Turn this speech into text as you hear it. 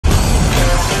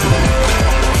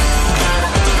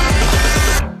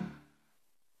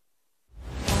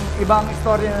ibang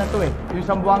istorya na to eh. Yung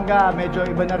Zamboanga, medyo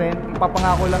iba na rin.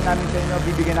 Ipapangako lang namin sa inyo,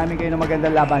 bibigyan namin kayo ng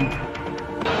magandang laban.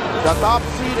 The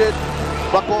top-seeded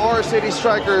Bacoor City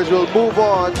Strikers will move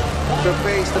on to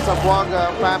face the Zamboanga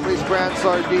Family's Brand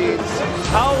Sardines.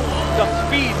 How the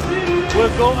speed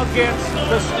will go against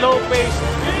the slow-paced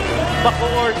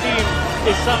Bacoor team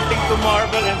is something to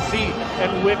marvel and see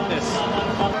and witness.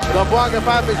 Zamboanga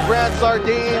Family's Brand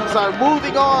Sardines are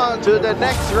moving on to the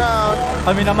next round.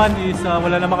 Kami naman is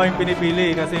wala naman kaming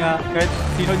pinipili kasi nga kahit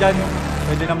sino dyan,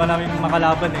 pwede naman namin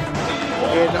makalaban eh.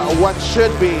 In what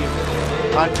should be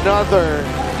another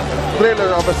thriller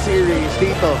of a series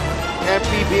dito,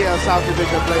 Mpbl South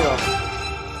Division Playoff.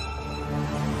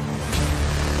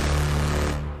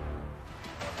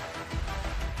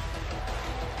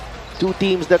 Two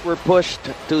teams that were pushed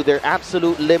to their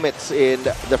absolute limits in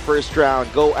the first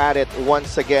round go at it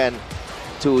once again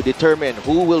to determine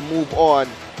who will move on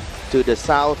to the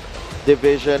South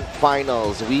Division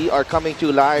Finals. We are coming to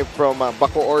you live from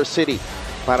Bacoor City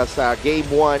para sa Game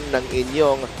 1 ng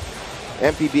inyong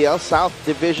Mpbl South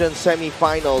Division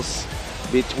Semifinals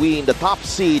between the top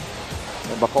seed,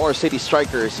 the Bacoor City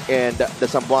Strikers, and the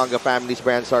Zamboanga Family's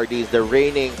Brand Sardines, the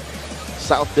reigning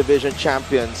South Division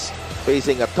champions,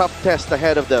 facing a tough test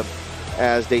ahead of them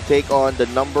as they take on the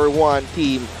 #1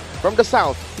 team from the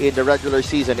South in the regular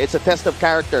season. It's a test of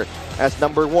character as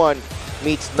 #1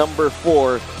 meets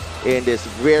 #4 in this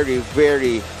very,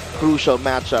 very crucial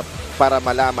matchup para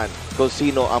malaman kung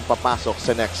sino ang papasok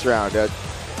sa next round.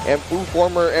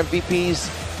 Former MVPs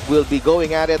will be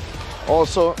going at it.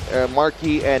 Also,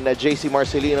 Marky and JC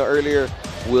Marcelino earlier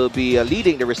will be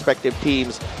leading the respective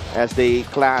teams as they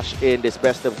clash in this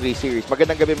best-of-3 series.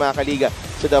 Magandang gabi mga kaliga.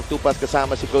 Sa Dove Tupas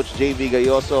kasama si Coach JV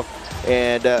Gayoso.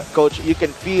 And Coach, you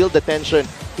can feel the tension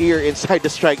here inside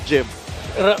the Strike Gym.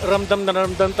 Ramdam na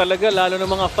ramdam talaga, lalo ng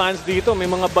mga fans dito. May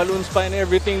mga balloons pa and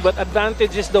everything. But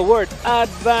advantage is the word.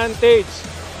 Advantage!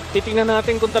 Titingnan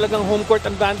natin kung talagang home court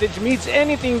advantage means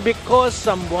anything because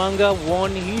Zamboanga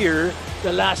won here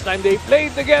the last time they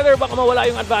played together. Baka mawala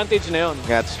yung advantage na yun.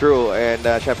 That's true. And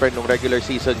syempre nung regular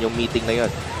season yung meeting na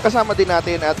yun. Kasama din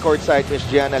natin at courtside Miss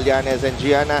Gianna Llanes. And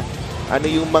Gianna, ano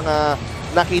yung mga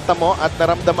nakita mo at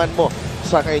naramdaman mo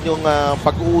sa inyong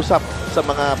pag-uusap sa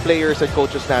mga players and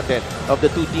coaches natin of the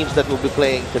two teams that will be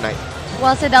playing tonight?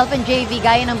 Well, sa Delphin JV,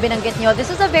 gaya ng binanggit nyo, this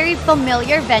is a very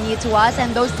familiar venue to us,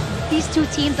 and these two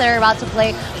teams that are about to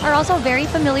play are also very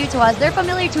familiar to us. They're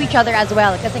familiar to each other as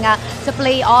well. Kasi nga, sa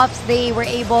playoffs, they were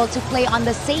able to play on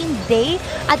the same day.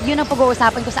 At yun ang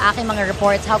pag-uusapan ko sa aking mga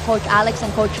reports, how Coach Alex and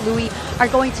Coach Louie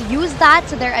are going to use that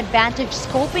to their advantage,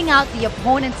 scoping out the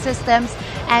opponent's systems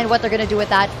and what they're gonna do with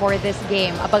that for this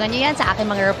game. Abangan nyo yan sa aking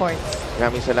mga reports.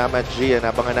 Maraming salamat, Gia.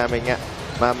 Nabangan namin nga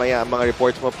mamaya ang mga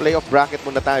reports mo. Playoff bracket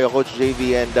muna tayo, Coach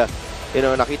JV. And,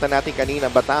 nakita natin kanina,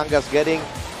 Batangas getting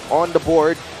on the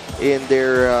board in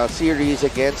their series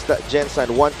against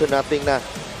Jensen. 1-0 na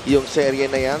yung serye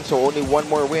na yan. So only one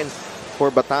more win for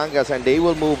Batangas and they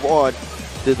will move on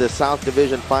to the South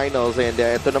Division Finals. And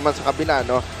ito naman sa kabila,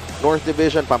 no? North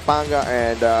Division, Pampanga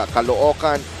and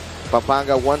Caloocan.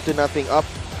 Pampanga 1-0 up.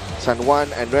 San Juan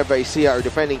and Nueva Ecija are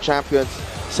defending champions.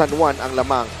 San Juan ang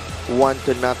lamang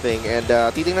 1-0. And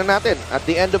titingnan natin at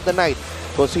the end of the night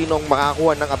kung sinong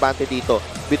makakuha ng abante dito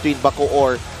between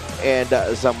Bacoor and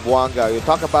Zamboanga. You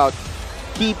talk about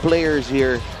key players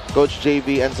here, Coach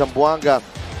JV, and Zamboanga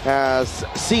has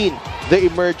seen the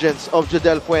emergence of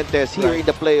Jodel Fuentes here in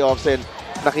the playoffs, and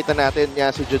nakita natin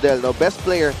niya si Jodel, no, best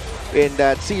player in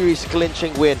that series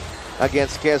clinching win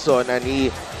against Quezon, and he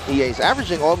is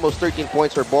averaging almost 13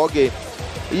 points per ball game.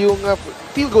 Yung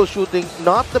field goal shooting,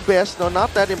 not the best, no, not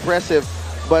that impressive,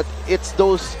 but it's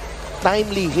those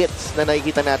timely hits na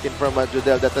nakikita natin from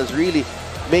Jodel that has really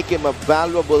make him a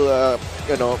valuable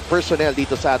personnel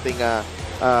dito sa ating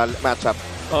matchup.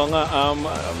 Oo nga, I'm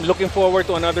looking forward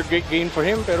to another great game for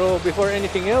him. Pero before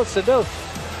anything else, Adolf,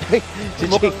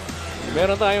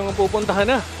 meron tayong pupuntahan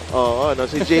na. Oo, no,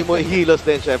 si Jaymo Hilos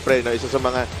din, syempre, no, isa sa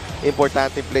mga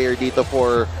importante player dito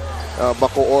for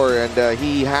Bacoor. And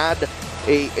he had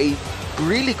a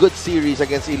really good series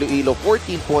against Iloilo.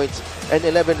 14 points and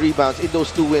 11 rebounds in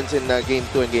those two wins in Game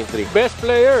 2 and Game 3. Best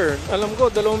player. Alam ko,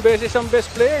 2 beses ang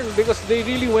best player because they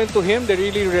really went to him. They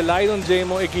really relied on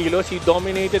Jaymo Equilos. He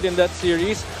dominated in that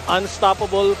series.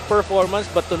 Unstoppable performance.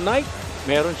 But tonight,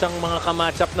 meron siyang mga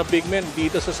kamatchup na big men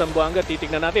dito sa Zamboanga.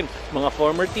 Titignan natin, mga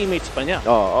former teammates pa niya.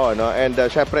 Oo, no? And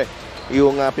syempre,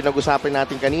 yung pinag-usapan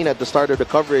natin kanina at the start of the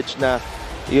coverage na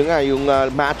yung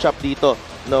matchup dito,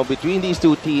 no, between these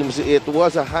two teams, it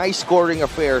was a high-scoring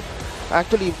affair.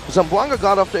 Actually, Zamboanga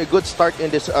got off to a good start in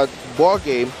this ball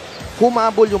game.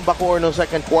 Humabol yung Bacoor ng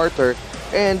second quarter.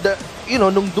 And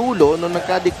nung dulo, nung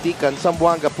nagkadiktikan,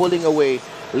 Zamboanga pulling away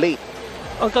late.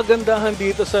 Ang kagandahan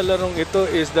dito sa larong ito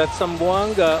is that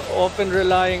Zamboanga often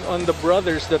relying on the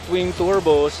brothers, the twin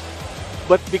turbos,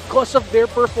 but because of their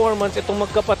performance, itong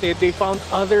magkapatid, they found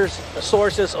other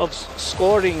sources of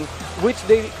scoring which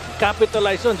they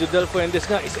capitalized on. Judel Fuentes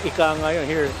nga, ika ngayon.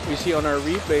 Here, we see on our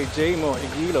replay, Jamo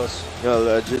Igilos.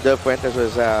 Well, Judel Fuentes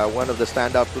was one of the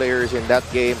standout players in that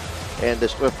game. And the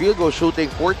field goal shooting,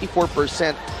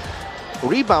 44%.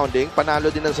 Rebounding,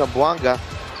 panalo din ng Zamboanga.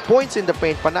 Points in the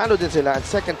paint, panalo din sila. And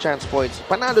second chance points,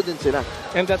 panalo din sila.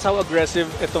 And that's how aggressive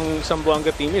itong Zamboanga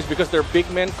team is because their big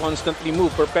men constantly move.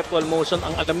 Perpetual motion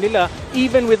ang alam nila,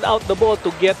 even without the ball,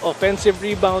 to get offensive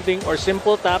rebounding or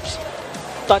simple taps,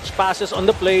 touch passes on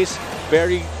the plays.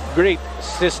 Very great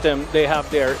system they have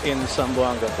there in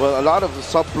Zamboanga. Well, a lot of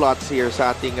subplots here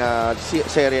sa ating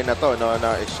serye na to, no?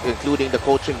 Including the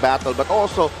coaching battle, but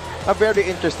also a very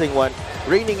interesting one.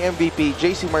 Reigning MVP,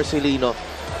 JC Marcelino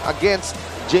against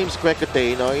James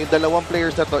Quecote, no? Yung dalawang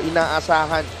players na to,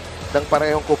 inaasahan ng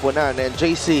parehong kupunan. And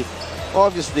JC,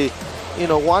 obviously,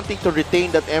 wanting to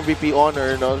retain that MVP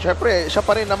honor, no? Syempre, siya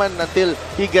pa rin naman until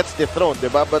he gets dethroned,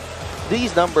 diba? But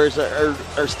these numbers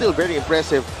are still very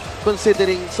impressive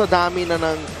considering sa dami na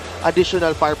ng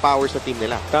additional firepower sa team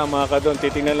nila. Tama ka doon.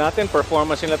 Titingnan natin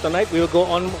performance nila tonight. We will go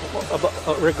on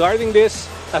regarding this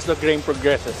as the game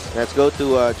progresses. Let's go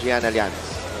to Gianna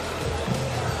Llanes.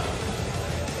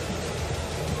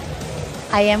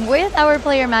 I am with our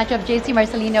player matchup, JC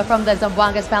Marcelino from the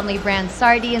Zamboanga's family brand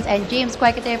Sardines and James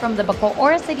Quecote from the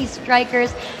Bacoor City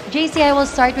Strikers. JC, I will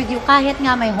start with you. Kahit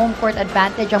nga may home court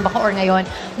advantage ang Bacoor ngayon,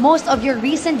 most of your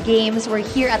recent games were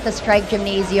here at the Strike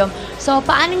Gymnasium. So,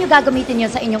 paano nyo gagamitin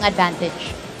yun sa inyong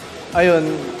advantage?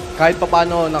 Ayun, kahit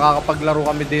paano nakakapaglaro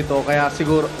kami dito, kaya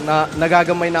siguro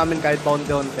nagagamay namin kahit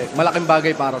paunti-unti. Malaking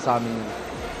bagay para sa amin yun.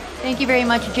 Thank you very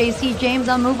much, JC. James,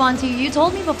 I'll move on to you. You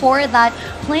told me before that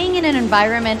playing in an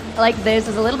environment like this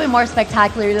is a little bit more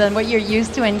spectacular than what you're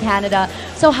used to in Canada.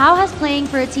 So how has playing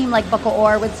for a team like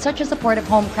Bacoor with such a supportive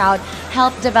home crowd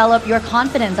helped develop your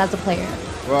confidence as a player?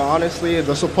 Well, honestly,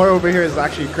 the support over here is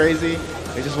actually crazy.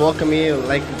 They just welcome me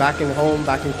like back in home,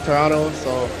 back in Toronto.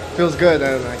 So it feels good,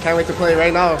 and I can't wait to play right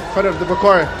now in front of the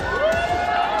Bacoor.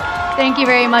 Thank you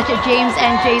very much, James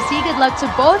and JC. Good luck to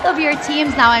both of your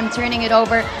teams. Now I'm turning it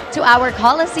over to our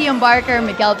Coliseum barker,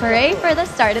 Mpbl for the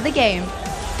start of the game.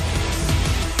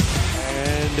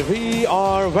 And we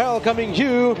are welcoming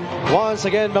you once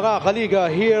again, mga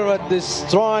kaliga, here at the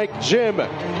Strike Gym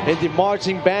in the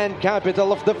marching band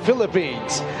capital of the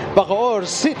Philippines, Bacoor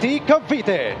City,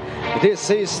 Cavite.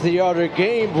 This is the other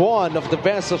game one of the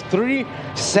best of three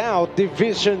South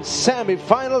Division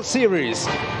semi-final series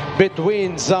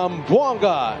between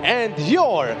Zamboanga and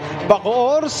your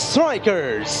Bacoor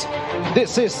Strikers.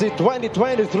 This is the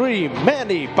 2023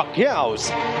 Manny Pacquiao's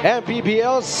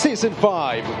Mpbl Season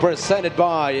 5 presented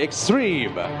by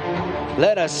Extreme.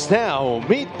 Let us now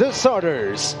meet the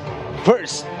starters.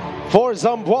 First, for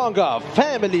Zamboanga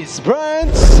Family's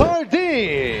brand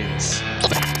Sardines.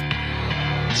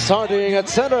 Starting at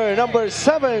center, number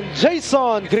 7,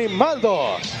 Jason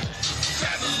Grimaldo.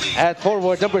 At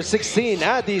forward, number 16,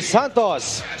 Adi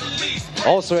Santos.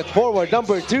 Also at forward,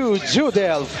 number 2,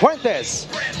 Judel Fuentes.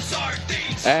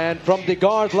 And from the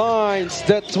guard lines,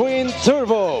 the twin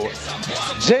turbo,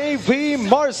 JV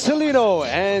Marcelino,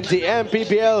 and the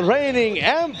Mpbl reigning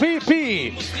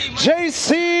MVP,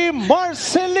 JC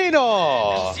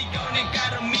Marcelino.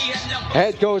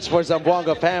 Head coach for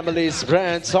Zamboanga Family's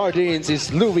brand Sardines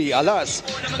is Louis Alas.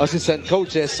 Assistant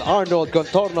coaches Arnold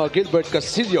Contorno, Gilbert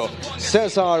Castillo,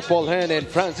 Cesar Polhen, and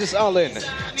Francis Allen.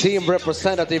 Team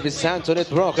representative is Antoinette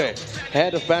Roque.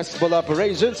 Head of basketball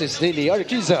operations is Nini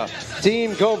Arquiza.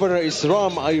 Team governor is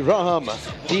Ram Ayraham.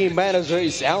 Team manager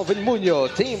is Alvin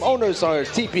Muñoz. Team owners are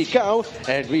TP Cao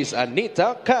and Miss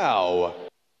Anita Cao.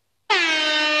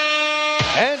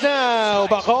 And now,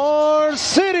 Bacoor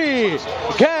City,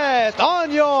 get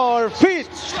on your feet,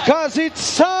 cause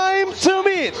it's time to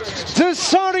meet the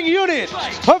starting unit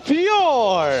of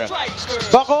your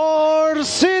Bacoor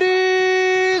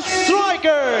City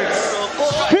Strikers.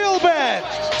 Philbet.com.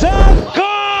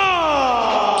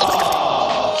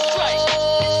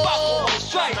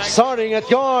 Starting at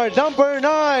guard, number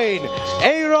 9,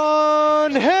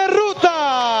 Aaron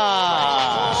Heruta.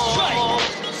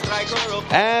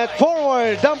 At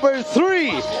forward, number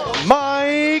 3,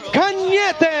 Mike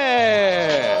Cañete.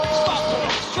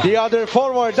 The other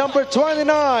forward, number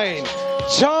 29,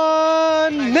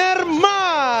 John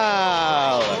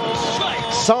Nermal.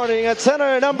 Starting at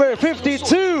center, number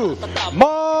 52,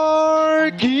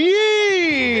 Mark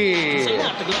Yee.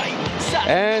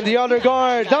 And the other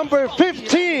guard, number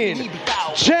 15,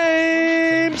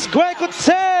 James Kwekutse.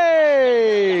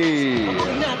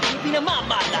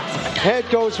 Head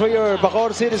coach for your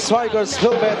Bacoor City Strikers,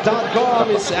 Philbet.com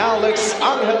is Alex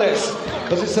Angeles.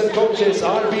 Assistant coaches,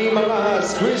 RB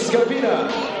Manahas, Chris Gavina,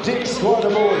 Dick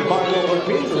Squadamon, Mario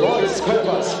Corpin, Royce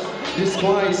Cuevas,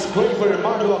 Disguise, Craver,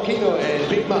 Mario Aquino, and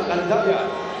Big Mac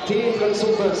Andaya. Team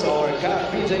consultants are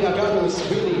Kat PJ Agados,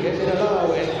 Willie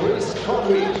Hetinalao, and Chris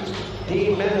Connery.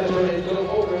 Team manager and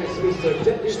co-owner is Mr.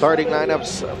 Dennis. Starting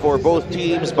lineups for both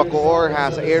teams. Bacoor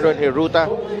has Aaron Hiruta,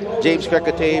 James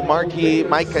Kwekutse,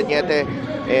 Mike Cañete,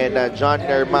 and John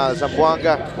Nermal.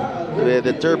 Zamboanga with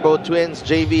the Turbo Twins,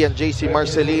 JV and JC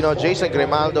Marcelino, Jason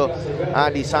Grimaldo,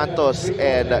 Adi Santos,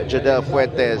 and Jadel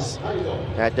Fuentes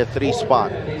at the 3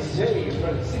 spot.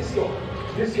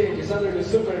 This game is under the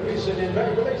supervision and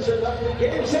regulation of the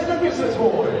Game Center Business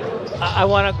Board. I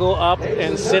want to go up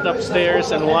and sit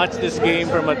upstairs and watch this game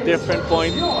from a different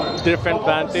point, different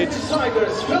vantage.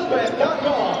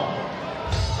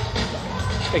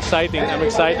 Exciting. I'm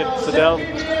excited, Fidel.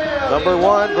 Number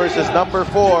 1 versus number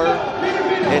 4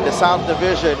 in the South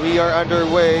Division. We are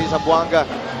underway. Zamboanga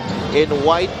in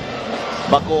white.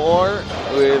 Bacoor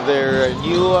with their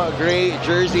new gray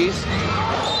jerseys.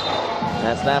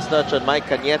 That's last touch on Mike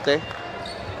Cañete.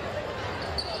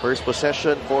 First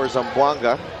possession for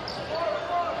Zamboanga.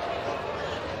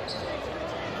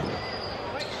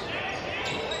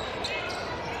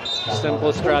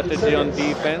 Simple strategy on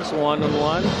defense,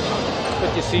 one-on-one.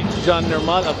 But you see John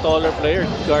Nermal, a taller player,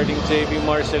 guarding JV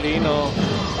Marcelino.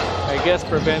 I guess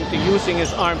using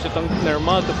his arms itong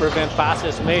Nermal to prevent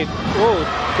passes made. Oh,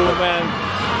 two-man.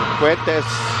 Fuentes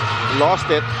lost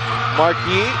it.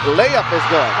 Marquis, layup is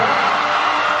good.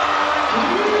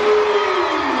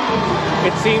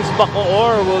 It seems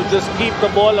Bacoor will just keep the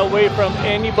ball away from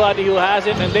anybody who has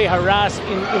it, and they harass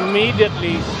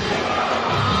immediately.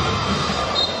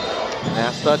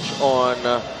 Last touch on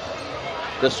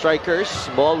the Strikers.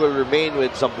 Ball will remain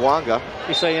with Zamboanga.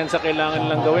 Isa yan sa kailangan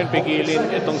lang gawin, pigilin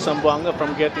itong Zamboanga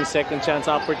from getting second chance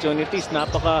opportunities.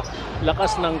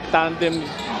 Napaka-lakas ng tandem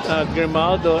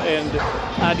Grimaldo and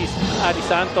Adi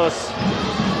Santos.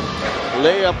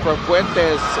 Layup from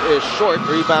Fuentes is short.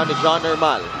 Rebound to John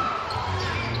Nermal.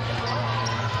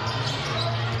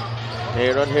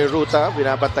 Aaron Hiruta,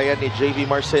 binabantayan ni JV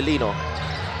Marcelino.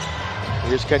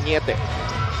 Here's Cañete.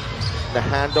 The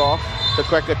handoff to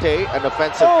Kwekutse, an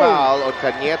offensive foul on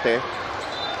Cañete.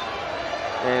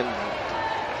 And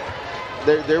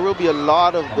there will be a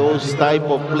lot of those type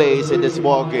of plays in this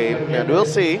ball game, and we'll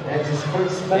see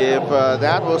if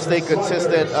that will stay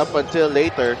consistent up until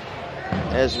later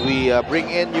as we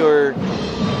bring in your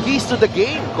keys to the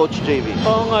game, Coach JV.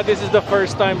 Oo nga, this is the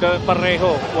first time that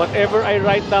pareho. Whatever I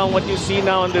write down, what you see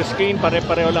now on the screen,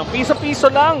 pare-pareho lang. Piso-piso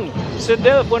lang.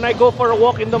 Sidel, when I go for a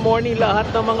walk in the morning,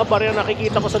 lahat ng mga pareho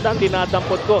nakikita ko sa daan,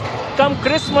 dinadampot ko. Come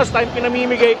Christmas time,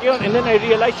 pinamimigay ko yun. And then I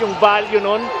realize yung value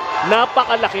nun,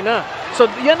 napakalaki na. So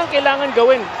yan ang kailangan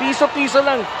gawin. Piso-piso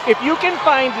lang. If you can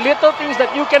find little things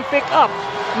that you can pick up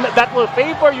that will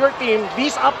favor your team,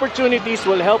 these opportunities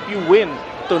will help you win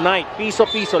tonight.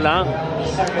 Piso-piso lang.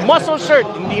 Muscle shirt,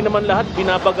 hindi naman lahat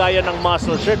binabagayan ng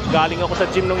muscle shirt. Galing ako sa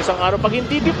gym nung isang araw. Pag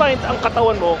hindi defined ang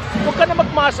katawan mo, huwag ka na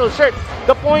mag-muscle shirt.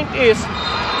 The point is,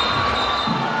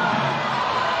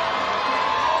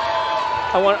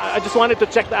 I just wanted to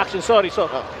check the action. Sorry.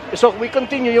 So we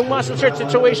continue yung muscle shirt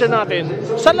situation natin.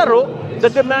 Sa laro,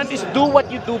 the demand is do what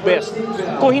you do best.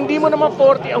 Kung hindi mo naman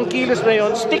 40 ang kilos na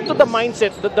yon, stick to the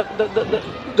mindset,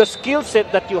 the skill set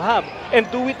that you have, and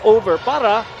do it over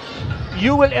para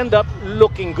you will end up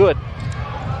looking good.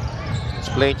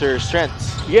 Let's play to your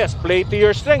strengths. Yes, play to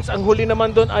your strengths. Ang huli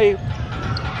naman doon ay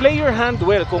play your hand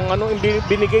well. Kung ano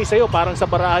binigay sa'yo, parang sa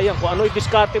baraha yan. Kung ano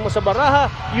i-discarte mo sa baraha,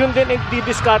 yun din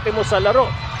i-discarte mo sa laro.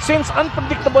 Since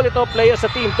unpredictable ito, play as a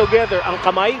team together. Ang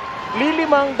kamay,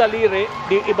 lilimang daliri,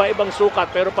 di iba-ibang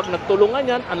sukat. Pero pag nagtulungan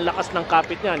yan, ang lakas ng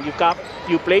kapit niyan.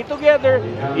 You play together,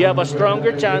 you have a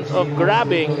stronger chance of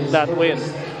grabbing that win.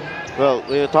 Well,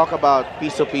 when you talk about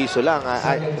piso-piso lang,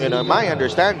 my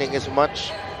understanding is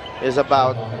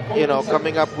about,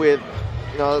 coming up with,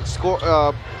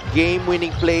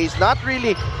 game-winning plays, not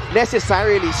really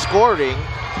necessarily scoring.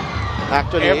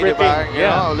 Actually, everything,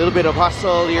 a little bit of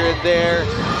hustle here and there.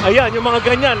 Ayan, yung mga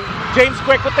ganyan. James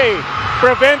Kwekutse,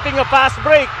 preventing a fast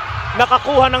break,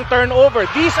 nakakuha ng turnover.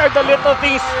 These are the little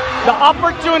things, the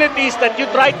opportunities that you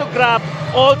try to grab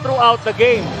all throughout the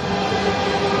game.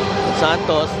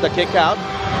 Santos, the kick out.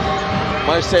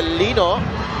 Marcelino,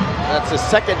 that's his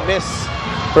second miss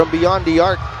from beyond the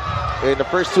arc in the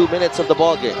first 2 minutes of the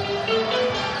ball game.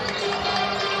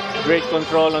 great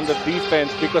control on the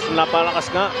defense because napalakas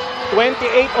nga.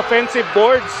 28 offensive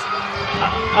boards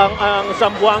ang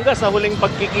Zamboanga sa huling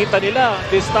pagkikita nila.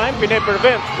 This time,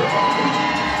 pine-prevent.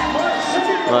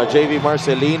 JV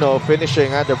Marcelino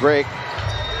finishing at the break.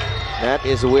 That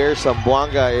is where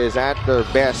Zamboanga is at their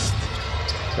best.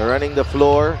 They're running the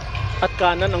floor. At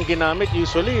kanan ang ginamit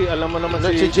usually. Alam mo naman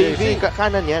Si JV,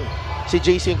 kanan yan. Si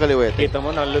JC yung kaliwete. Kita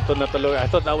mo, naluto na tuloy. I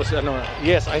thought that was,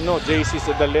 yes, I know,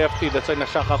 JC's the lefty. That's why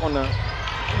na-shock ako na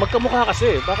magkamukha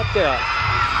kasi. Bakit kaya?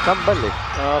 Kambal eh.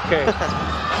 Okay.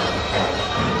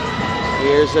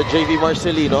 Here's JV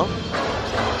Marcelino.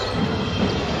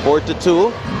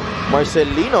 4-2.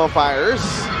 Marcelino fires.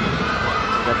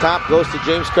 The top goes to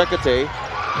James Quecate.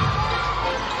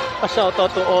 A shout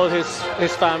out to all his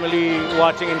family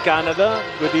watching in Canada.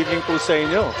 Good evening po sa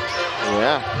inyo.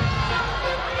 Yeah.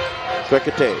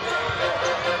 Quecate.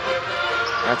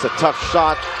 That's a tough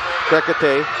shot.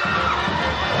 Quecate.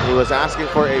 He was asking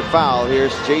for a foul.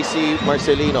 Here's JC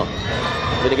Marcelino.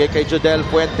 Binigay kay Jodel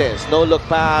Fuentes. No look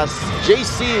pass.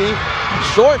 JC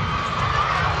short.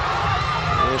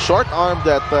 Short arm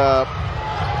that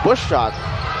push shot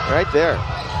right there.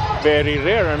 Very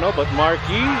rare, but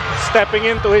Marquis stepping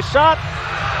into his shot.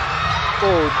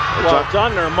 Oh, wow,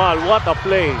 John Normal, what a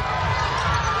play.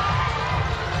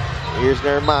 Here's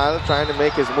Normal trying to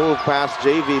make his move past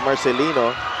JV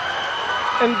Marcelino.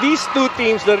 And these two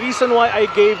teams, the reason why I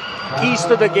gave keys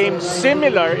to the game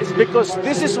similar is because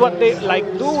this is what they like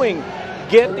doing.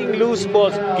 Getting loose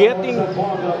balls, getting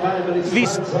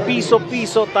these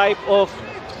piso-piso type of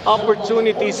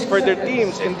opportunities for their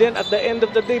teams. And then at the end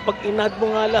of the day, pag inad mo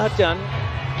nga lahat yan,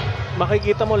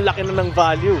 makikita mo laki na ng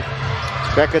value.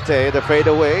 Quecate, the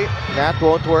fadeaway. That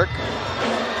won't work.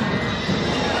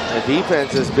 The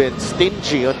defense has been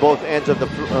stingy on both ends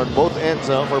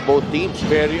for both teams.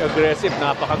 Very aggressive,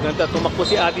 napakaganda. Tumakbo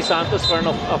si Adi Santos for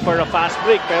a fast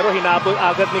break, pero hinabol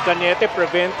agad ni Cañete,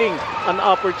 preventing an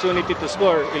opportunity to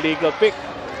score. Illegal pick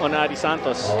on Adi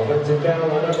Santos.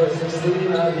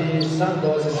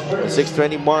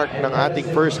 6:20 mark ng ating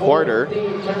first quarter.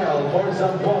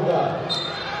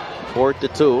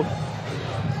 4-2.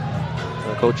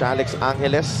 Coach Alex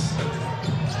Angeles.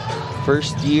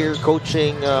 First year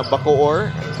coaching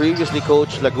Bacoor. Previously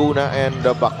coached Laguna and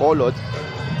Bacolod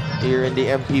here in the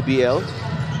Mpbl.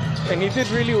 And he did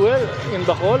really well in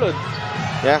Bacolod.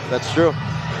 Yeah, that's true.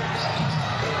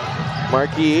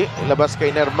 Marquis, labas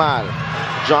kay Normal.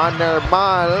 John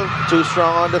Normal, too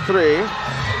strong on the three.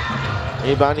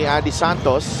 Iba ni Adi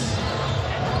Santos.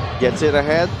 Gets it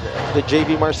ahead to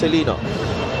JV Marcelino.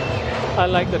 I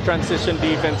like the transition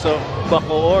defense of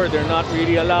Bacoor. They're not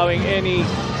really allowing any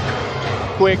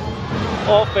quick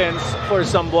offense for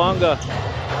Zamboanga.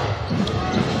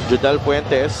 Jodel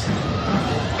Fuentes.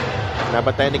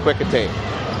 Nabatay ni Quecate.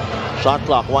 Shot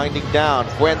clock winding down.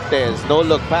 Fuentes, no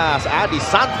look pass. Adi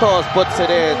Santos puts it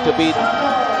in to beat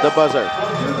the buzzer.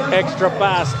 Extra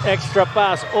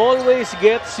pass always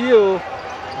gets you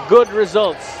good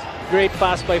results. Great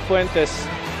pass by Fuentes.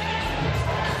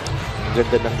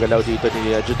 Ganda ng galaw dito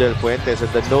ni Jodel Fuentes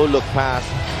and the no look pass.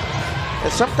 And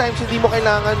sometimes hindi mo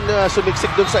kailangan sumiksik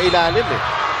dun sa ilalim eh.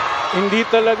 Hindi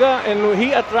talaga, and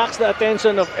he attracts the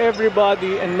attention of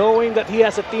everybody, and knowing that he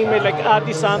has a teammate like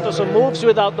Adi Santos who moves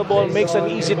without the ball makes an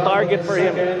easy target for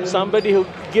him. Somebody who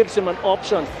gives him an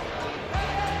option.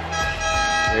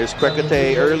 There's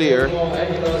Quecate earlier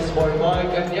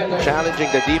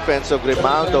challenging the defense of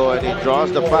Grimaldo, and he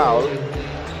draws the foul.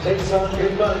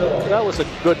 That was a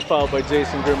good foul by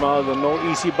Jason Grimaldo. No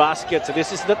easy baskets.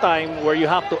 This is the time where you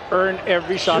have to earn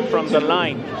every shot from the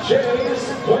line.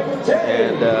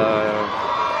 And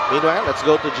meanwhile, let's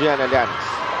go to Gian Alianes.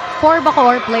 4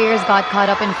 Bacoor players got caught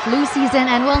up in flu season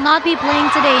and will not be playing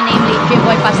today, namely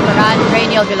Jimboy Pastoral,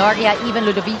 Rainiel Viloria, Ivan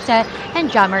Ludovice,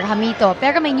 and Jammer Hamito.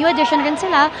 Pero may new addition rin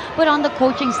sila, but on the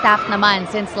coaching staff naman.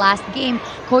 Since last game,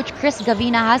 Coach Chris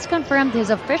Gavina has confirmed his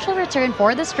official return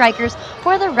for the Strikers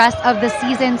for the rest of the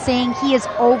season, saying he is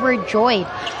overjoyed.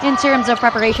 In terms of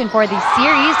preparation for the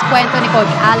series, kwento ni Coach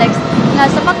Alex na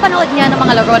sa pagpanood niya ng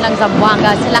mga laro ng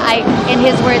Zamboanga, sila ay, in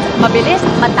his words, mabilis,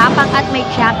 matapang at may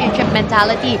championship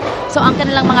mentality. So ang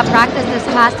kanilang mga practice this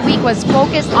past week was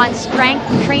focused on strength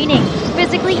training,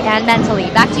 physically and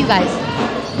mentally. Back to you guys.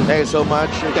 Thank you so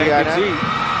much, Gianna.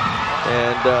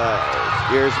 And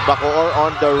here's Bacoor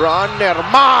on the run.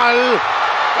 Normal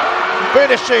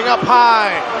finishing up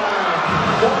high.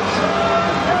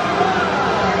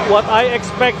 What I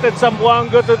expected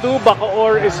Zamboanga to do,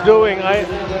 Bacoor is doing.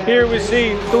 Here we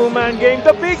see two-man game.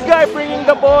 The big guy bringing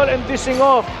the ball and dishing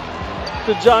off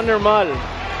to John Normal.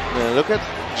 Yeah, look at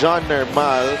John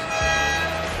Normal.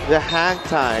 The hang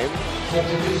time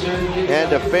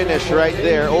And the finish right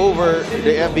there over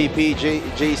the MVP,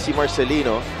 JC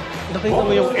Marcelino. Nakita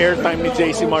mo yung airtime ni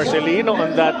JC Marcelino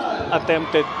on that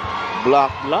attempted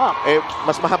Block. block. Eh,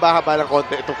 mas mahaba-haba ng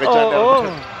konti itong kay John. Oo.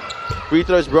 Free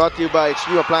throws brought to you by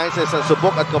Extreme Appliances, ang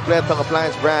subok at kompletong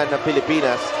appliance brand ng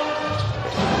Pilipinas.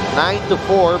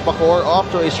 9-4, Bacoor off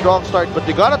to a strong start. But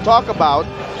you gotta talk about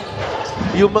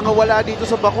yung mga wala dito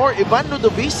sa Bacoor. Ivan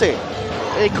Ludovice,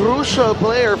 a crucial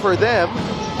player for them,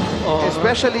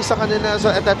 especially sa kanina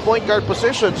at that point guard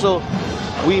position. So,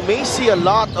 we may see a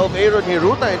lot of Aaron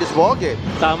Hiruta in this ballgame.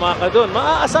 Tama ka dun.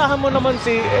 Maaasahan mo naman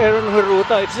si Aaron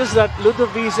Hiruta. It's just that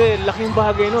Ludovice, laking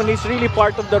bagay nun. He's really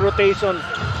part of the rotation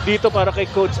dito para kay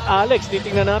Coach Alex.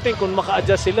 Titingnan natin kung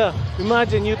maka-adjust sila.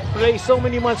 Imagine, you play so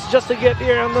many months just to get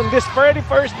here. And on this very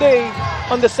first day,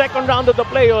 on the second round of the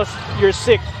playoffs, you're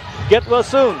sick. Get well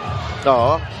soon.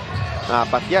 Oo.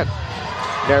 Apat yan.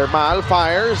 Nermal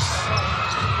fires.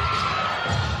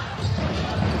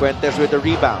 Fuentes with the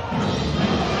rebound.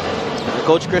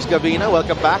 Coach Chris Gavina,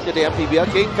 welcome back to the Mpbl.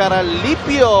 King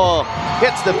Caralipio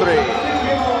hits the three.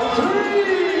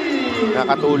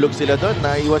 Nakatulog sila doon.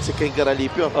 Naiwan si King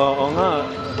Caralipio. Oo nga.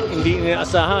 Hindi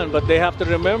inaasahan. But they have to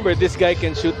remember, this guy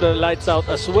can shoot the lights out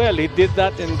as well. He did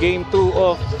that in Game 2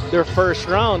 of their first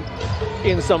round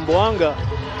in Zamboanga.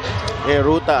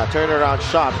 Hiruta, turnaround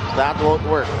shot. That won't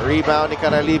work. Rebound ni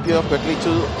Caralipio. Quickly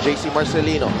to JC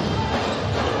Marcelino.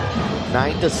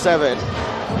 9-7.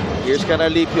 Here's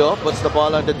Caralipio, puts the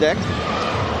ball on the deck.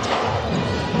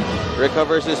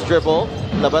 Recovers his dribble.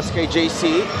 Labas kay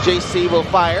JC. JC will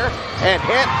fire and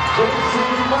hit.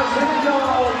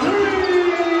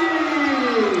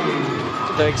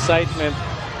 The excitement.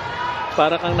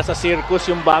 Para kang nasa circus,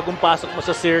 yung bagong pasok mo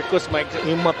sa circus,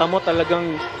 yung mata mo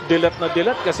talagang dilat na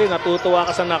dilat kasi natutuwa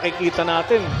ka sa nakikita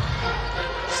natin.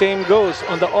 Same goes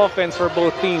on the offense for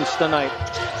both teams tonight.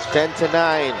 10-9.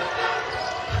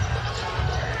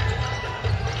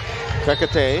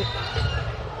 Cecate.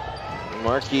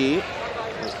 Marquis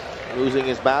losing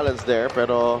his balance there,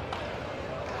 pero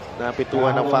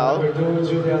napituan ng foul.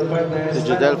 To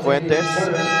Judel Fuentes.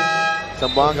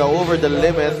 Zamboanga over the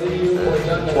limit.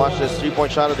 Watch this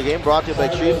three-point shot of the game. Brought to you by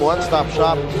Extreme One-Stop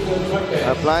Shop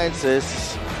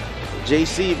Appliances.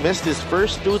 JC missed his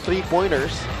first 2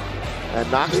 3-pointers and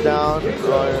knocks down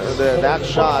that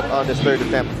shot on his third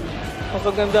attempt. Ang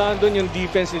kagandaan doon yung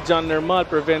defense ni John Nermal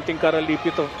preventing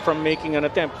Caralipio from making an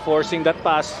attempt, forcing that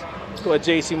pass to a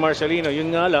JC Marcelino.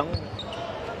 Yun nga lang,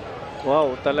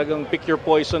 wow, talagang pick your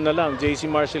poison na lang.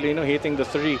 JC Marcelino hitting the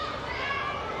 3.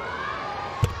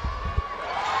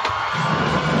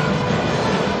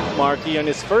 Marquis on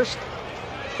his first.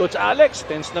 Coach Alex,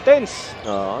 tense na tense.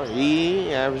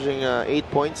 He averaging 8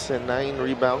 points and 9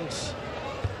 rebounds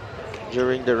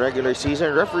during the regular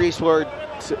season. Referees were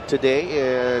today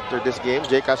for this game,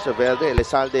 Jay Castrovelde,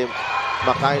 Elizalde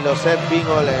Macailo, Seb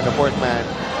Bingol, and the fourth man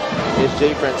is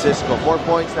Jay Francisco. 4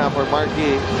 points now for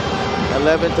Marquis.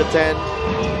 11-10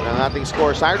 ang ating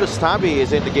score. Cyrus Tabi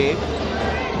is in the game,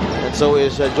 and so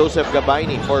is Joseph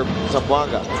Gabayni for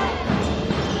Zamboanga.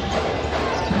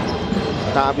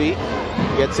 Tabi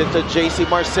gets into JC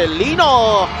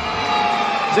Marcelino.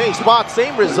 Same spot,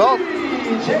 same result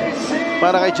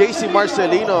para kay JC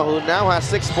Marcelino, who now has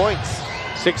 6 points.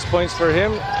 6 points for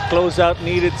him. Closeout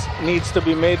needs to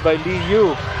be made by Lee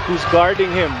Yu, who's guarding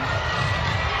him.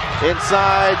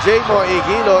 Inside, Jaymo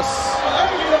Igilos.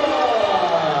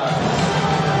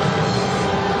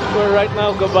 Well, right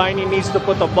now, Gabayni needs to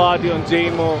put a body on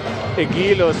Jaymo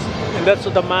Igilos. And that's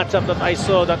the matchup that I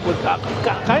saw that would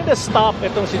kind of stop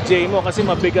itong si Jaymo kasi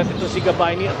mabigat ito si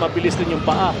Gabayni at mabilis din yung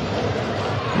paa.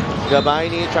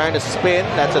 Gabayni trying to spin.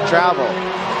 That's a travel.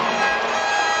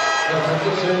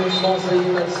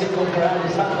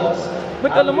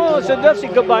 But alam mo, si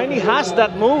Gabayni has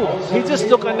that move. He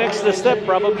just took an extra step.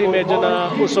 Probably medyo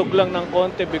na usog lang ng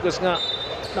konti because nga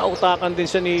nautakan din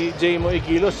siya ni Jaymo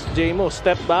Igilos. Jaymo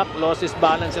step back, lost his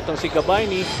balance itong si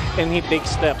Gabayni, and he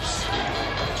takes steps.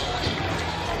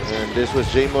 And this was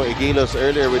Jaymo Igilos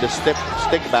earlier with a stick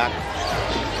back.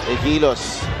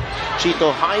 Igilos.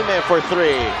 Chito Jaime for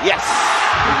 3. Yes!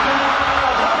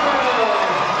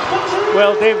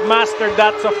 Well, they've mastered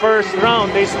that sa first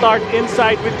round. They start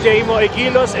inside with Jaymo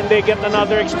Igilos and they get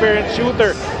another experienced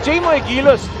shooter. Jaymo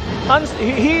Igilos,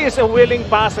 he is a willing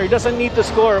passer. He doesn't need to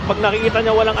score. Pag nakikita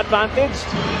niya walang advantage,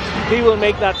 he will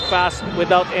make that pass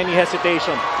without any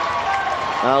hesitation.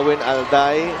 Alwin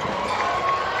Alday,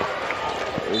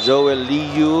 Joel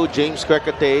Liu, James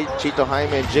Crecate, Chito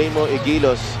Jaime, and Jaymo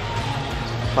Igilos.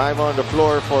 5 on the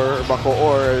floor for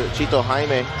Bacoor. Chito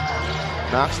Jaime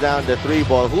knocks down the 3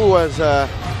 ball.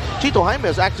 Chito Jaime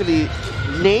was actually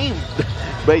named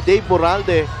by Dave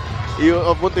Moralde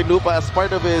of Muntinlupa as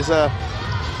part of his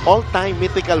all-time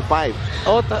mythical 5.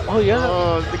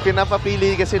 Yeah.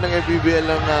 Pinapapili kasi ng Mpbl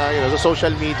ng sa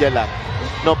social media lang.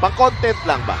 No, pang content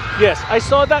lang ba? Yes, I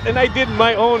saw that and I did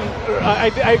my own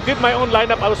I did my own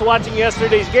lineup. I was watching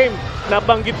yesterday's game.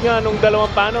 Nabanggit nga nung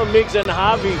dalawang panel, Migs and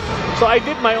Javi. So I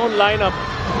did my own lineup.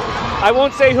 I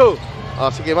won't say who.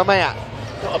 Sige, mamaya.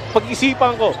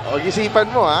 Pag-isipan ko.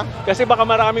 Pag-isipan mo, ha? Kasi baka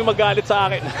maraming magalit sa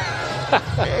akin.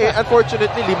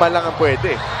 Unfortunately, 5 lang ang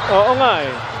pwede. Oo nga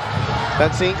eh.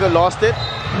 Tansinko lost it.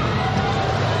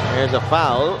 There's a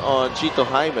foul on Chito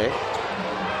Jaime.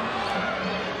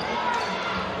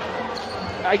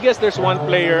 I guess there's one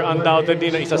player undoubtedly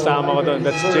na isasama ko doon.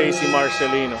 That's JC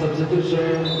Marcelino.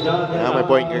 May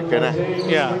point guard ka na.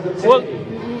 Yeah. Well,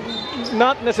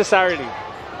 not necessarily.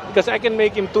 Because I can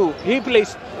make him 2. He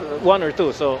plays 1 or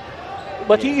 2. So,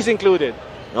 but he is included.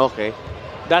 Okay.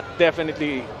 That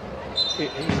definitely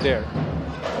is there.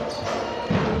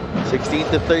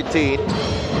 16-13.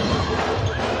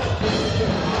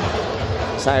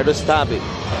 Cyrus Tabi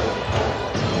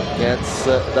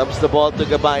dumps the ball to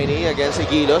Gabaini against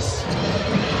Aguilos.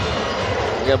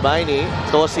 Gabaini,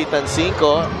 Tosi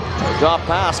Tansinko, drop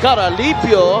pass,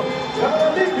 Caralipio.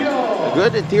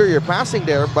 Good interior passing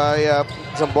there by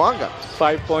Zamboanga.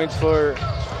 5 points for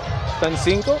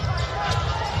Tansinko.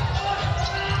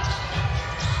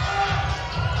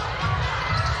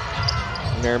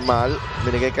 Nermal,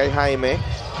 binigay kay Jaime.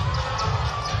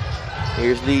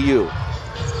 Here's Liu.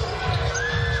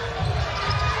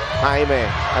 Jaime,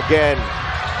 again,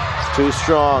 too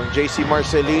strong. JC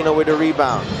Marcelino with a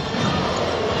rebound.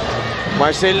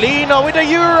 Marcelino with a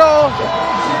Euro!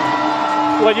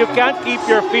 Well, you can't keep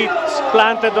your feet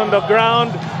planted on the ground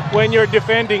when you're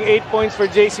defending. 8 points for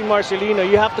JC Marcelino.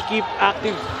 You have to keep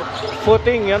active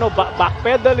footing,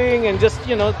 backpedaling and just,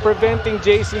 preventing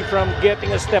JC from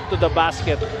getting a step to the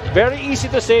basket. Very easy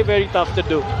to say, very tough to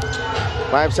do.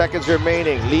 5 seconds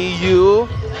remaining. Liu,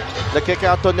 the kick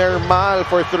out to Nermal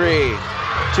for 3.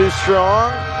 Too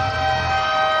strong.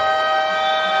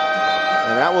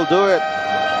 And that will do it.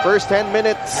 First 10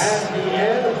 minutes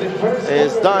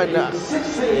is done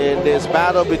in this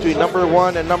battle between number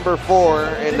 1 and number 4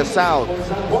 in the South.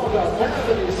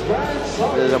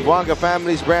 The Zamboanga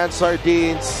Family's Brand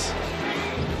Sardines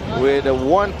with a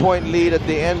 1-point lead at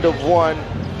the end of 1,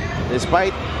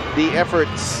 despite the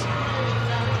efforts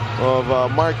of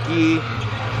Marquis.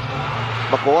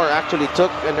 Bacoor actually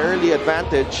took an early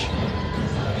advantage,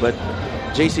 but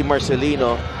JC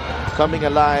Marcelino coming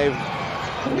alive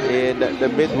in the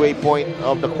midway point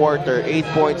of the quarter. 8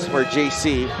 points for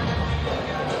JC,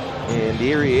 and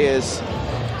here he is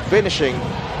finishing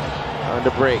on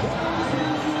the break.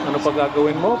 Ano pa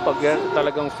gagawin mo pag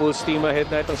talagang full steam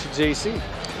ahead na itong si JC?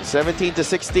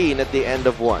 17-16 at the end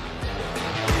of 1.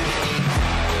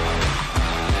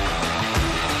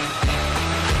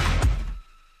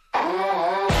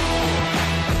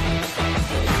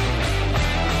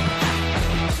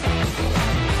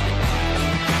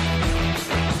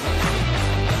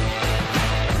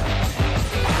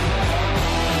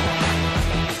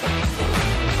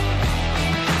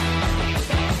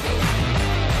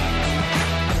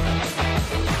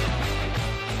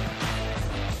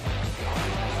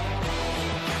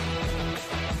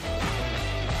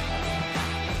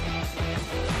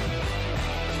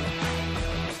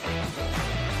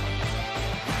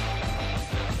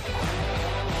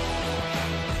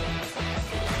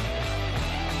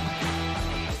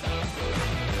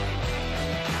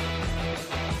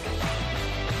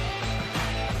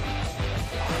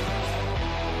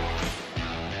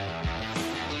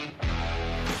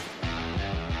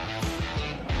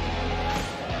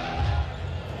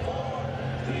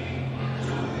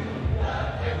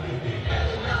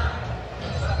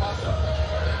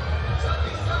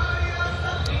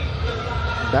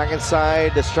 Back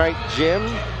inside the strike gym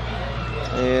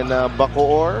in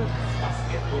Bacoor.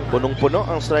 Punong-puno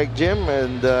ang strike gym,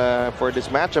 and for this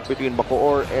matchup between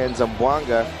Bacoor and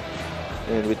Zamboanga.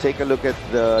 And we take a look at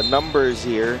the numbers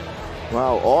here.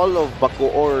 Wow, all of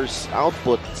Bacoor's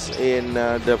outputs in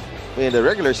the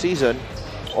regular season,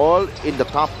 all in the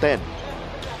top 10.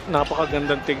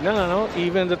 Napakagandang tignan, ano?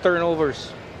 Even the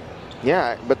turnovers.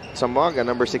 Yeah, but Zamboanga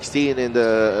number 16 in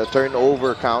the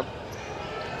turnover count.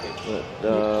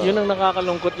 Yun ang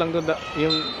nakakalungkot lang doon.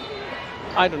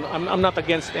 I don't know, I'm not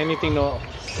against anything, no.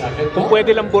 Kung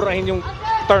pwede lang burahin yung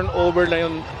turnover na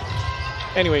yun.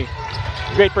 Anyway,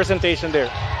 great presentation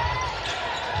there.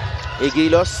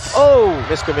 Aguilos,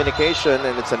 miscommunication,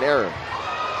 and it's an error.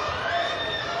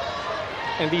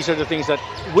 And these are the things that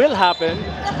will happen.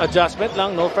 Adjustment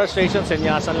lang, no frustration.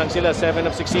 Senyasan lang sila. 7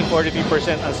 of 16,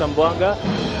 43% ang Zamboanga.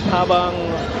 Habang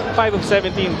 5 of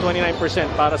 17, 29%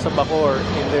 para sa Bacoor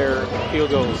in their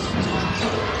field goals.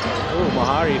 Oh,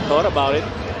 Mahari thought about it.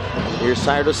 Here's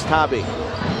Cyrus Tabi.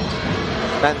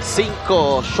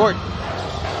 Nancinco short.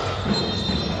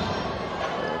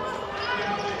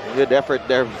 Good effort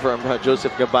there from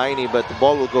Joseph Gabayni, but the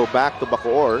ball will go back to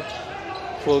Bacoor.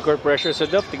 Full court pressure sa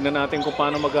Duff. Tignan natin kung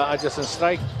paano mag-a-adjust ang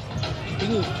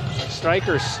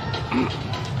strikers.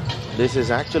 This is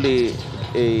actually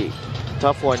a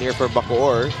tough one here for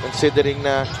Bacoor, considering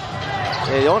na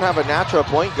they don't have a natural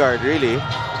point guard really.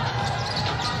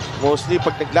 Mostly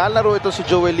pag naglalaro ito si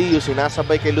Joel Liu,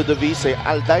 sinasabay kay Ludovice.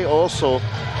 Alday also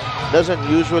doesn't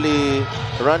usually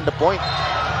run the point.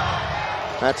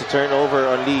 That's a turnover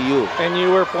on Liu. And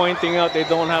you were pointing out they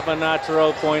don't have a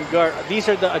natural point guard. These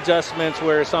are the adjustments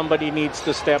where somebody needs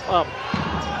to step up.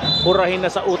 Purahin na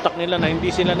sa utak nila na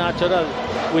hindi sila natural,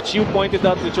 which you pointed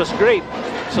out, which was great.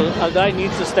 So Alday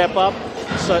needs to step up.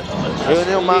 Yun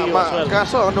yung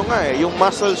kaso ano nga yung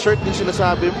muscle shirt din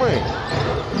sinasabi mo eh.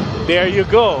 There you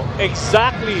go.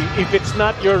 Exactly. If it's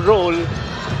not your role,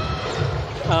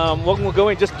 wag mo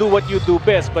gawin. Just do what you do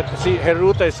best. But see,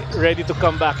 Heruta is ready to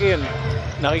come back in.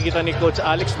 Nakikita ni Coach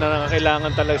Alex na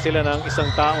kailangan talaga sila ng isang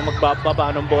taong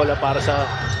magbababa ng bola para sa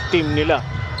team nila.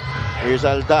 Here's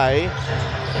Alday.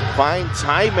 Finds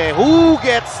Jaime, who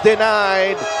gets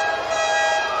denied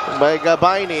by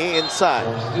Gabayni inside.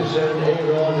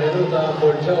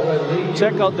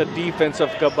 Check out the defense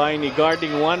of Gabayni,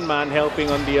 guarding one man,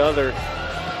 helping on the other.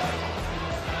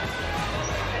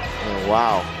 Oh,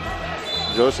 wow.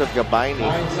 Joseph Gabayni,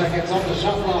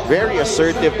 very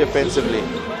assertive defensively.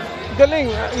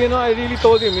 Galing. You know, I really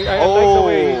told him. I like the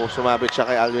way. Sumabit siya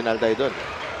kay Alvin Alday doon.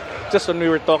 Just when we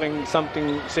were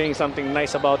saying something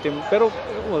nice about him. Pero,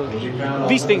 well,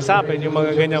 these things happen, yung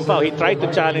mga ganyang foul. He tried to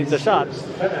challenge the shots,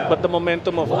 but the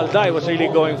momentum of Alday was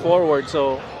really going forward.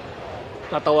 So,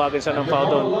 natawagan siya ng foul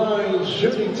doon.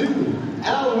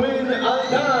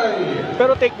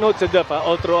 Pero take note sa Duff,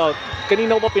 all throughout.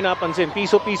 Kanina ko pa pinapansin,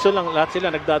 piso-piso lang lahat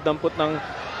sila nagdadampot ng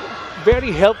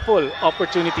very helpful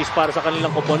opportunities para sa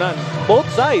kanilang koponan. Both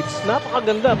sides,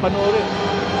 napakaganda panoorin.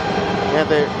 Yeah,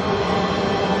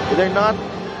 they're not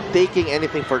taking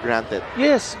anything for granted.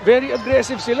 Yes, very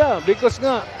aggressive sila because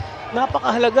nga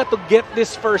napakahalaga to get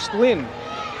this first win.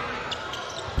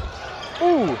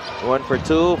 Ooh. 1 for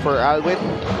 2 for Alwin.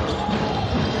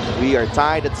 We are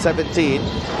tied at 17.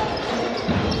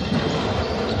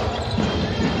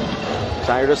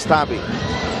 Cyrus Tabi.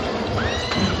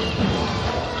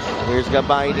 Here's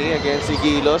Gabayni against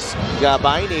Igilos.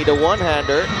 Gabayni, the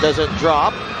one-hander, doesn't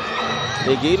drop.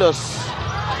 Igilos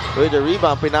with the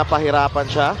rebound,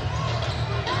 pinapahirapan siya.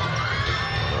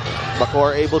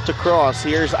 Bacoor able to cross.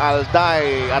 Here's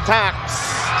Alday, attacks.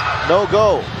 No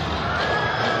go.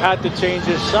 Had to change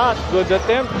his shot. Good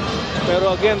attempt.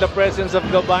 Pero again, the presence of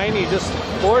Gabayni just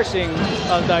forcing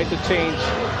Alday to change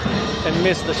and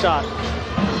miss the shot.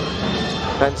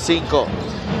 Nancinco.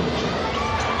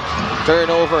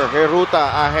 Turnover. Heruta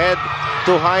ahead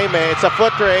to Jaime. It's a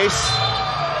foot race.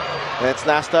 That's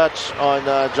last touch on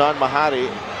John Mahari.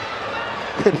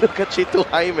 Look at Chito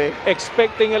Jaime.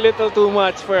 Expecting a little too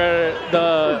much for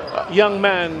the young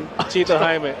man, Chito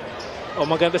Jaime. Oh,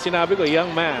 maganda sinabi ko,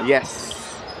 young man. Yes.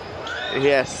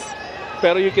 Yes.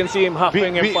 Pero you can see him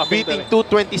huffing and puffing. Beating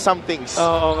 220-somethings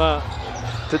Oo nga.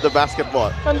 to the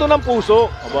basketball. Nandun ang puso.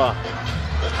 Aba.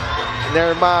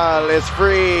 Nermal is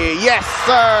free. Yes,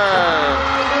 sir!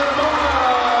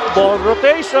 Ball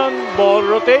rotation. Ball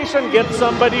rotation. Get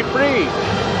somebody free.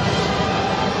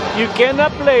 You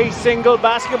cannot play single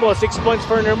basketball, 6 points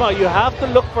for Nermal. You have to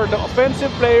look for the offensive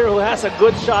player who has a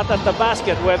good shot at the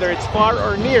basket, whether it's far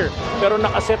or near. Pero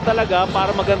nakaset talaga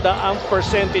para maganda ang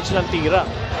percentage ng tira.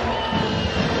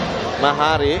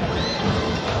 Mahari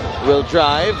will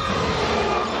drive.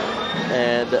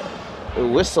 And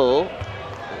whistle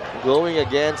going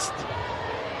against,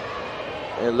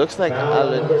 it looks like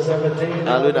Alvin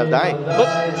Alday. But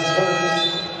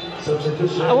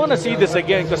I want to see this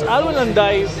again because Alvin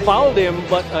Alday fouled him,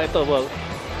 but ito, well,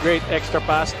 great extra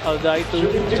pass Alday to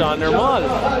John Nermal.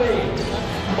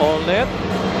 All net.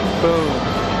 Boom.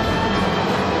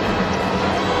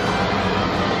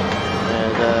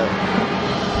 And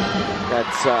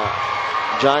that's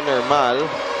John Nermal,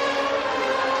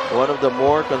 one of the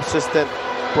more consistent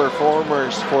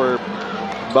performers for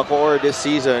Bacoor this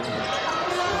season.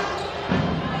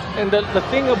 And the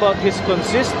thing about his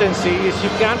consistency is you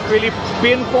can't really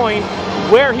pinpoint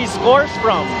where he scores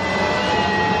from.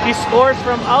 He scores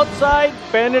from outside,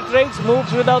 penetrates,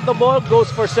 moves without the ball,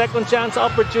 goes for second chance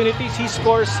opportunities. He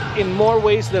scores in more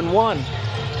ways than one.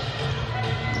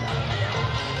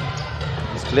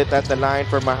 Split at the line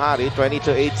for Mahari,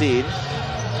 20-18.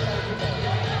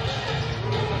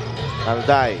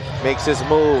 Alday makes his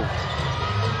move.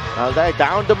 Alday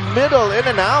down the middle, in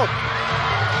and out.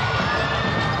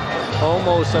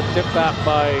 Almost a tip back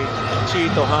by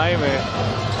Chito Jaime.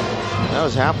 That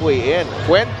was halfway in.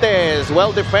 Fuentes,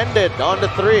 well defended on the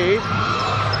three.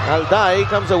 Alday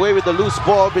comes away with the loose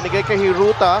ball. Binigay kay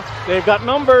Hiruta. They've got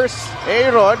numbers.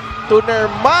 Aaron to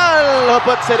Nermal, who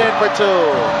puts it in for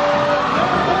two.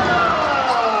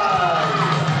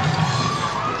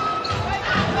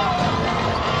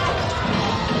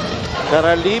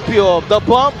 Caralipio, the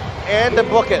bump and the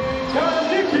bucket.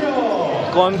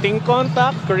 Konting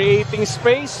contact, creating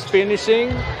space,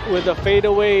 finishing with a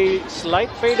fadeaway,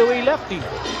 slight fadeaway lefty.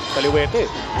 Kaliwete.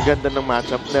 Ang ganda ng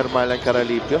matchup, Nermal and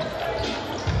Caralipio.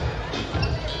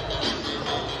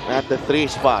 At the three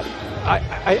spot.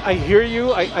 I hear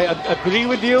you, I agree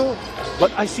with you,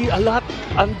 but I see a lot,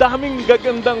 ang daming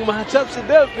gagandang matchups si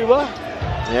Delp, di ba?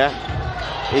 Yeah.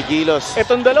 Igilos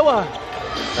Etong dalawa.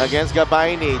 against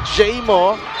Gabayni.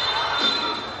 Jamo.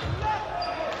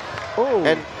 Oh.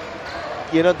 And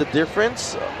you know the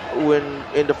difference when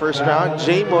in the first round,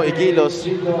 Jamo Igilos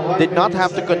did not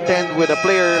have to contend with a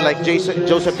player like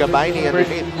Joseph Gabayni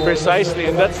underneath. Precisely,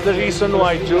 and that's the reason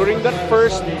why during that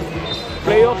first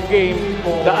playoff game,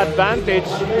 the advantage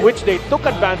which they took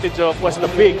advantage of was the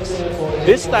bigs.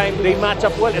 This time, they match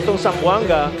up well itong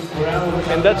Zamboanga,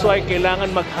 and that's why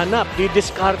kailangan maghanap.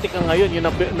 Didiskarte ka ngayon, yun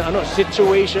na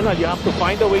situational. You have to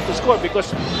find a way to score because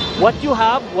what you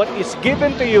have, what is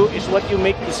given to you is what you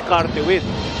make diskarte with.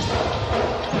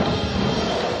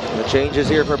 The changes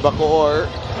here for Bacoor.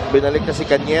 Binalik na si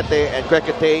Cañete and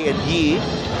Quequete and Yi.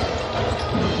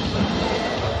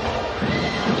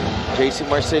 JC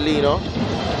Marcelino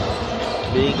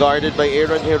being guarded by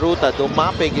Aaron Hiruta.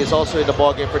 Dumapig is also in the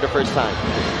ballgame for the first time.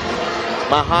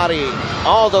 Mahari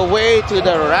all the way to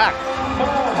the rack.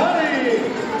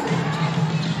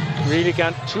 Really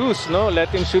can't choose, no? Let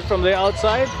him shoot from the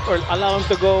outside or allow him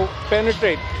to go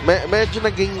penetrate. Medyo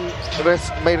naging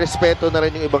may respeto na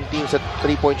rin yung ibang team sa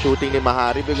three-point shooting ni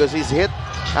Mahari because he's hit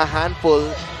a handful,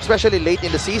 especially late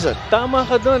in the season. Tama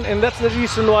ka dun, and that's the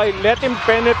reason why let him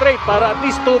penetrate para at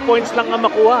least 2 points lang ang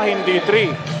makuha, hindi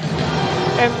 3.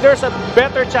 And there's a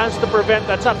better chance to prevent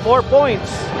that shot. 4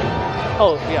 points.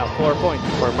 Oh, yeah, 4 points.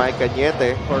 For Mike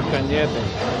Cañete. For Cañete.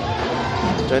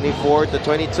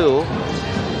 24-22.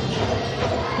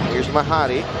 Here's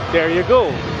Mahari. There you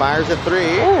go. Fires a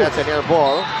three. Ooh. That's an air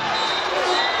ball.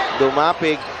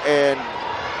 Dumapig and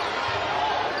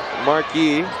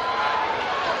Marquis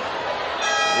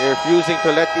refusing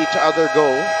to let each other go.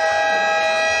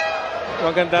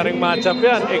 Maganda ring matchup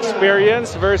yan.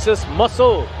 Experience versus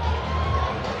muscle.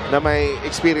 Na may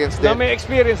experience din.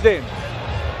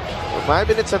 5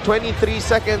 minutes and 23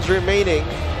 seconds remaining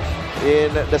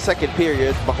in the second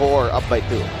period. Bacoor up by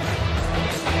 2.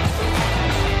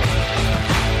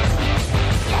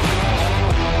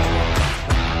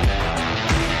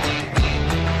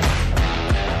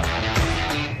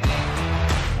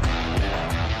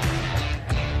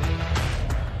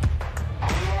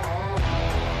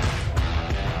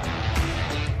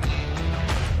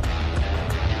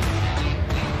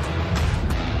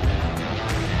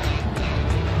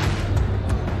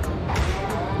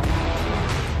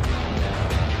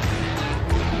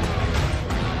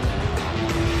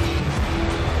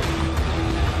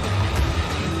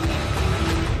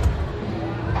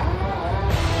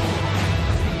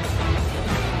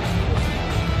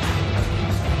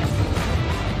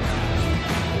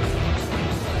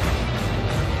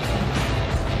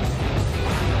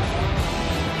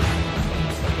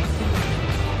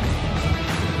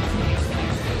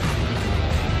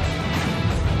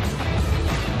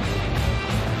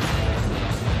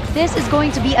 This is going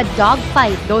to be a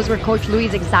dogfight. Those were Coach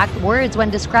Louis' exact words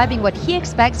when describing what he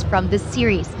expects from this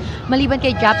series. Maliban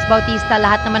kay Japs Bautista,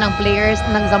 lahat naman ng players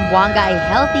ng Zamboanga ay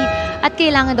healthy at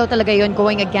kailangan daw talaga yon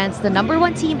going against the #1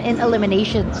 team in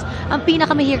eliminations. Ang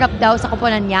pinakamahirap daw sa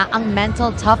koponan niya ang mental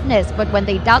toughness, but when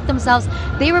they doubt themselves,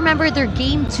 they remember their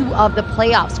Game 2 of the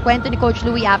playoffs. Kwento ni Coach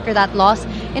Louis after that loss,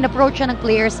 in-approach siya ng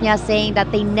players niya saying that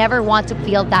they never want to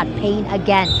feel that pain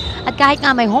again. At kahit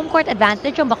nga may home court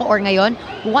advantage ang Bacoor ngayon,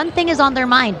 one thing is on their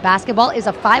mind. Basketball is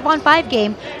a 5-on-5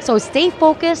 game, so stay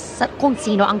focused sa kung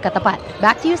sino ang katapat.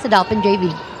 Back to you sa Dalpin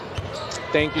JV.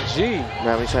 Thank you, G.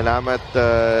 Maraming salamat.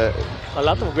 A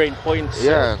lot of great points.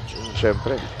 Yeah,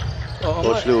 syempre. Oo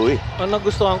Coach nga. Louie. Ang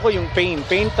nagustuhan ko yung pain.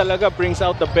 Pain talaga brings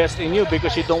out the best in you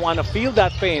because you don't want to feel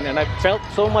that pain. And I've felt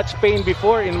so much pain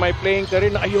before in my playing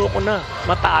career na ayoko na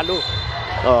matalo.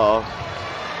 Oo.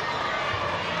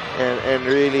 And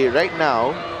really, right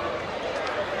now,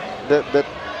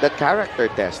 the character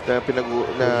test na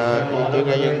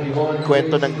yung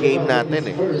kwento ng game natin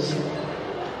eh.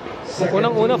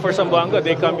 Unang-una for Zamboanga,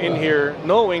 they come in here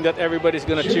knowing that everybody's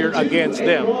gonna cheer against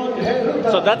them.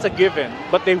 So that's a given.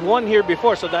 But they won here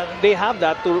before, so that they have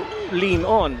that to lean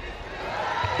on.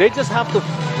 They just have to,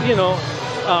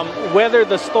 weather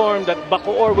the storm that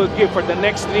Bacoor will give for the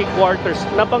next 3 quarters.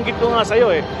 Nabanggit ko nga sa'yo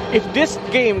eh, if this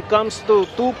game comes to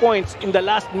 2 points in the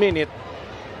last minute,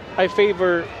 I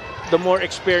favor the more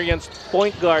experienced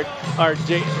point guard, our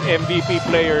MVP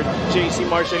player, JC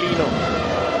Marcelino.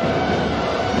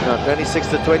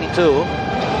 26-22.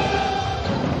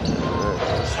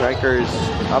 Strikers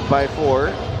up by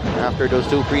 4 after those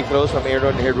 2 free throws from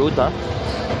Aaron Heruta.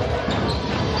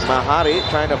 Mahari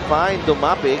trying to find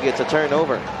Dumapig. It's a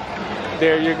turnover.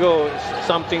 There you go.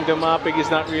 Something Dumapig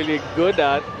is not really good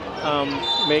at,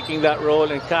 making that roll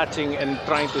and catching and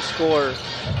trying to score.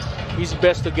 He's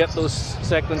best to get those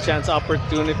second chance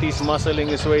opportunities, muscling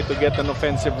his way to get an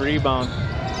offensive rebound.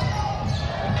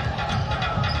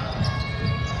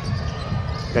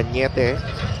 Cañete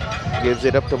gives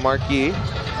it up to Marquis.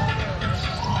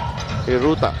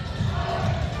 Heruta.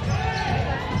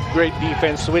 Great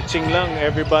defense, switching lang.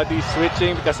 Everybody's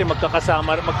switching kasi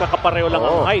magkakapareho lang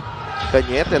ang height.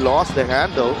 Cañete lost the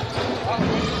handle.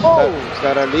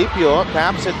 Caralipio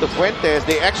taps it to Fuentes.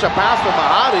 The extra pass to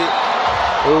Mahari,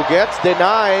 who gets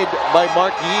denied by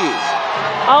Marquis.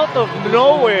 Out of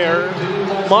nowhere,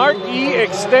 Marquis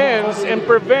extends and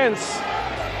prevents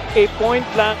a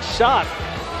point-blank shot.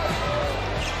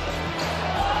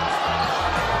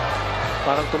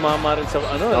 Parang tumama rin sa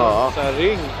sa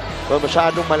ring. Well,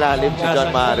 masyadong malalim si John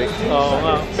Mari. Oo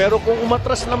nga. Pero kung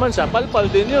umatras naman siya, palpal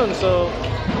din yun. So,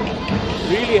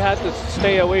 really had to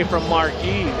stay away from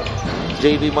Marquis.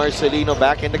 JV Marcelino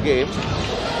back in the game.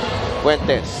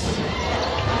 Fuentes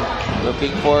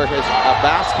looking for his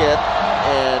basket,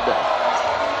 and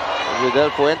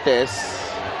Vidal Fuentes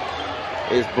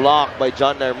is blocked by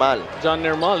John Nermal. John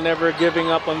Nermal never giving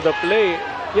up on the play.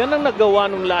 Yan ang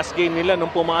nagawa nung last game nila nung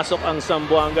pumasok ang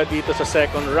Zamboanga dito sa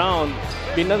second round.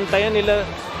 Binantayan nila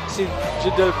si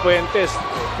Vidal Fuentes.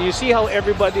 You see how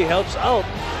everybody helps out.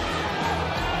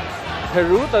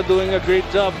 Heruta doing a great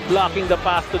job blocking the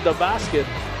path to the basket.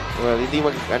 Well, hindi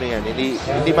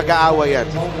mag-aaway yan.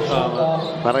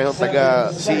 Parehong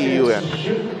taga CEU yan.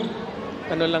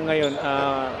 Ano lang ngayon,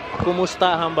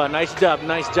 kumustahan ba? Nice job,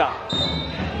 nice job.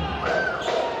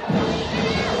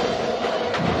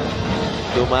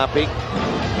 Dumapig.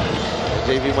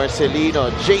 JV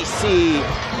Marcelino. JC.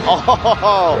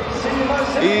 Oh,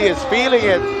 he is feeling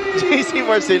it. JC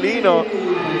Marcelino.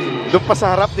 Doon pa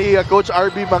sa harap ni Coach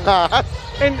RB Mangas.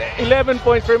 And 11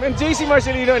 points for him. And JC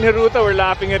Marcelino and Heruta were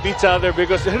laughing at each other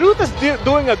because Heruta's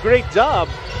doing a great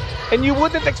job. And you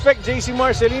wouldn't expect JC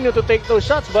Marcelino to take those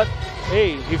shots, but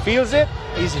hey, he feels it,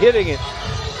 he's hitting it.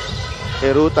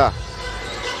 Heruta.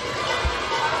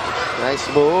 Nice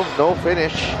move, no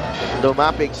finish.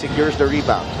 Dumapig secures the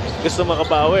rebound. Gusto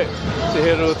makabawi si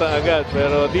Heruta agad,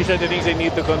 pero these are the things they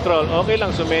need to control. Okay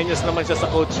lang, sumenyas naman siya sa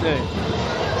coach niya eh.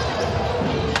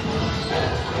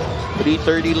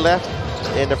 3:30 left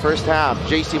in the first half.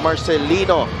 JC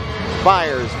Marcelino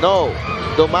fires, no.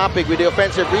 Dumapig with the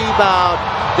offensive rebound.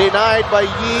 Denied by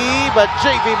Yee, but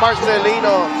JV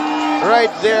Marcelino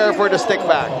right there for the stick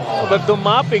back. But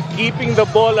Dumapig keeping the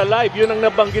ball alive. Yun ang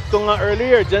nabanggit ko nga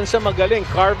earlier. Diyan siya magaling.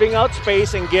 Carving out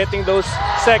space and getting those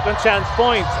second chance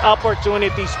points.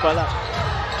 Opportunities pala.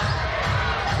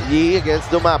 Yee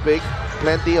against Dumapig.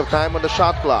 Plenty of time on the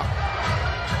shot clock.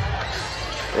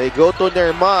 They go to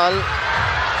Nermal.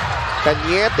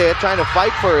 Cañete trying to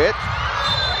fight for it.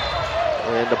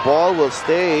 And the ball will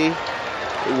stay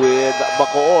with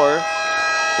Bacoor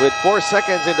with 4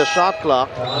 seconds in the shot clock.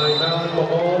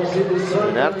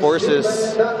 And that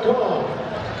forces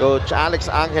Coach Alex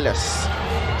Angeles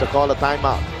to call a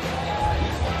timeout.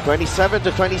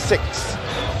 27-26.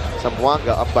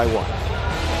 Zamboanga up by 1.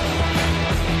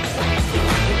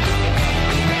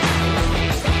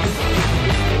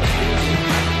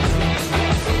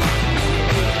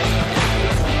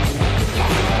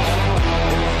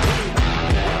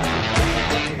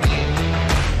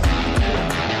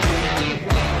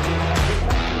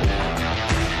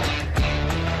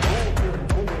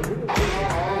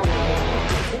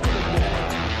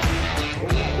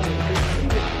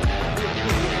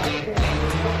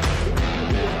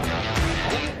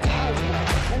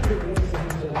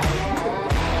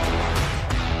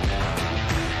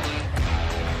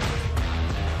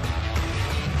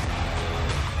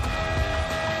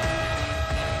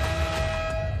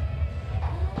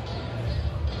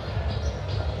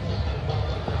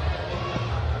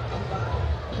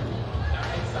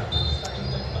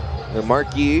 The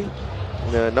marquee,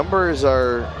 the numbers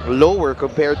are lower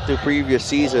compared to previous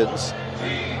seasons,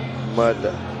 but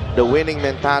the winning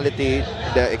mentality,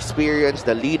 the experience,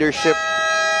 the leadership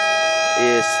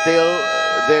is still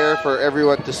there for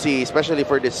everyone to see, especially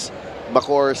for this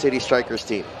Bacoor City Strikers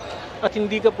team. At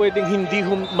hindi ka pwedeng hindi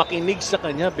makinig sa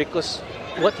kanya because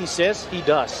what he says, he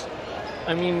does.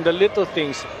 I mean, the little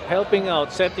things, helping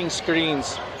out, setting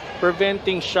screens,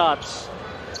 preventing shots,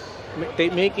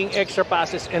 making extra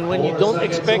passes, and when you don't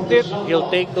expect it, he'll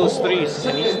take those threes,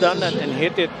 and he's done that and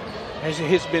hit it.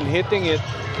 He's been hitting it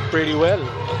pretty well.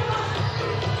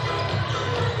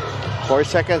 4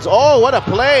 seconds. Oh, what a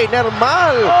play,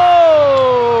 Nermal!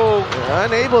 Oh!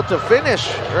 Unable to finish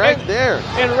right there.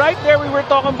 And right there, we were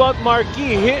talking about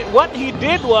Marquis. What he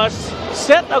did was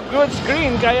set a good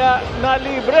screen, kaya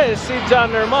nalibre si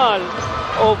John Nermal.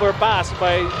 Overpassed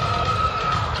by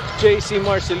JV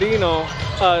Marcelino.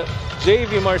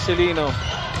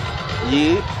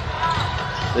 Yi.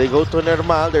 They go to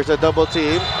Nermal. There's a double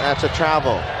team. That's a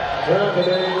travel.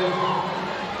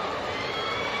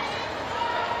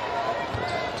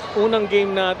 Unang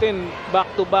game natin,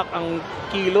 back-to-back ang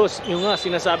kilos. Yung nga,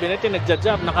 sinasabi natin,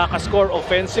 nagja-jab, nakaka-score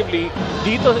offensively.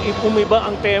 Dito, umiba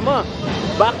ang tema.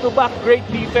 Back-to-back great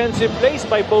defensive plays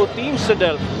by both teams,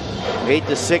 Sadel.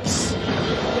 8-6.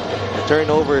 The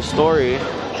turnover story.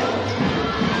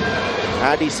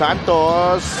 Adi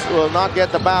Santos will not get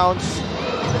the bounce.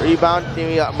 Rebound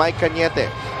ni Mike Cañete.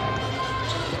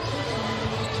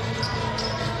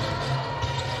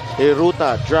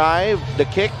 Hiruta drive, the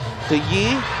kick to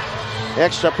Yi.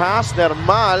 Extra pass,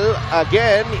 Nermal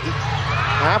again,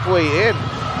 halfway in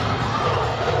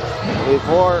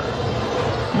before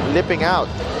lipping out.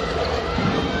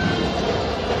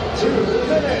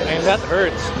 And that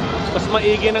hurts. Mas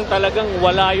maigi nang talagang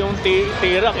wala yung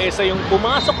tira kaysa yung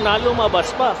pumasok na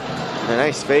lumabas pa. A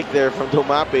nice fake there from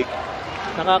Dumapig.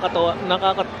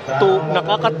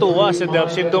 Nakakatuwa si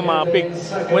Dumapig.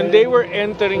 When they were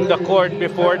entering the court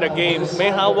before the game,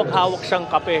 may hawak-hawak siyang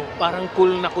kape. Parang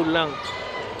cool na cool lang.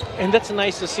 And that's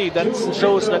nice to see. That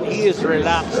shows that he is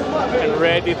relaxed and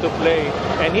ready to play.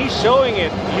 And he's showing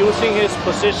it using his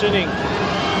positioning.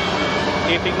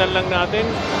 Titignan lang natin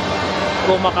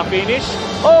kung makafinish.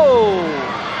 Oh!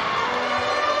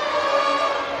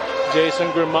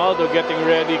 Jason Grimaldo getting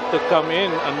ready to come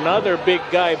in. Another big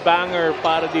guy, banger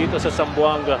para dito sa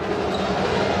Zamboanga.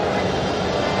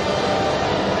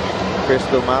 Chris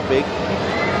Dumapig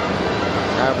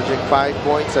averaging 5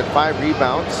 points and 5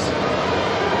 rebounds.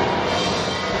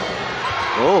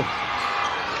 Oh,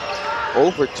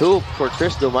 0 for 2 for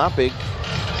Chris Dumapig.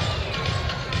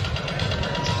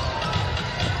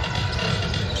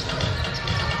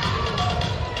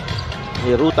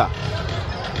 Hiruta.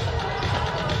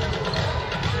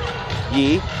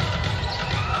 Yi.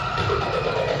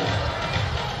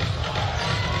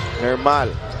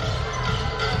 Nermal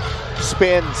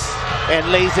spins and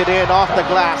lays it in off the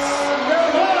glass.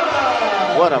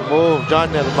 What a move, John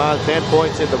Nermal, 10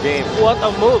 points in the game. What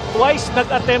a move. Twice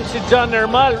nag-attempt si John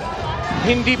Nermal.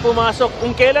 Hindi pumasok.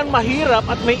 Kung kailan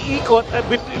mahirap at may ikot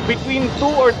between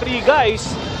 2 or 3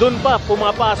 guys, dun pa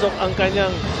pumapasok ang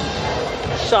kanyang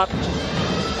shot.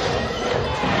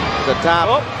 The top.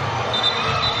 Oh.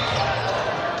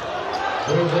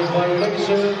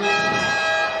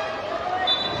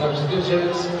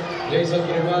 Substitutions, Jason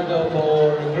Grimaldo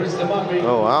for Chris Dumapig.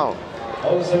 Oh, wow.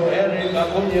 Also, Eric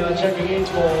Acuna checking in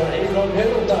for Aaron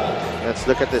Heruta. Let's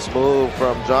look at this move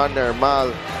from John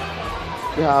Nermal.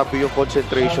 Grabe yung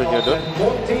concentration niya doon.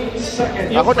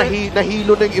 Ako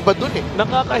nahilo na yung iba doon eh.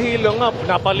 Nakakahilo nga.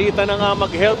 Napalitan na nga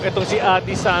mag-help itong si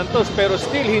Adi Santos. Pero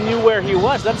still, he knew where he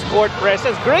was. That's court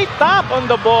presence. Great tap on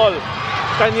the ball.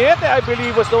 Cañete, I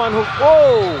believe, was the one who...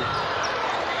 Oh!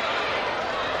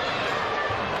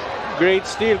 Great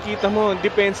steal. Kita mo,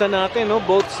 depensa natin, no?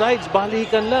 Both sides,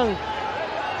 balikan lang.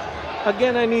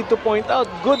 Again, I need to point out,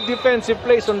 good defensive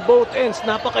plays on both ends.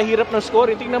 Napakahirap ng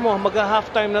scoring. Tingnan mo,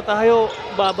 mag-halftime na tayo,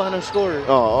 baba ng score.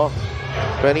 Oo.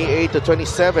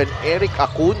 28-27. Eric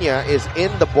Acuna is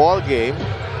in the ball game.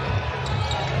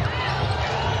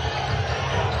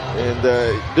 And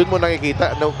dun mo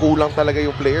nakikita na kulang talaga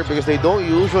yung player because they don't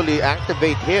usually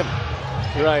activate him.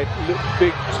 Right.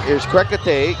 Big. Here's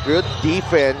Quecate, good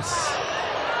defense.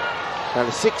 Now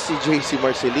 6 si JC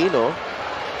Marcelino.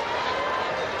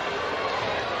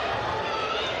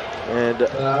 And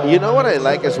you know what I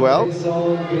like as well?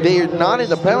 They're not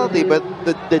in the penalty, but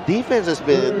the defense has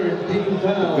been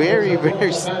very,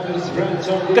 very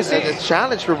a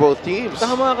challenge for both teams.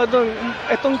 Tama ka dun.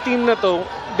 Etong team na to,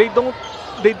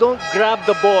 they don't grab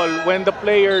the ball when the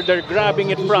player they're grabbing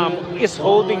it from is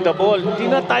holding the ball.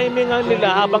 Tinatimingan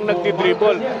nila habang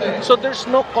nagdi-dribble. So there's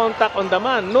no contact on the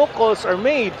man. No calls are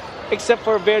made except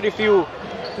for very few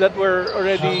that were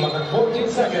already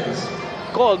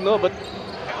called. No, but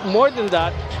more than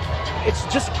that, it's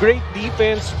just great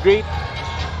defense, great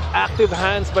active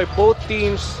hands by both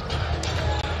teams.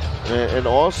 And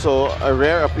also a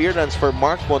rare appearance for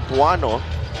Mark Montuano.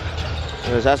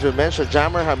 As we mentioned,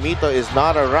 Jammer Hamito is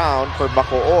not around for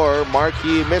Bacoor.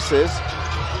 Marquis misses.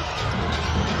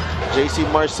 JC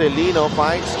Marcelino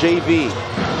finds JV.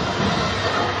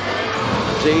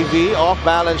 JV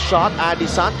off-balance shot. Adi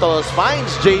Santos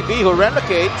finds JV, who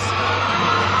relocates.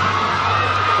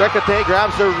 Trecate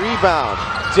grabs the rebound.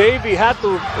 JV had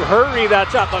to hurry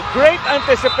that shot. A great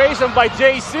anticipation by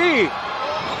JC.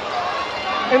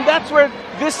 And that's where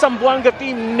this Zamboanga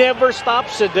team never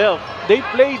stops, Shadel. They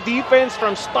play defense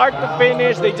from start to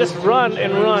finish. They just run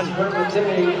and run.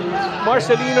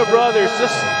 Marcelino brothers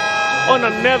just on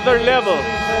another level.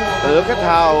 Look at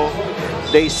how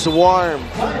they swarm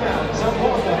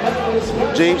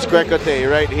James Crecote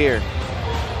right here.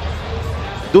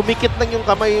 Dumikit lang yung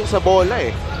kamay yung sa bola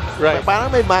eh. Right.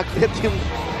 Parang may magnet yung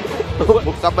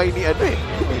kamay ni ano eh.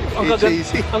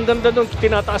 Ang ganda nung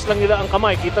tinataas lang nila ang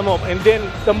kamay, kita mo. And then,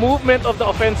 the movement of the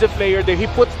offensive player,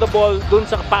 he puts the ball dun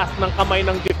sa path ng kamay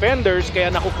ng defenders, kaya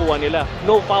nakukuha nila.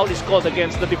 No foul is called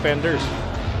against the defenders.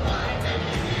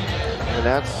 And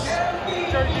that's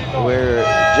where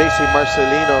JC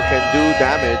Marcelino can do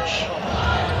damage.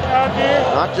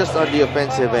 Not just on the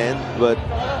offensive end, but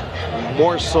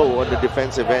more so on the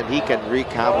defensive end. He can wreak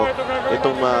havoc.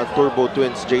 Itong Turbo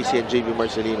Twins, JC and JV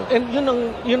Marcelino. And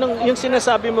yung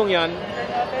sinasabi mong yan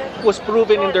was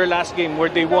proven in their last game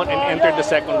where they won and entered the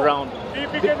second round.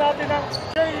 Bibigyan natin ng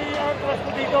Choy, atras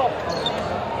mo dito.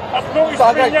 Tatlong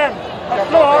screen yan.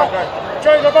 Tatlo ha.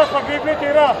 Choy, labas, pag-dribble,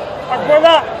 tira. Pag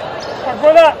wala.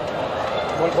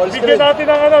 Bigyan natin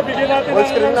ng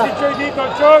si Choy dito.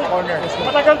 Choy,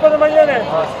 matagal pa naman yan eh.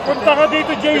 Punta ka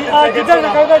dito, Juden,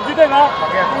 ikaw na, Juden ha.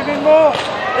 Kunin mo.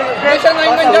 Jason,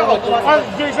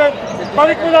 Jason,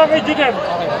 balik mo lang kay Juden.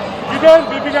 Juden,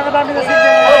 bibigyan ka namin ng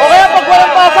signal. Okay, pag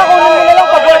walang pasa, kunin mo na lang.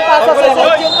 Pag walang pasa,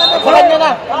 sa kanya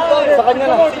na. Sa kanya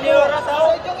na.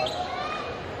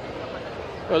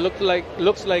 Well,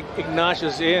 looks like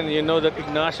Ignacio's in. You know that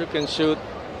Ignacio can shoot.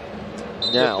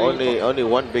 Yeah, only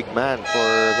one big man for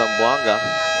Zamboanga.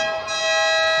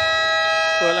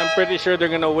 Well, I'm pretty sure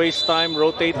they're gonna waste time,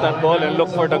 rotate that ball, and look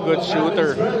for the good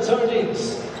shooter.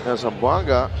 Now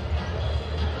Zamboanga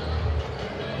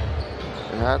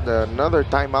had another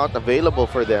timeout available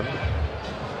for them.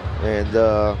 And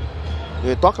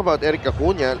you talk about Eric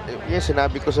Acuna, yung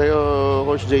sinabi ko sa'yo,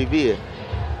 Coach JV,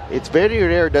 it's very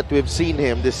rare that we've seen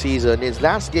him this season. His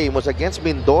last game was against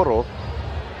Mindoro,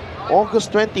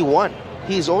 August 21.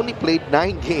 He's only played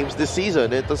 9 games this season.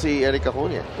 Ito si Eric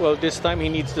Acuna. Well, this time he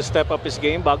needs to step up his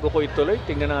game. Bago ko ituloy,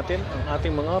 tingnan natin ang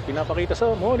ating mga pinapakita sa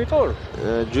monitor.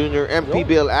 Junior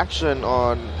Mpbl action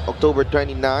on October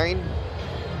 29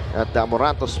 at the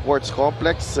Amoranto Sports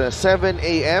Complex. 7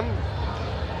 a.m.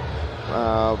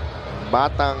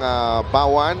 Batang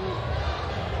Bawan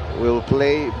will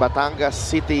play Batangas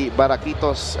City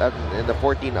Baraquitos in the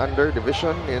 14 under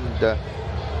division. And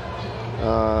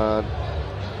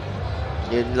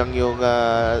yun lang yung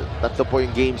tatlo po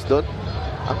yung games doon.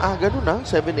 Ang aga nun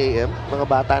 7 a.m. Mga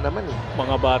bata naman eh.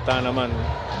 Mga bata naman.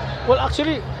 Well,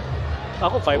 actually,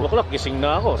 ako 5 o'clock gising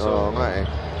na ako. So. Oo nga eh.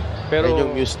 Pero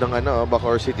yung news ng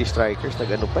Bacoor City Strikers,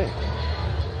 nag-ano pa eh.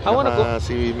 I wanna go.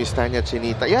 Si Miss Tanya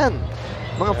Chinita. Yan!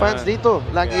 Mga fans dito.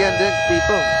 Lagi yan din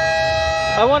dito.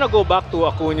 I want to go back to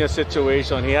Acuna's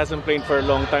situation. He hasn't played for a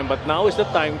long time, but now is the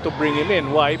time to bring him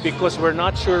in. Why? Because we're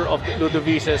not sure of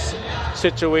Ludoviz's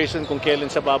situation kung kailan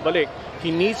siya babalik.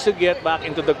 He needs to get back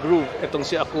into the groove. Itong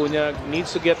si Acuna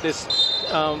needs to get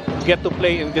to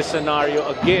play in this scenario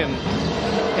again.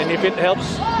 And if it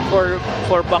helps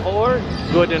for Bacoor,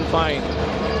 good and fine.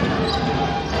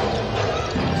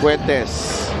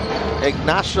 Fuentes.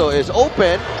 Ignacio is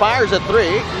open. Fires a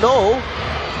 3. No.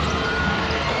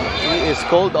 He is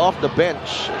called off the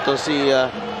bench. Ito si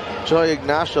Joy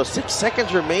Ignacio. 6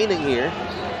 seconds remaining here.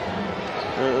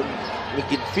 We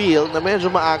can feel na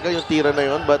medyo maaga yung tira na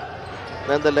yun, but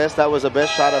nonetheless, that was the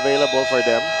best shot available for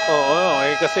them. Oo,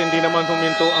 kasi hindi naman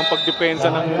huminto ang pagdepensa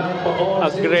ng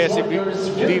aggressive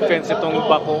defense itong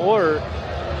Bacoor.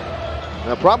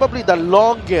 Probably the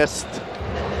longest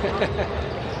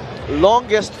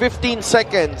 15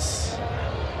 seconds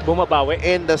bumabawi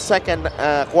in the second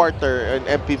quarter in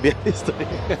Mpbl history.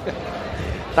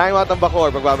 Timeout ang Bacoor.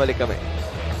 Magbabalik kami.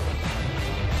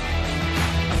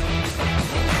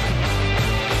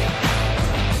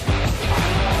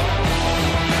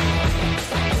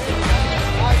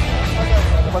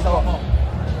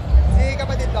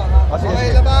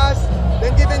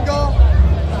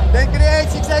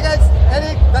 6 seconds.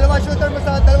 Eric, dalawang shooter mo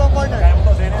sa dalawang corner.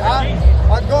 Ha?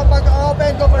 Pag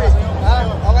open, go for it. Ha?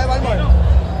 Okay, one more.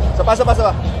 Saba.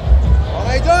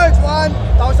 Okay, George.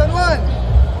 1,001.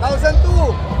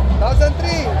 1,002.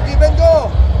 1,003. Even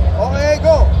go. Okay,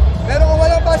 go. Pero kung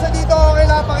walang pasa dito, okay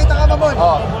lang. Pakita ka mamon.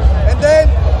 And then,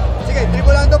 sige,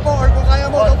 dribble lang po or kung kaya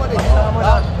mo, go for it.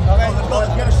 Okay.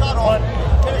 Get a shot on.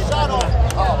 Get a shot on.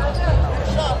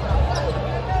 Shot.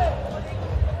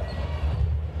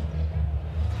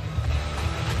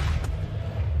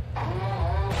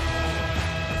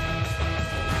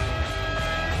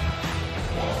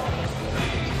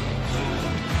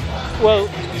 Well,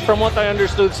 from what I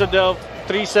understood, Sadel,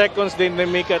 3 seconds, then they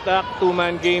make attack,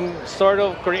 2-man game, sort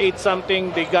of create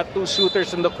something. They got 2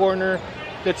 shooters in the corner.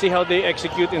 Let's see how they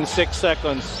execute in 6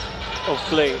 seconds of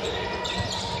play.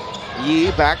 Yi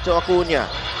back to Acuna.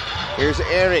 Here's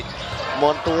Eric.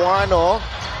 Montuano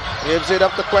gives it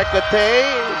up to Kwekate,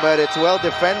 but it's well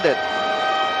defended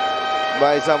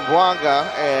by Zamboanga,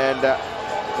 and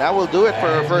that will do it for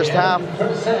our first half.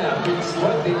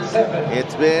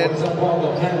 It's been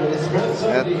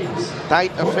a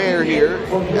tight affair here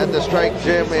at the Strike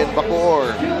Gym in Bacoor.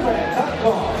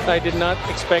 I did not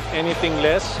expect anything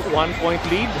less. 1-point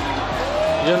lead.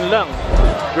 Yun lang.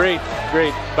 Great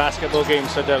basketball game,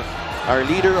 Sadel. Our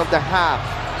leader of the half.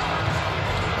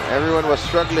 Everyone was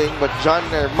struggling, but John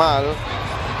Nermal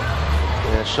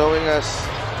showing us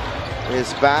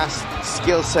his vast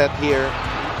skill set here.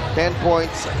 10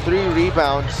 points, 3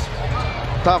 rebounds.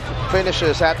 Tough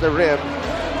finishes at the rim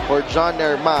for John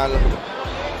Nermal.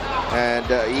 And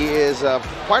he is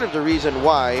part of the reason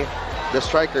why the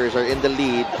Strikers are in the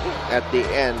lead at the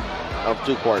end of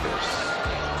 2 quarters.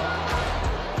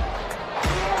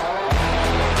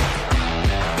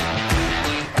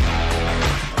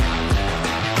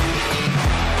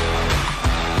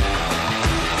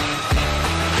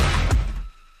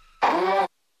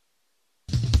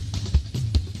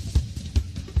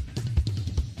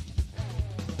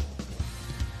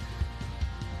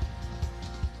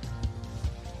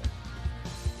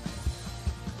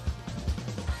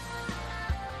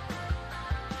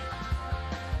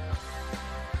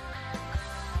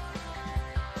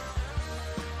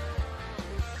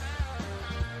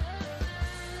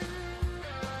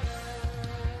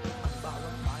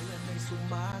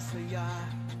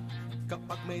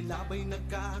 Kapag may labay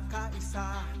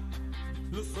nagkakaisa,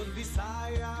 Luzon,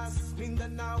 Visayas,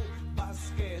 Mindanao,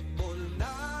 basketball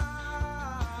na.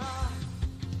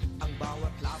 Ang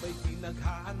bawat labay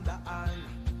pinaghahandaan,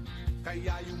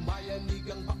 kaya yung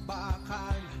mayanigang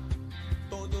bakbakan.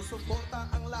 Todo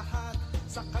suporta ang lahat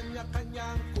sa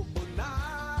kanya-kanyang kupunan.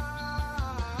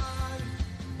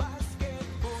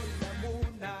 Basketball na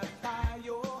muna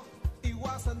tayo,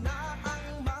 iwasan na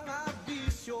ang mga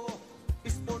bisyo.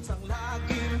 Sports ang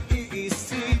laging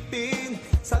iisipin,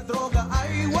 sa droga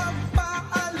ay huwag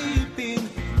paalipin.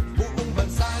 Buong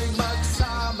bansa'y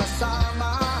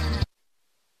magsama-sama.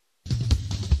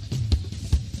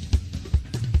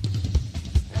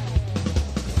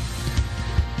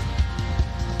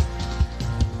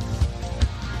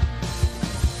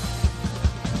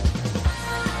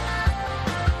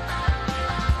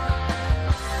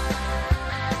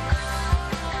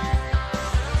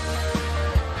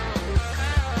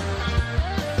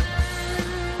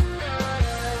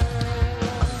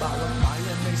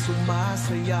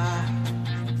 Sumasaya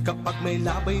kapag may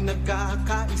labay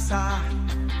nagkakaisa.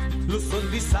 Luzon,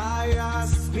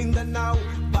 Visayas, Mindanao,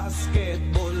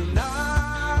 basketball na.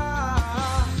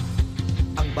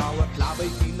 Ang bawat labay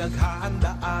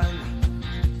pinaghahandaan,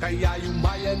 kaya yung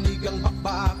mayanigang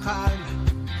bakbakan.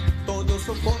 Todo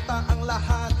suporta ang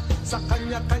lahat sa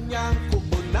kanya-kanyang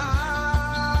kupunan.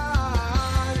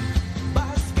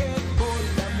 Basketball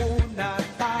na muna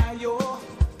tayo,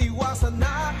 iwasan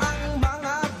na ang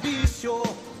mga bisyo.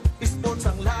 Sports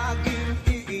ang laging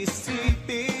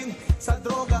iisipin, sa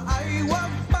droga ay huwag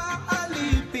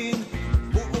paalipin.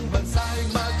 Buong bansa'y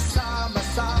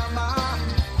magsama-sama.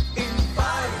 In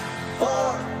 5,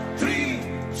 4, 3,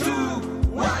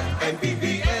 2, 1,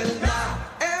 Mpbl na,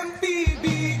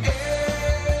 Mpbl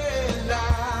na.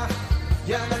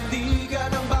 Yan ang liga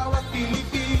ng bawat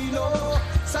Pilipino,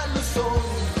 sa Luzon,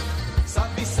 sa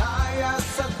Visayas,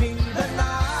 sa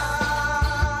Mindanao.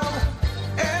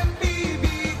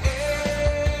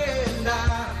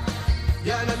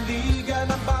 Yan ang liga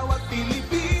ng bawat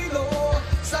Pilipino,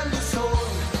 sa Luzon,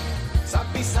 sa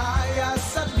Visayas,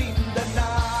 sa Mindanao.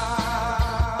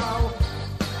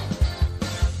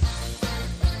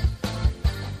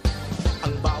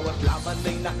 Ang bawat laban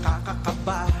ay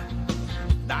nakakakaba,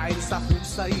 dahil sa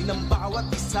husay ng bawat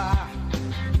isa.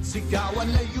 Sigawan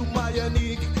ay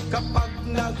yumayanig kapag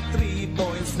nag 3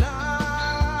 points na.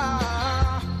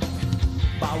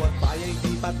 Bawat bayay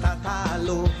di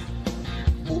patatalo,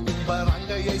 buong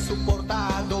barangay ay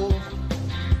suportado.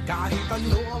 Kahit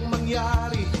ano ang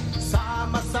mangyari,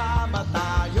 sama-sama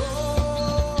tayo.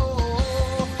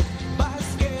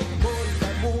 Basketball na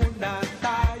muna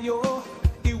tayo,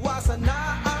 iwasan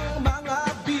na ang mga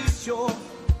bisyo.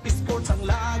 Sports ang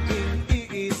laging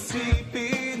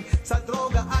iisipin, sa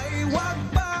droga ay huwag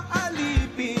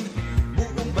paalipin.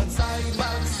 Buong bansa'y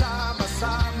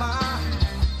magsama-sama.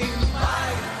 In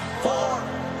 5, 4,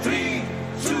 3,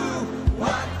 2,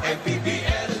 1,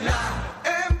 Mpbl na!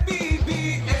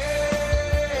 Mpbl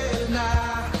na!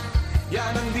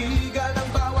 Yan ang liga ng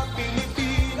bawat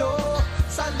Pilipino,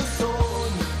 sa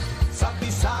Luzon, sa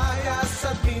Visayas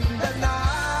at Mindanao.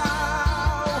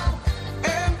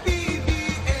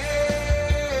 Mpbl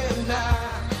na!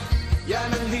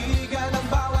 Yan ang liga ng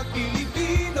bawat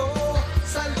Pilipino,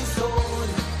 sa Luzon,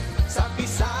 sa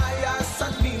Visayas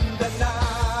at Mindanao.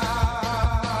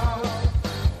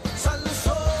 Sa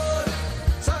Luzon,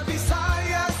 sa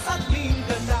Visayas at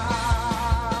Mindanao.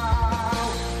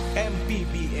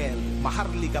 Mpbl,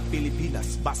 Maharlika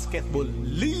Pilipinas Basketball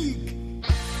League.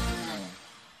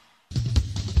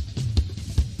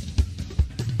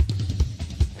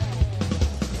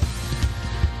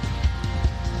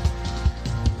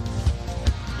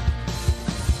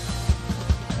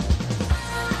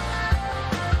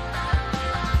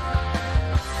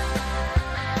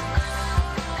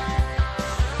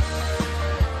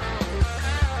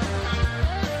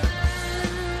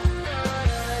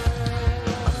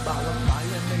 Ang bawat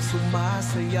bayan ay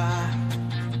sumasaya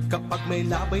kapag may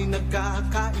labay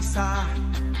nagkakaisa.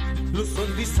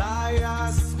 Luzon,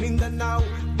 Visayas, Mindanao,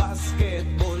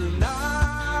 basketball na.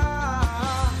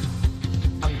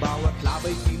 Ang bawat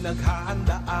labay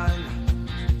pinaghahandaan,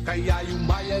 kaya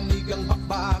yumayanig ang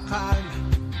bakbakan.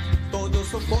 Todo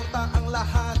suporta ang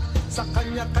lahat sa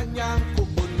kanya-kanyang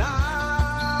kupunan.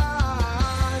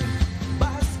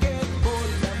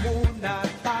 Basketball na muna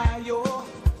tayo,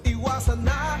 iwasan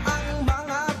na ang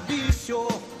mga bisyo.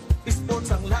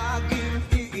 Sports ang laging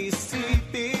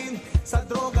iisipin, sa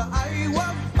droga ay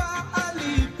huwag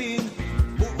paalipin.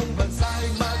 Buong bansa'y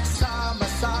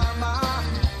magsama-sama.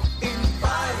 In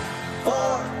 5,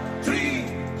 4, 3,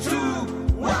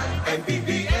 2, 1,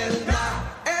 Mpbl na!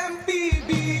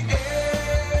 Mpbl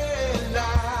na!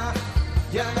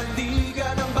 Yan ang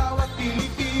liga ng bawat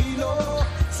Pilipino,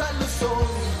 sa Luzon,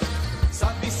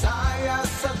 sa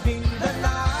Visayas at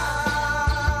Mindanao.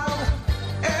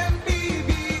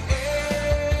 Mpbl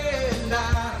na!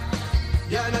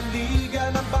 Yan ang liga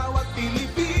ng bawat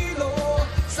Pilipino,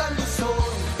 sa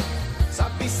Luzon, sa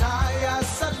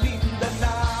Visayas at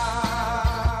Mindanao.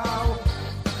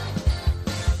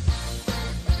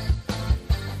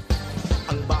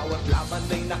 Ang bawat laban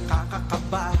ay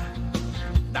nakakakaba,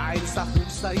 dahil sa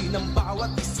husay ng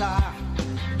bawat isa.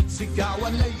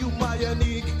 Sigawan ay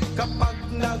yumayanig kapag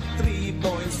nag 3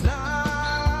 points na.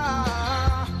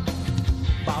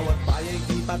 Bawat bayay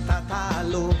di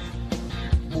patatalo,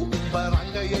 buong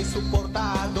barangay ay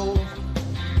suportado.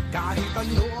 Kahit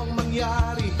ano ang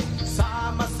mangyari,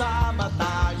 sama-sama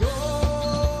tayo.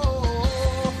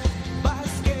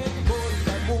 Basketball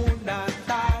na muna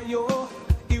tayo,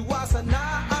 iwasan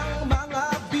na ang mga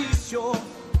bisyo.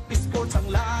 Sports ang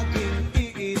laging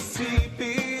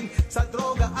iisipin, sa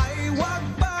droga ay huwag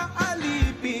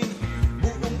paalipin.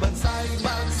 Buong bansa'y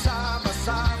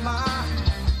magsama-sama.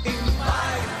 In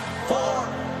 5, 4,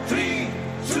 3,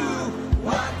 2,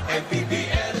 1,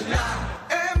 Mpbl na!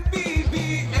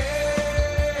 Mpbl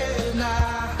na!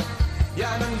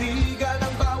 Yan ang liga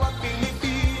ng bawat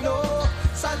Pilipino,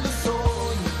 sa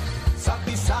Luzon, sa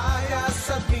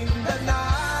Visayas at Mindanao.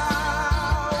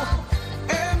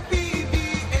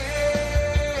 Mpbl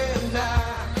na!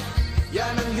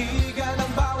 Yan ang liga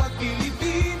ng bawat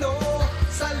Pilipino,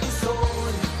 sa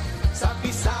Luzon, sa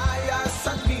Visayas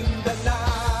at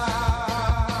Mindanao.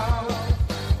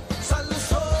 Sa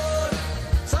Luzon,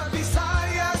 sa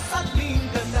Visayas at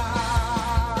Mindanao.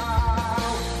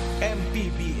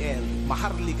 Mpbl,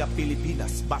 Maharlika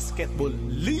Pilipinas Basketball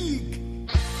League.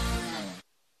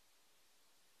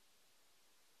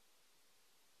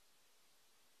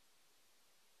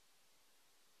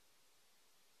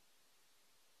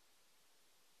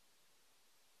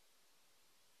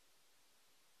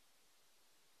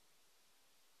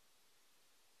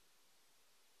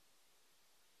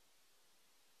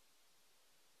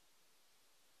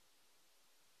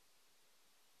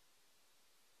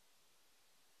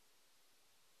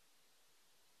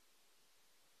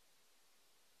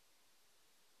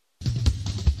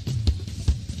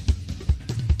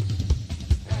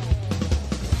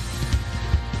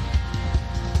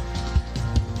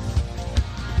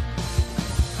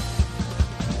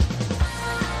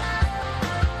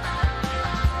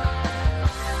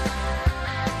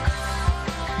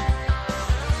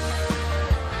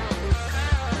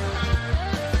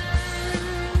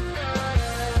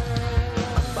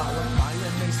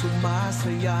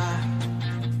 sumasaya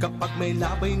kapag may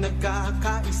labay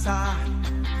nagkakaisa.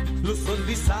 Luzon,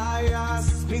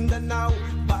 Visayas, Mindanao,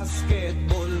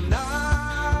 basketball na.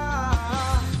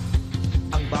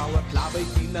 Ang bawat labay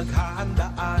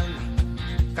pinaghahandaan,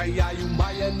 kaya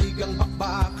yumayanig ang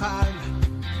bakbakan.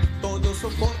 Todo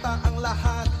suporta ang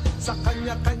lahat sa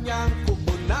kanya-kanyang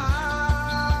kubunan.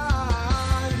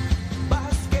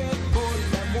 Basketball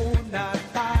na muna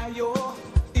tayo,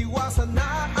 iwasan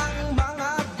na ang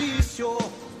mga bisyo.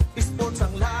 Sports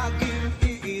ang laging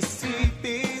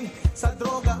iisipin, sa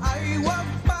droga ay huwag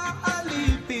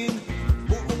paalipin.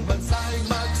 Buong bansa'y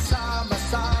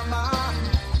magsama-sama.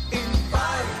 In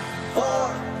 5, 4,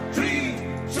 3,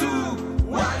 2,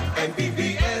 1,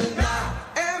 Mpbl na,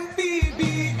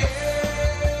 Mpbl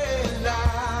na.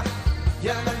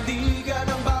 Yan ang liga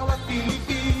ng bawat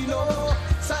Pilipino,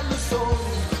 sa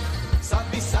Luzon, sa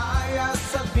Visayas,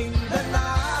 sa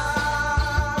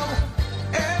Mindanao.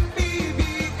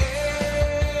 Mpbl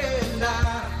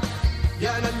na.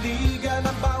 Yan ang liga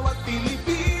ng bawat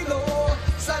Pilipino,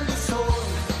 sa Luzon,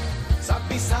 sa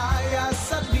Visayas,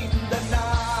 sa Mindanao.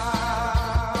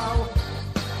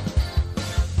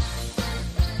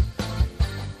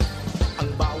 Ang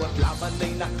bawat laban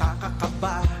ay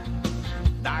nakakakaba,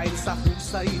 dahil sa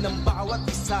husay ng bawat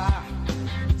isa.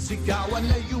 Sigawan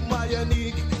ay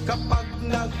yumayanig kapag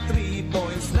nag-3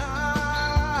 points na.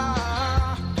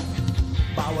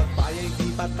 Bawat bayay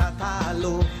di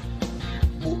patatalo,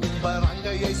 buong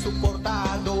barangay ay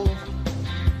suportado.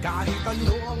 Kahit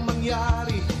ano ang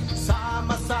mangyari,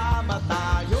 sama-sama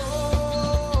tayo.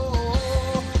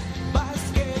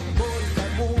 Basketball na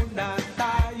muna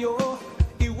tayo,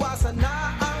 iwasan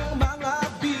na ang mga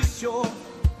bisyo.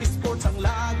 Sports ang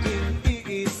laging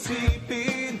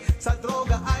iisipin, sa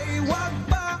droga ay huwag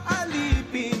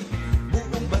paalipin.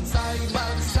 Buong bansa'y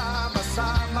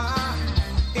magsama-sama.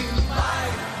 In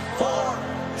 5, 4,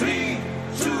 3,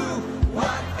 2, 1,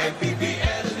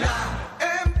 Mpbl na,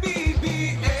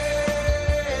 Mpbl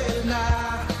na.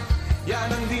 Yan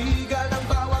ang liga ng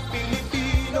bawat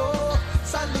Pilipino,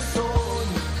 sa Luzon,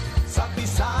 sa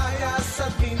Visayas, sa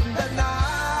Mindanao.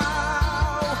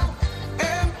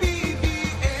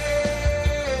 Mpbl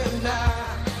na.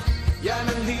 Yan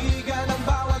ang liga ng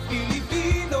bawat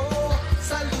Pilipino,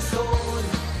 sa Luzon,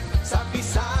 sa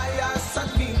Visayas, sa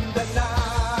Mindanao.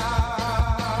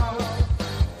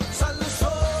 Sa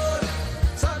Luzon,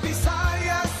 sa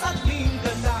Visayas, at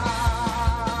Mindanao.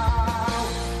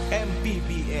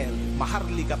 Mpbl,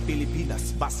 Maharlika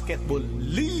Pilipinas Basketball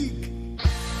League.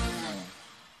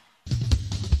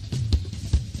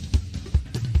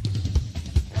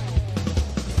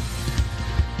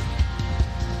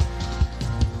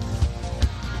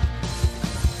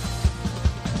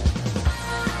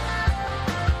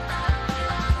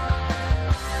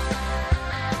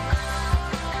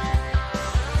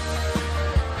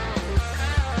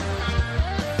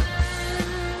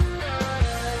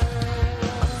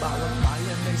 Ang bawat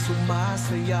bayan ay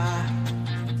sumasaya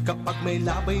kapag may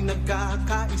labay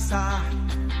nagkakaisa.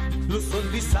 Luzon,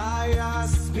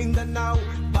 Visayas, Mindanao,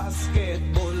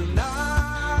 basketball na.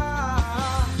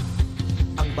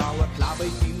 Ang bawat labay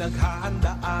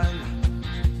pinaghahandaan,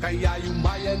 kaya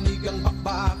yumayanig ang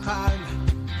bakbakan.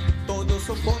 Todo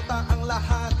suporta ang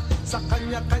lahat sa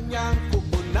kanya-kanyang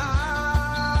kubunan.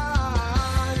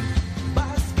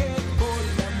 Basketball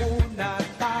na muna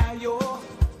tayo,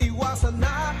 iwasan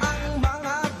na ang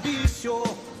mga bisyo.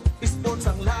 Sports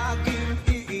ang laging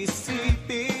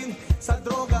iisipin, sa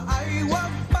droga ay huwag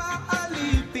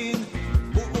paalipin.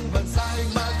 Buong bansa'y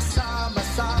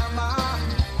magsama-sama.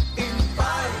 In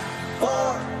 5,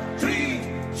 4,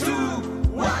 3,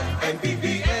 2, 1,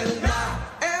 Mpbl na,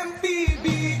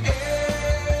 Mpbl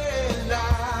na.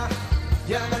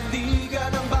 Yan ang liga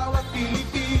ng bawat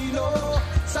Pilipino,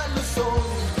 sa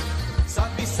Luzon, sa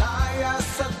Visayas,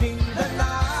 sa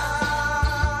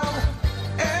Mindanao.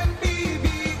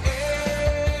 Mpbl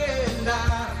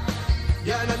na.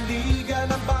 Yan ang liga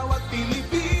ng bawat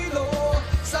Pilipino,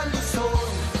 sa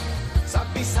Luzon, sa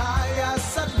Visayas,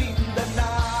 sa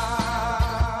Mindanao.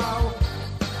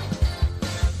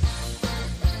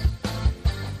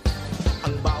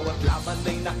 Ang bawat laban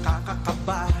ay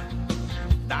nakakakaba,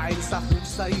 dahil sa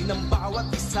husay ng bawat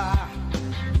isa.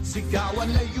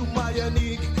 Sigawan ay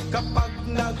yumayanig kapag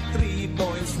nag-3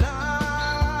 points na.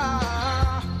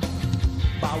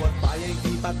 Bawat bayay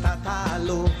di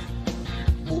patatalo,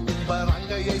 buong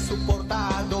barangay ay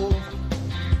suportado.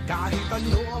 Kahit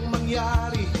ano ang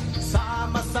mangyari,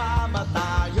 sama-sama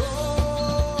tayo.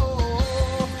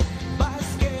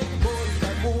 Basketball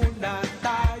na muna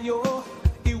tayo,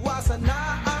 iwasan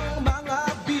na ang mga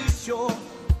bisyo.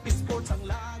 Sports ang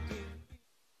laging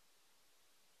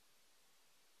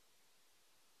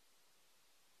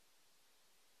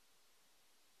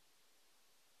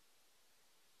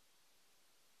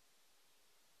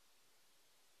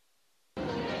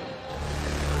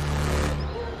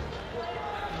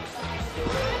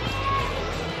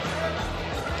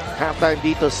halftime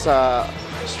dito sa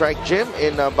Strike Gym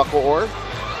in Bacoor.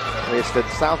 It's the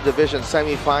South Division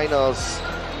semifinals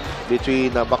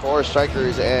between Bacoor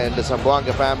Strikers and the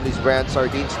Zamboanga Families Brand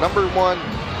Sardines. Number 1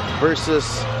 versus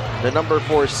the number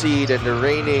 4 seed and the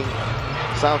reigning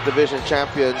South Division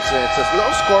champions. It's a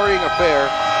low-scoring affair.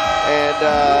 And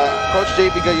Coach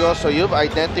J.B. Gayoso, you've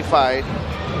identified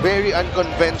very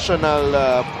unconventional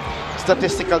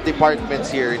statistical departments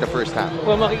here in the first half.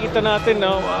 Well, makikita natin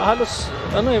na halos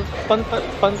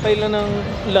pantay lang ng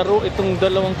laro itong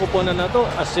dalawang kuponan na to.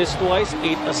 Assist-wise,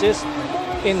 8 assists.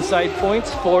 Inside points,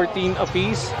 14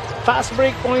 apiece. Fast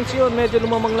break points yun, medyo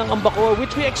lumamang lang ang Bacoor,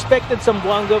 which we expected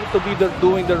Zamboanga to be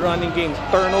doing the running game.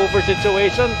 Turnover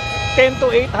situation,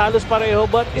 10-8, halos pareho,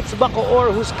 but it's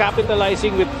Bacoor who's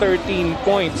capitalizing with 13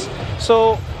 points.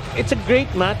 So, it's a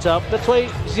great matchup. That's why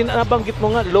sinabanggit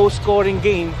mo nga, low-scoring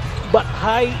game, but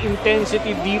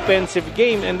high-intensity defensive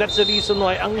game. And that's the reason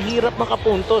why ang hirap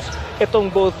makapuntos itong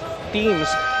both teams.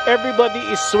 Everybody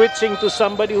is switching to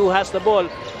somebody who has the ball.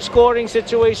 Scoring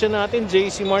situation natin,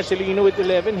 JC Marcelino with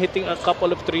 11, hitting a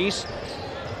couple of threes.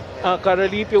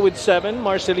 Caralipio with 7,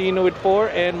 Marcelino with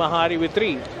 4, and Mahari with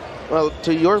 3. Well,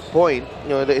 to your point,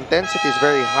 the intensity is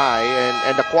very high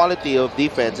and the quality of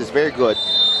defense is very good.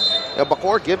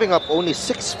 Bacoor giving up only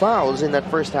 6 fouls in that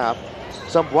first half.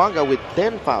 Zamboanga with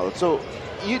 10 fouls. So,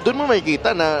 doon mo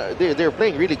makikita na they're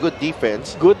playing really good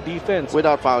defense. Good defense.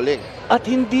 Without fouling. At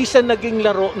hindi siya naging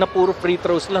laro na puro free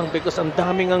throws lang because ang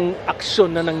daming ang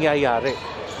aksyon na nangyayari.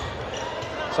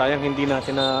 Sayang hindi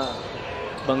natin na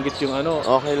banggit yung ano.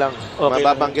 Okay lang. Okay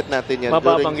mababanggit lang. Natin yan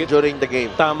during the game.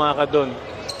 Tama ka doon.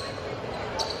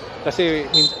 Kasi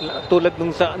tulad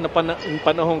nung sa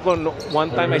panahon ko, one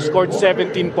time I scored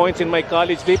 17 points in my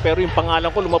college day pero yung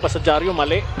pangalan ko lumabas sa dyaryo,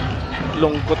 mali.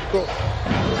 Lungkot ko.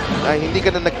 Ay, hindi ka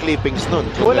na nag-clippings nun.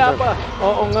 Wala pa.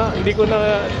 Oo nga, hindi ko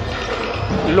na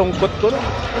lungkot ko nun.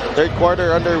 Third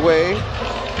quarter underway.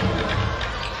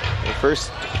 The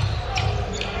first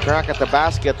crack at the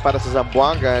basket para sa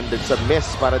Zamboanga and it's a miss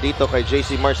para dito kay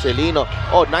JC Marcelino.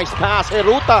 Oh, nice pass.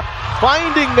 Heruta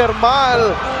finding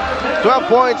Nermal.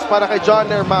 12 points para kay John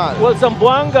Nermal. Well,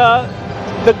 Zamboanga,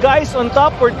 the guys on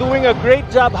top were doing a great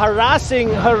job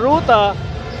harassing Heruta.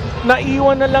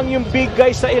 Naiwan na lang yung big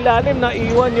guys sa ilalim,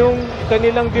 naiwan yung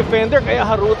kanilang defender, kaya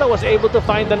Heruta was able to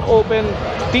find an open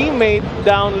teammate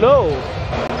down low.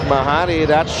 Mahari,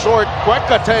 that short,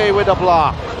 Kwekate with a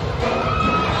block.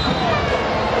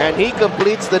 And he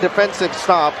completes the defensive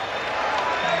stop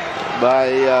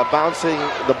by bouncing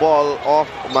the ball off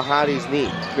Mahari's knee.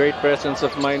 Great presence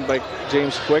of mind by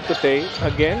James Kwekate.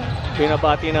 Again,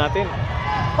 binabati natin.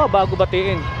 Bago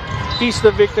batiin. Piece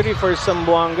the victory for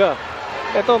Zamboanga.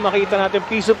 Ito, makita natin,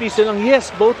 piso-piso lang.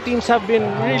 Yes, both teams have been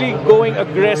really going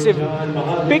aggressive,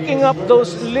 picking up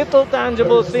those little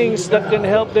tangible things that can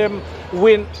help them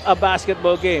win a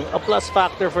basketball game. A plus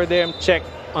factor for them, check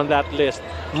on that list.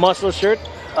 Muscle shirt,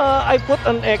 I put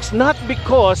an X not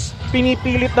because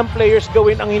pinipilit ng players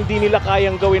gawin ang hindi nila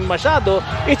kayang gawin masyado.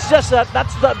 It's just that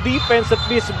that's the defense that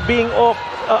is being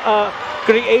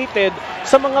created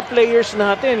sa mga players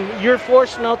natin. You're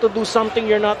forced now to do something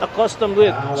you're not accustomed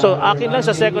with. So, akin lang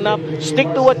sa second half, stick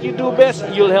to what you do best,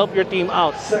 you'll help your team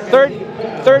out.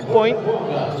 Third point,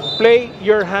 play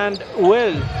your hand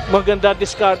well. Maganda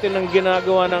diskarte ng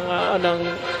ginagawa ng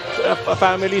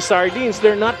family Sardines.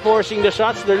 They're not forcing the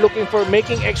shots. They're looking for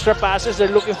making extra passes.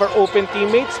 They're looking for open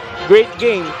teammates. Great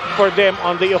game for them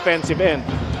on the offensive end.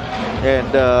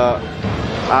 And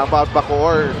how about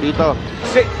Bacoor dito?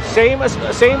 Same as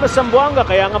Zamboanga,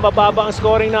 kaya nga mababa ang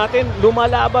scoring natin.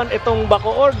 Lumalaban itong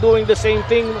Bacoor, doing the same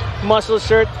thing, muscle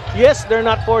shirt. Yes, they're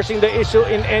not forcing the issue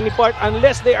in any part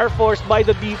unless they are forced by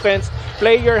the defense.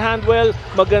 Play your hand well,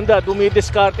 maganda,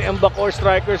 dumidiskarte ang Bacoor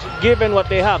strikers given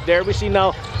what they have. There we see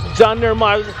now, John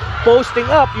Nermal posting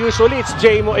up. Usually it's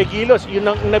Jamo Egilos, yun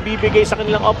ang nabibigay sa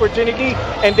kanilang opportunity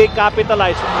and they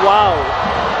capitalize. Wow!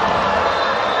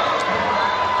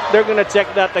 They're gonna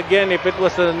check that again if it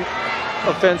was an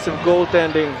offensive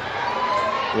goaltending.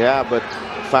 Yeah, but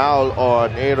foul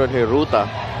on Aaron Heruta.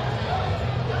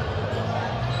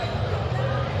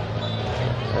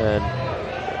 And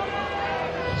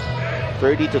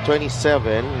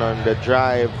 30-27 on the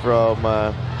drive from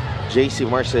JC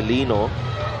Marcelino.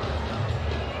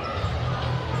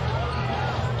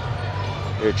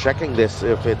 They're checking this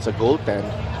if it's a goaltend.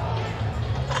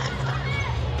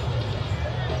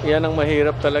 Yan ang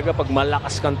mahirap talaga pag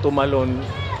malakas kang tumalon.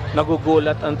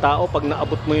 Nagugulat ang tao pag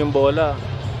naabot mo yung bola.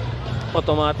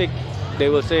 Automatic, they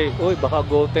will say, uy, baka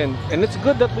goaltend. And it's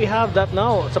good that we have that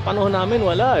now. Sa panahon namin,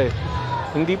 wala eh.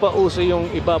 Hindi pa uso yung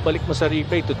ibabalik mo sa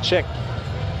replay to check.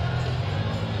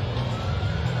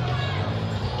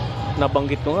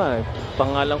 nabanggit ko nga,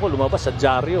 pangalan ko lumabas sa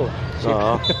dyaryo.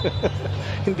 Oo.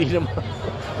 Hindi na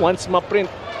once ma-print,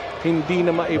 hindi na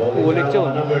maiulit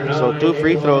yun. So 2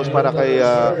 free throws para kay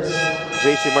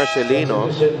JC Marcelino.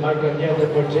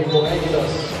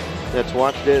 Let's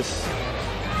watch this.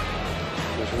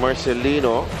 There's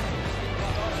Marcelino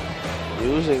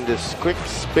using this quick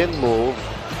spin move.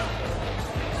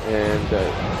 And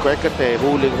Kwekate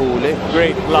huling-huli.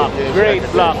 Great block. Great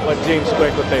block by James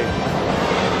Kwekate.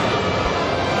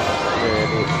 And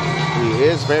he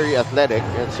is very athletic.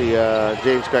 Let's see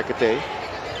James Kwekate.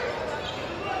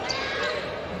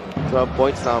 12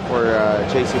 points now for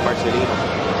JC Marcelino.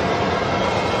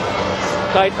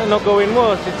 Kahit ano gawin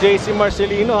mo, si JC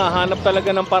Marcelino hahanap talaga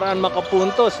ng paraan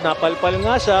makapuntos. Napalpal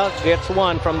nga siya, gets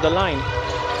one from the line.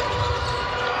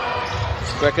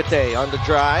 Kwekate on the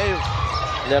drive.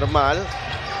 Nermal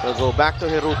will go back to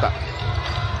Hiruta.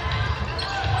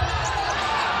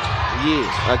 Yi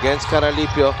against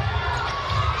Caralipio.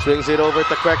 Swings it over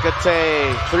to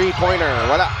Kwekate. Three-pointer.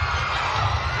 Wala.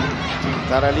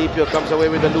 Caralipio comes away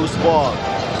with a loose ball.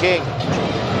 King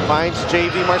finds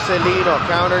JV Marcelino.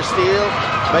 Counter steal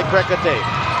by Kwekate.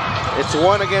 It's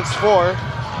 1 against 4.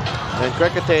 And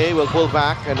Kwekate will pull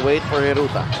back and wait for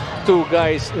Hiruta. Two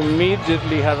guys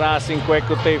immediately harassing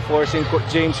Kwekate, forcing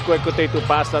James Kwekate to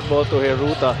pass that ball to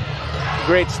Hiruta.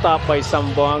 Great stop by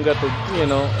Zamboanga to,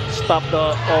 stop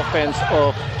the offense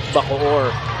of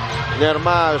Bacoor.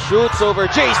 Nermal shoots over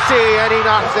JC and he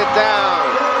knocks it down.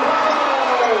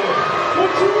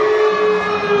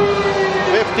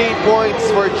 15 points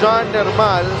for John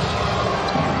Nermal.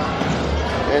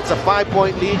 It's a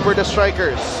 5-point lead for the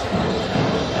Strikers.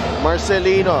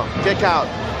 Marcelino, kick out.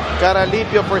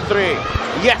 Caralipio for 3.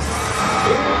 Yes!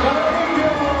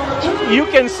 You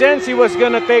can sense he was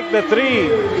gonna take the 3.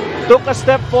 Took a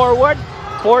step forward,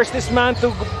 forced his man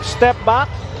to step back,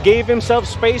 gave himself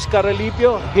space.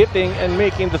 Caralipio hitting and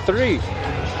making the 3.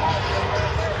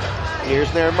 Here's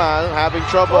Nermal having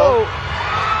trouble.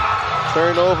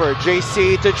 Turnover.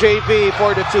 JC to JV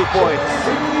for the 2 points.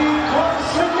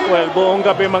 Well, buong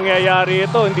gabi mangyayari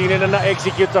ito. Hindi nila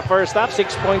na-execute sa first half.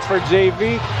 6 points for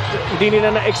JV. Hindi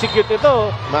nila na-execute ito.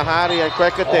 Mahari and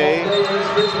Kwekate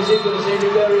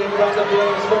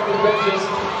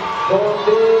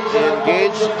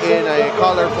engaged in a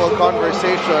colorful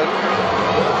conversation.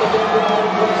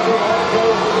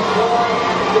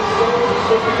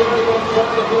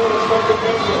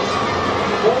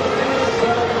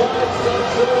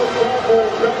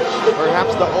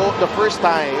 Perhaps the first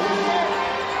time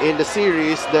in the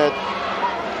series that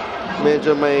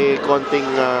medyo may konting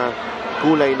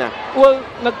kulay na. Well,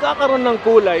 nagkakaroon ng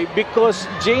kulay because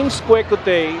James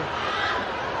Kwekate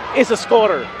is a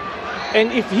scorer. And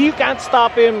if you can't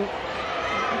stop him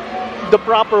the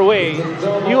proper way,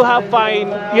 you have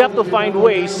to find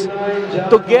ways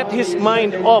to get his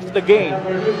mind off the game.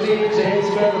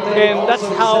 And that's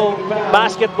how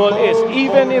basketball is.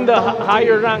 Even in the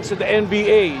higher ranks of the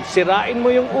NBA, sirain mo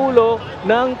yung ulo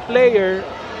ng player,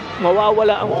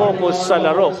 mawawala ang focus sa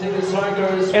laro.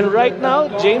 And right now,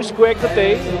 James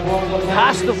Kwekate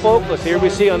has to focus. Here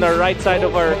we see on the right side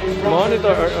of our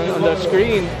monitor, or on the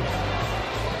screen.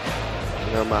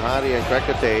 Mahari and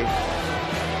Kwekate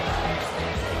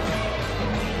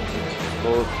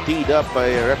both teed up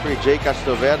by referee Jay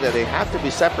Castoverde. They have to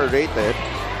be separated.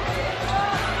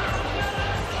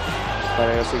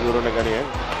 Pareho siguro na ganyan.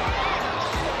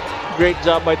 Great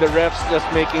job by the refs, just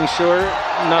making sure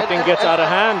nothing gets out of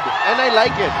hand. And I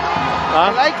like it.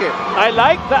 I like it. I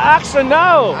like the action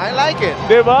now. I like it.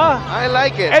 Diba? I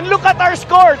like it. And look at our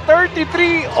score,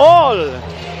 33 all.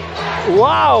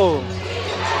 Wow.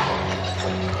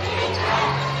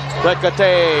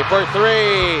 Kwekate for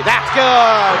 3. That's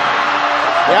good.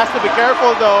 He has to be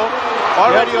careful though.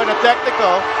 Already on a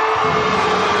technical.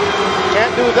 Can't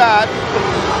do that.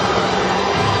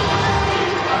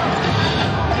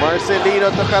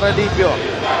 Marcelino to Caralipio.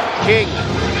 King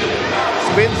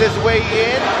spins his way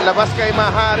in. Labas kay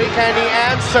Mahari. Can he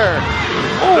answer?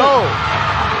 Ooh. No.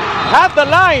 Had the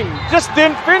line. Just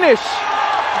didn't finish.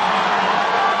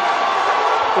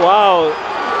 Wow.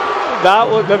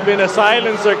 That would have been a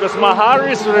silencer because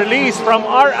Mahari's release from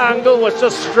our angle was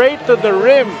just straight to the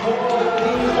rim.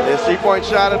 This 3-point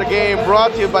shot of the game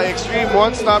brought to you by Extreme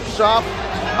One-Stop Shop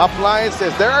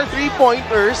Appliances. There are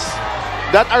 3-pointers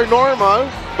that are normal,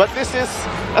 but this is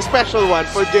a special one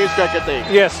for James Kwekate.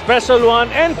 Yes, special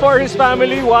one. And for his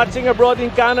family watching abroad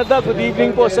in Canada, good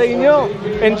evening po sa inyo.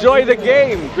 Enjoy the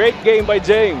game. Great game by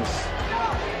James.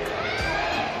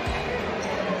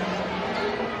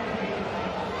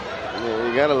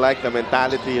 You gotta like the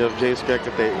mentality of James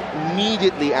Kwekate.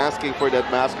 Immediately asking for that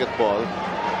basketball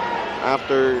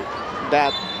after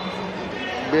that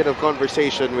bit of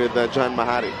conversation with John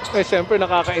Mahari. Eh, siyempre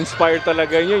nakaka-inspire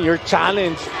talaga yun. Your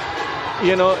challenge,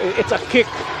 you know, it's a kick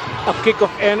of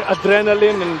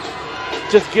adrenaline, and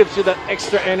just gives you that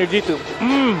extra energy to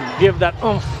give that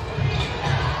oomph.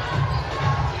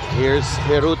 Here's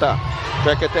Heruta.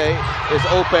 Trekete is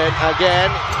open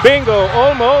again. Bingo,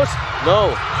 almost.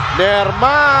 No.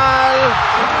 Nermal.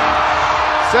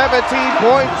 17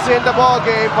 points in the ball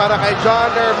game para kay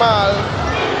John Nermal.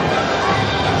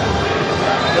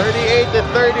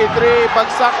 38-33.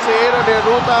 Bagsak si Aaron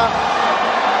Heruta.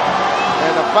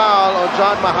 And a foul on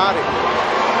John Mahari.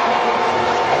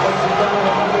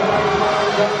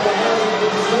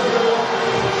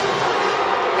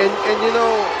 And you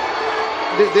know,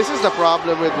 this is the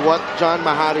problem with what John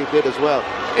Mahari did as well.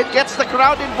 It gets the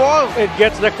crowd involved. It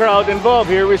gets the crowd involved.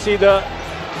 Here we see the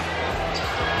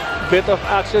bit of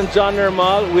action. John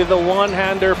Nermal with a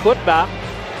one-hander putback.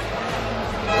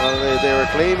 Well, they were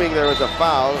claiming there was a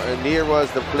foul, and here was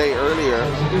the play earlier.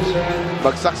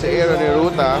 Bagsak si Aaron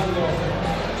Heruta.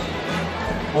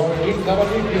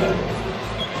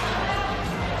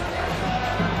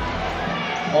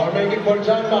 Or make it for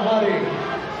John Mahari.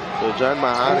 So John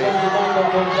Mahari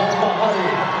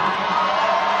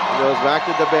goes back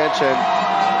to the bench, and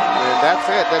that's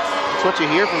it. That's what you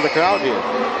hear from the crowd here.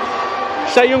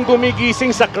 Siya yung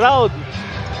gumigising sa crowd.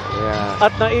 Yeah.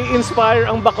 At nai-inspire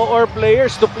ang Bacoor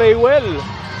players to play well.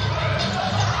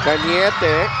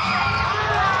 Cañete.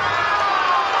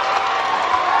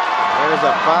 There's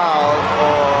a foul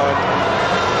on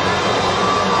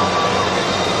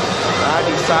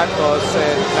Adi Santos,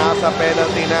 and nasa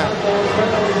penalty na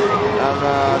ang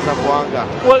Zamboanga.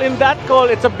 Well, in that call,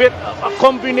 it's a bit a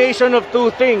combination of two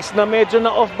things na medyo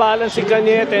na off-balance si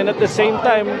Cañete, and at the same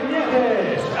time,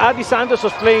 Adi Santos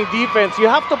was playing defense. You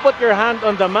have to put your hand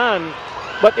on the man,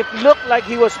 but it looked like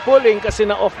he was pulling kasi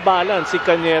na off-balance si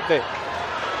Cañete.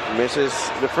 Misses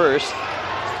the first.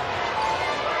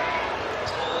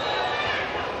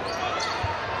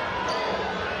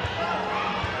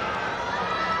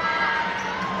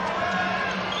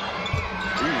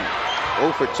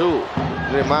 For 2.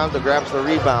 Grimaldo grabs the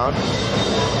rebound.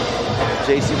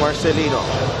 JC Marcelino.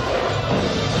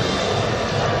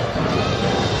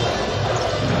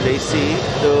 JC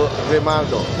to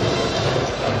Grimaldo.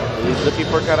 He's looking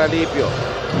for Caralipio.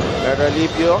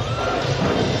 Caralipio.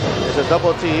 There's a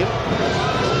double team.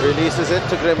 Releases it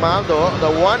to Grimaldo.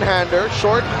 The one-hander,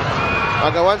 short.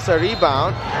 Agawan sa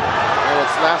rebound. And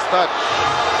it's last touch.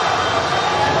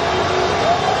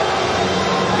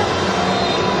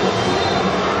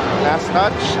 Last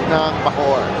touch ng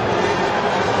Bacoor.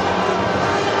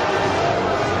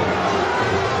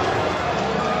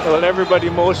 Well, everybody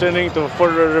motioning for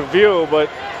a review, but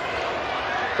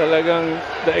talagang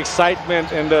the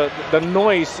excitement and the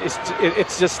noise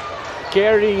it's just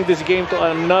carrying this game to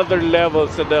another level.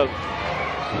 So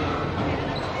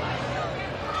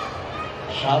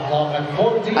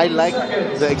I like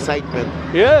the excitement.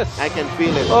 Yes, I can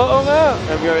feel it. Oo nga.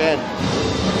 From your end.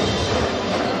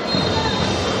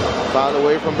 Foul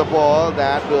away from the ball.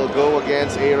 That will go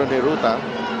against Aaron Heruta.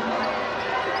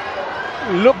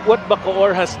 Look what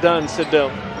Bacoor has done, Sidel.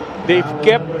 They've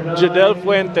kept Jadel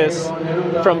Fuentes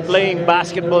from playing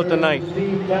basketball tonight.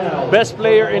 Best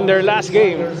player in their last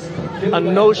game, a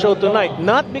no-show tonight.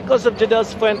 Not because of Jadel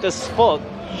Fuentes' fault.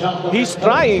 He's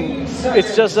trying.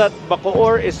 It's just that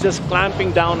Bacoor is just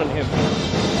clamping down on him.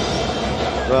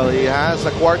 Well, he has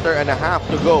a quarter and a half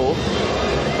to go.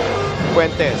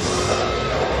 Fuentes.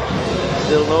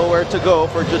 Still nowhere to go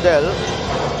for Jadel.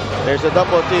 There's a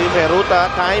double team.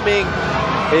 Heruta timing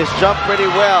his jump pretty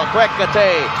well.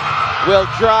 Kwekate will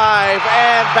drive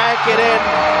and bank it in.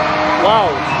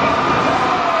 Wow.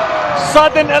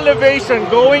 Sudden elevation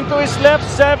going to his left.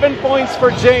 7 points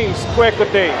for James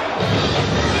Kwekate.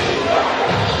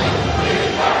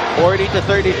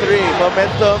 40-33.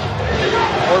 Momentum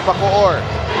for Bacoor.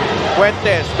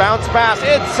 Fuentes bounce pass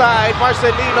inside.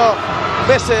 Marcelino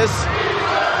misses.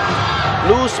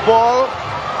 Loose ball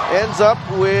ends up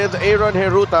with Aaron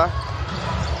Heruta.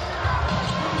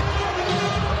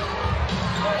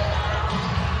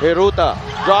 Heruta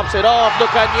drops it off to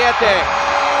Cañete.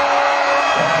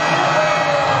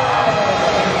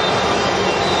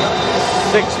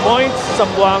 Six points.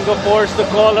 Zamboanga forced to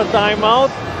call a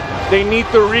timeout. They need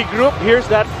to regroup. Here's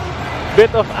that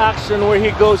bit of action where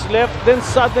he goes left, then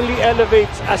suddenly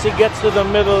elevates as he gets to the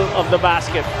middle of the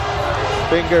basket.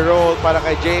 Finger roll para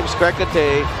kay James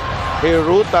Kwekate.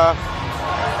 Heruta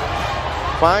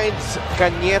finds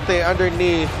Cañete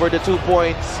underneath for the 2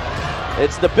 points.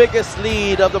 It's the biggest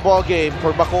lead of the ball game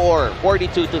for Bacoor,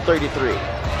 42-33.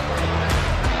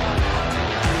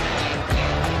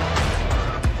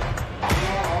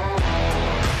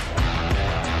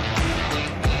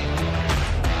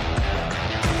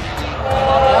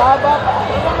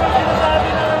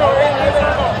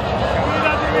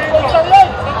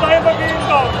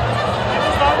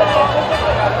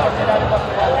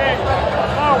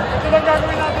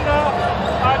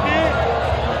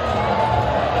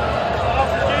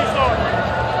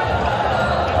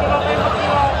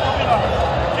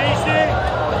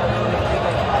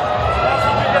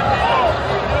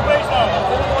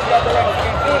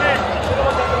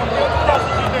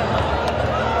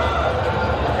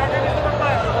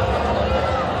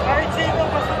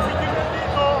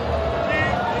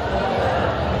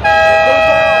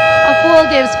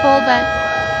 full bench.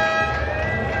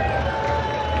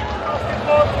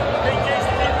 Hey, JC,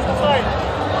 leave us aside.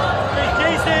 Hey,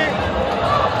 JC.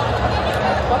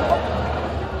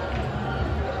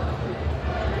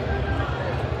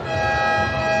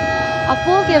 A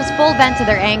fool gives full vent to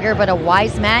their anger, but a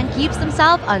wise man keeps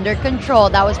himself under control.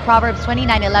 That was Proverbs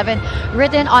 29:11,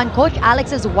 written on Coach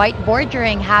Alex's whiteboard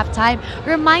during halftime,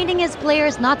 reminding his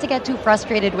players not to get too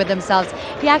frustrated with themselves.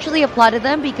 He actually applauded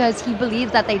them because he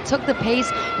believes that they took the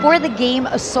pace for the game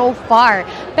so far.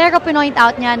 Pero pinoint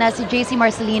out niya na si JC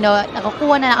Marcelino,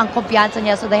 nakakuha na ang kumpiyansa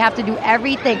niya, so they have to do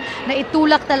everything na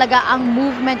itulak talaga ang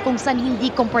movement kung saan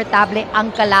hindi komportable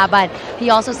ang kalaban.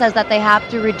 He also says that they have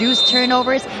to reduce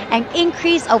turnovers and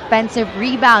increase offensive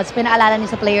rebounds. Pinaalala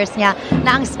niya sa players niya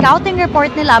na ang scouting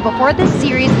report nila before this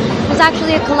series was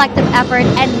actually a collective effort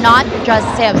and not just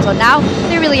him. So now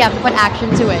they really have to put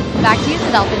action to it. Back to you,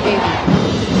 Sadalton JV.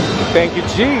 Thank you,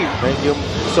 G. Thank you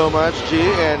so much, G.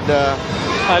 And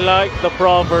I like the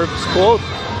Proverbs quote.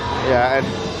 yeah, and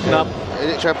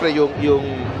syempre yung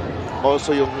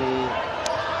also yung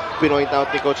pinoint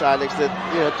out ni Coach Alex that,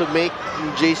 you know, to make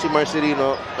JC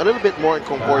Marcelino a little bit more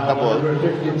comfortable.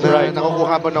 Right.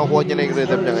 Nakukuha niya na yung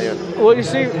rhythm niya ngayon. Well, you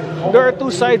see, there are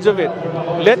two sides of it.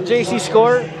 Let JC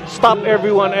score, stop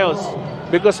everyone else.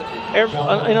 Because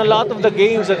in a lot of the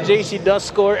games that JC does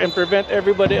score and prevent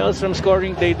everybody else from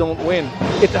scoring, they don't win.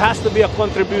 It has to be a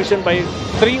contribution by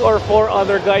 3 or 4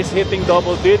 other guys hitting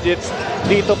double digits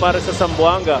dito para sa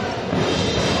Zamboanga.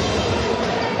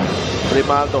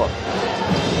 Grimaldo.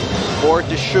 4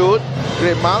 to shoot.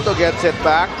 Grimaldo gets it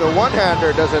back. The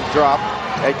one-hander doesn't drop.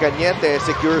 And Cañete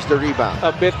secures the rebound.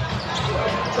 A bit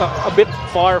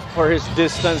far for his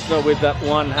distance though with that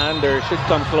one-hander. Should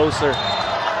come closer.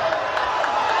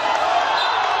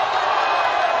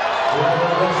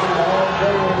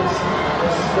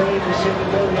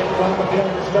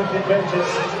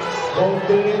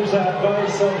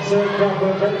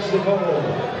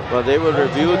 Well, they will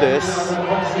review this.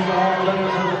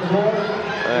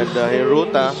 And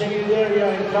Hiruta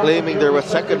claiming there was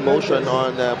second motion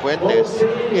on Fuentes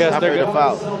after the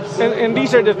foul. And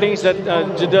these are the things that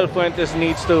Judel Fuentes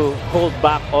needs to hold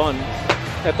back on.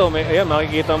 Ito, ayan,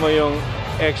 makikita mo yung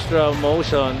extra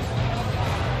motion.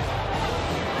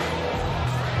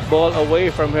 Ball away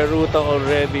from Hiruta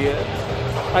already.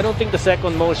 I don't think the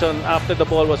second motion after the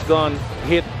ball was gone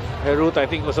hit Hiruta. I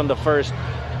think it was on the first.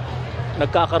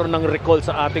 Nagkakaroon ng recall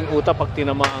sa ating utak pag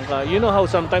tinamaan ka. You know how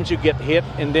sometimes you get hit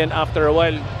and then after a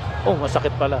while, oh,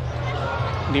 masakit pala.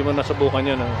 Hindi mo nasubukan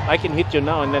yun. I can hit you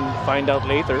now and then find out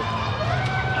later.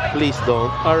 Please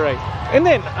don't. All right. And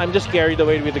then, I'm just carried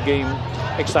away with the game.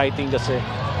 Exciting kasi.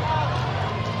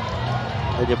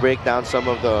 And you break down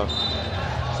some of the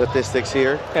statistics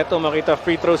here. Eto, makita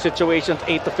free throw situations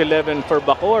 8 of 11 for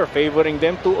Bacoor, favoring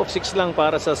them. 2 of 6 lang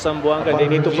para sa Zamboanga. They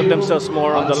need to put themselves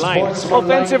more on the line.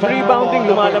 Offensive rebounding,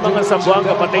 lumalamang ang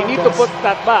Zamboanga, but they need to put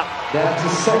that back. That's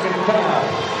the second foul.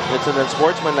 It's an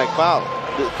unsportsmanlike foul.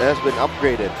 It has been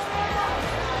upgraded.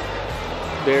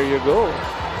 There you go.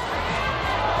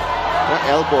 The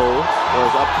elbow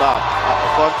was up top.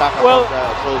 Contact Well, above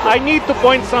the shoulder. I need to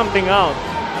point something out.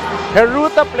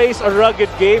 Hiruta plays a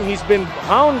rugged game. He's been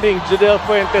hounding Judel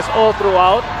Fuentes all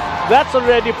throughout. That's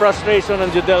already frustration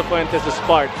on Judel Fuentes'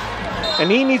 part.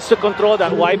 And he needs to control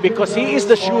that. Why? Because he is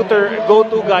the shooter,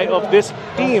 go-to guy of this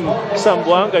team,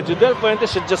 Zamboanga. Judel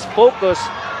Fuentes should just focus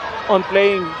on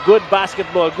playing good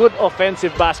basketball, good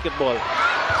offensive basketball.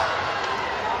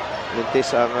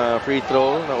 Mintis ang free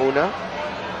throw na una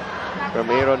from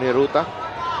Aaron Hiruta.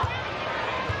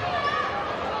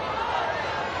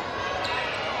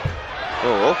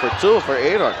 Oh, 0 for 2 for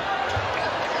Aaron.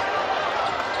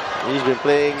 He's been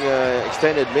playing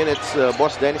extended minutes.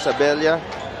 Boss Dennis Abella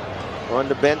on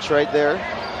the bench right there.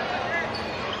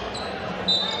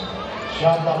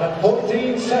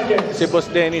 Si Boss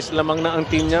Dennis lamang na ang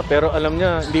team niya, pero alam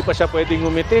niya hindi pa siya pwedeng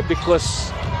umiti because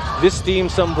this team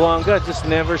Zamboanga just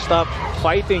never stop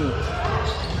fighting.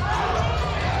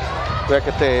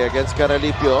 Becate against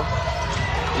Caralipio.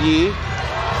 Yi.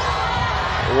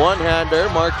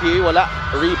 One-hander, Marquis, wala.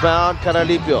 Rebound,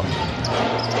 Caralipio.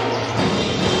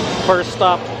 First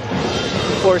stop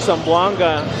for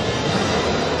Zamboanga.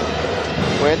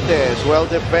 Fuentes, well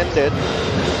defended.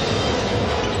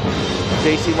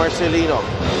 JC Marcelino.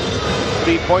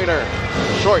 Three-pointer,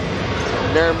 short.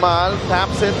 Nermal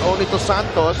taps it only to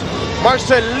Santos.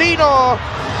 Marcelino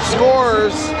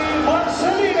scores.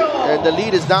 And the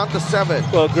lead is down to 7.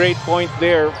 Well, great point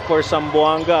there for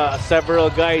Zamboanga. Several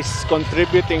guys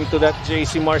contributing to that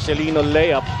JC Marcelino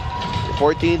layup.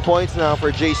 14 points now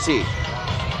for JC.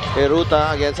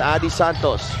 Hiruta against Adi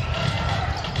Santos.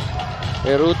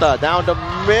 Hiruta down the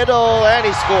middle, and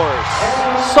he scores.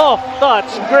 Soft touch,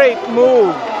 great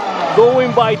move.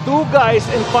 Going by two guys,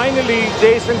 and finally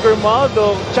Jason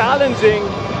Grimaldo challenging.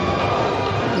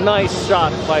 Nice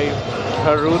shot by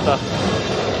Haruta.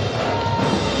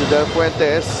 Judel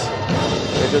Fuentes,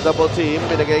 medyo double team,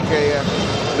 binigay kay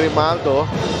Grimaldo.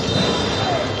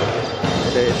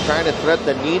 They're trying to thread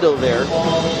the needle there.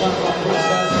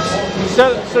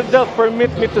 So Del, permit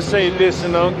me to say this,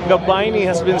 Gabaini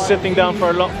has been sitting down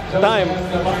for a long time,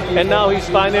 and now he's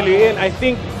finally in. I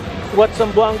think what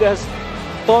Zamboanga has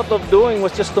thought of doing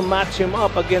was just to match him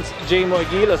up against Jamo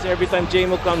Aguilas every time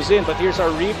Jamo comes in. But here's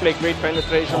our replay, great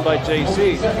penetration by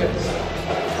JC.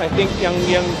 I think yung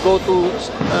go-to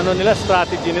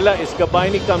strategy nila is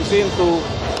Gabaini comes in to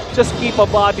just keep a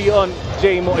body on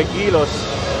Jamo Aguilas.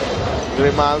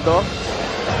 Grimaldo.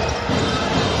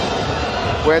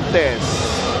 Fuentes.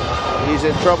 He's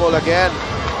in trouble again.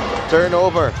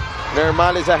 Turnover.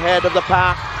 Normal is ahead of the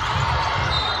pack.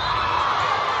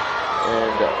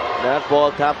 And that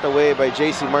ball tapped away by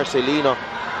JC Marcelino.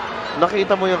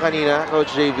 Nakita mo yung kanina,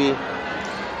 Coach JV.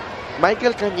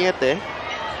 Michael Cañete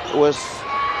was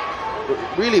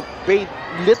really paid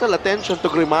little attention to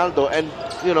Grimaldo and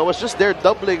was just there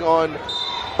doubling on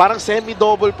parang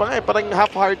semi-double pa nga parang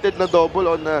half-hearted na double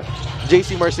on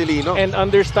JC Marcelino. And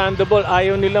understandable,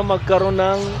 ayaw nila magkaroon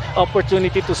ng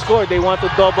opportunity to score. They want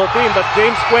to double team, but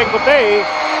James Cuecote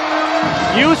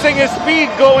using his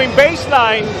speed going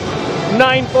baseline,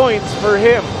 9 points for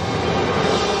him.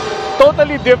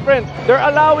 Totally different. They're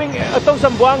allowing, itong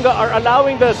Zamboanga are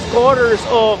allowing the scorers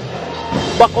of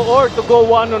Bacoor to go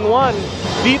one-on-one.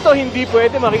 Dito hindi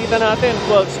pwede, makita natin.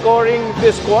 Well, scoring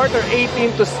this quarter,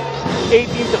 18 to 8,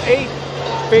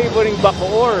 favoring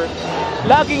Bacoor.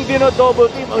 Laging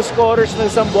dino-double team ang scorers ng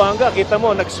Zamboanga. Kita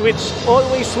mo, nag-switch,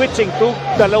 always switching to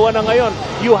dalawa na ngayon.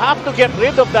 You have to get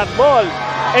rid of that ball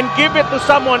and give it to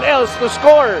someone else to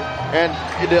score. And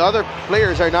the other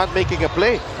players are not making a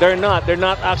play. They're not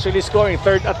actually scoring.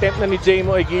 Third attempt na ni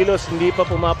Jamo Aguilas, hindi pa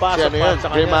pumapasok pa sa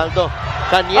kanya. Grimaldo.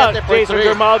 Cañete for Jason 3.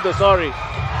 Grimaldo, sorry.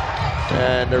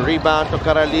 And the rebound to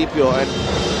Caralipio. And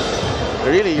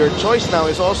really, your choice now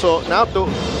is also now to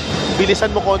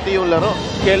bilisan mo konti yung laro.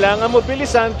 Kailangan mo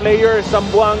bilisan, player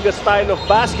Zamboanga style of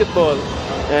basketball.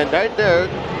 And right there,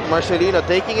 Marcelino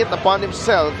taking it upon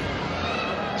himself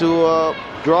to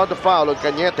draw the foul on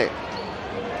Cañete.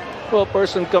 Well,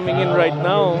 person coming in right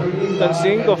now,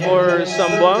 Tansinko for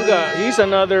Zamboanga. He's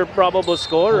another probable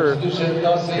scorer.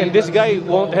 And this guy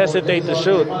won't hesitate to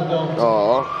shoot.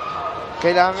 Oo.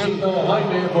 Kailangan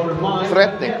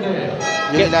threat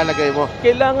yung ilalagay mo.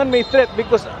 Kailangan may threat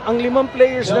because ang 5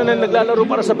 players na naglalaro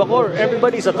para sa Bacoor,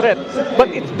 everybody's a threat. But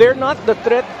they're not the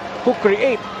threat who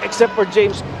create except for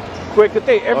James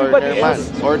Cuecote. Everybody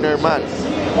else. Or Norman.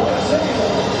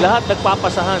 Lahat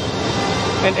nagpapasahan.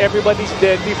 And everybody's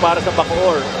deadly para sa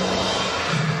Bacoor.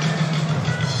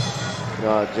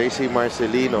 JC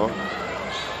Marcelino.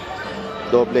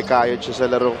 Doble kayod siya sa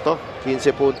larong to.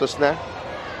 15 puntos na.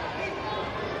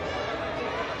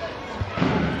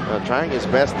 Trying his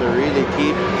best to really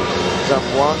keep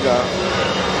Zamboanga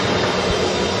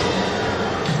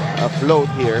afloat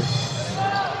here.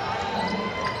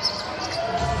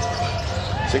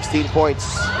 16 points.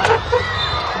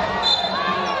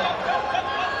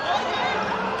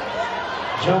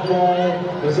 Jump ball,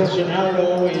 possession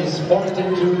arrow is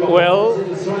pointed to Well,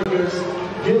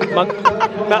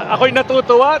 ako'y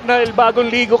natutuwa dahil bagong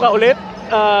ligo ka ulit,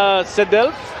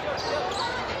 Sedelf.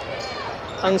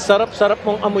 Ang sarap-sarap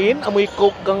mong amuyin. Amoy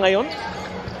coke ka ngayon.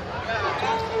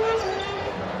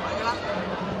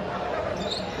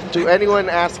 To anyone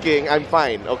asking, I'm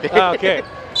fine, okay? Okay.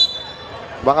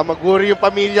 Baka maguri yung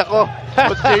pamilya ko.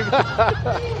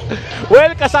 Well,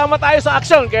 kasama tayo sa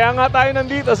action. Kaya nga tayo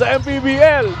nandito sa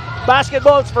Mpbl.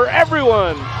 Basketballs for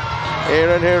everyone.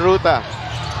 Aaron Haruta.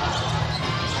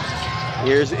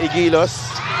 Here's Aguilas.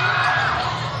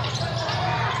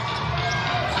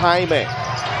 Jaime.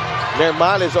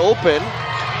 Normal is open.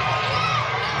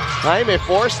 Jaime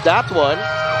forced that one.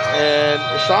 And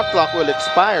the shot clock will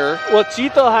expire. Well,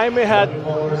 Chito Jaime had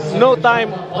no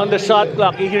time on the shot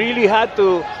clock. He really had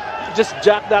to just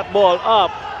jack that ball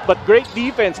up. But great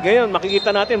defense. Ngayon,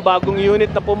 makikita natin bagong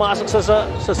unit na pumasok sa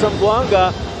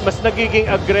Zamboanga, mas nagiging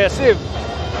aggressive.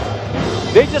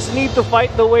 They just need to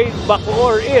fight the way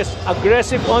Bacoor is.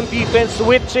 Aggressive on defense,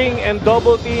 switching and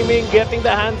double teaming, getting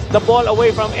the ball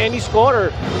away from any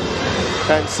scorer.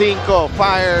 Tansinko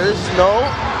fires, no.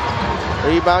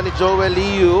 Rebound ni Joel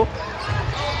Liu.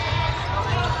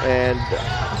 And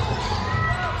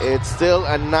it's still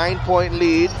a 9-point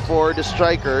lead for the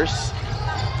Strikers.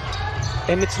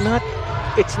 And it's not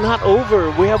it's not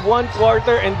over. We have 1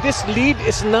 quarter and this lead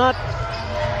is not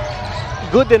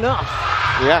good enough.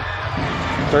 Yeah.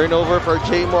 Turnover for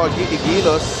J-Mo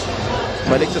Igilos.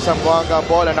 Balik sa Zamboanga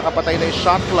ball. Nakapatay na yung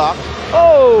shot clock.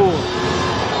 Oh!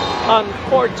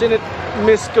 Unfortunate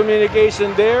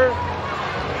miscommunication there.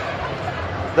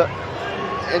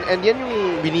 And yan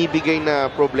yung binibigay na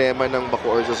problema ng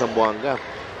Bacoor sa Zamboanga.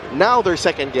 Now they're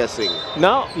second guessing.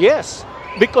 Now, yes.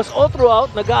 Because all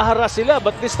throughout, nag-aharas sila.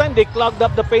 But this time, they clogged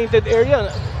up the painted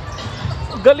area.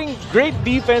 Galing, great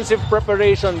defensive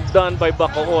preparation done by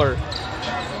Bacoor.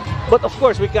 But of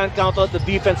course, we can't count out the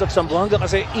defense of Zamboanga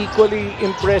kasi equally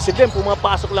impressive din.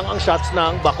 Pumapasok lang ang shots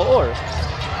ng Bacoor.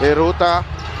 Heruta,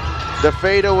 the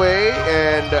fadeaway,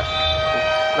 and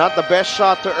not the best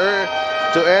shot to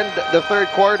end the third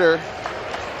quarter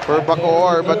for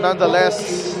Bacoor, but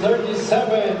nonetheless,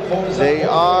 they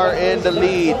are in the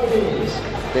lead.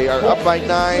 They are up by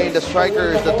 9. The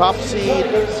Strikers, the top seed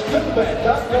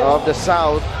of the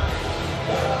South,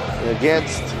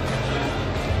 against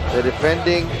the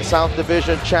defending South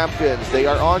Division champions. They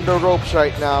are on the ropes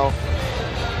right now,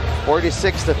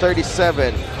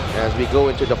 46-37 as we go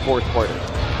into the fourth quarter.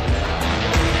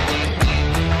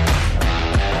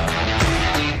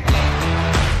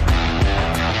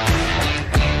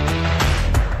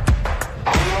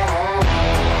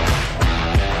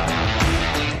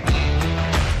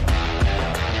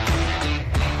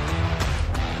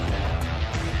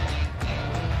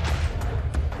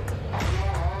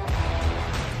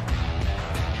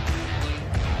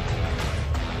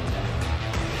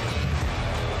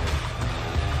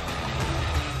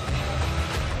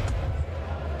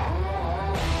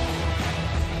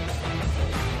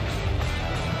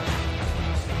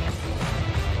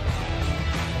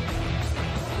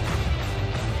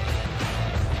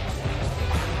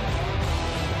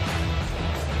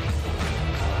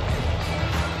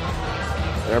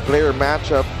 Our player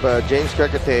matchup, James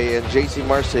Quequete and JC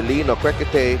Marcelino.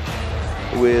 Quequete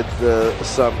with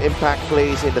some impact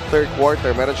plays in the third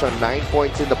quarter. Meron siyang 9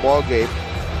 points in the ball game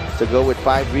to go with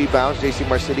 5 rebounds. JC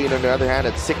Marcelino on the other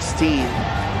hand at 16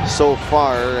 so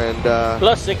far, and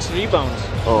plus 6 rebounds.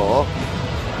 Oh,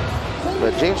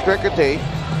 but James Quequete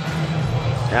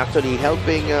actually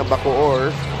helping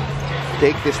Bacoor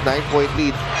take this 9-point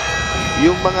lead.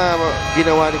 Yung mga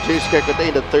ginawa ni James Quequete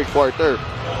in the third quarter,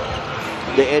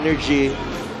 the energy,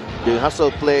 the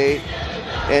hustle play,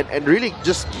 and really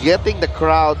just getting the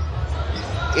crowd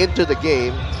into the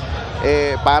game,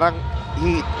 parang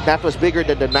that was bigger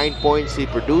than the 9 points he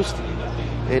produced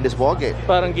in this ball game.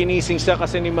 Parang ginising siya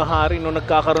kasi ni Mahari nung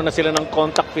nagkakaroon na sila ng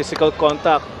physical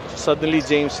contact. Suddenly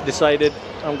James decided,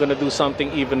 I'm gonna do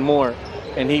something even more,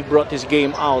 and he brought his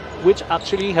game out, which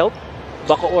actually helped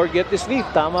Bacoor get this lead.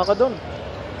 Tama ka dun.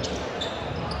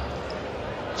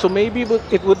 So maybe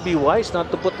it would be wise not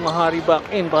to put Mahari back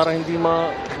in para hindi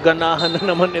maganahan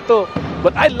na naman ito.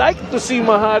 But I like to see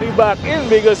Mahari back in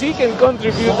because he can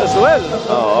contribute as well.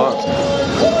 Oo.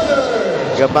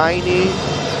 Gabayni,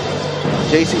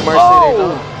 JC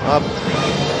Marcelino.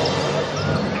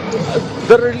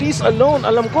 The release alone,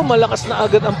 alam ko malakas na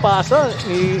agad ang pasa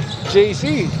ni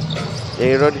JC.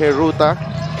 Aaron Heruta,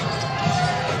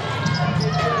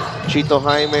 Chito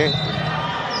Jaime.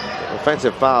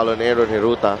 Offensive foul on Aaron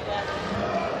Heruta.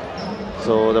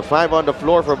 So the 5 on the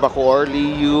floor for Bacoor: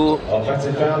 Liu,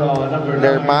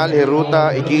 Nermal,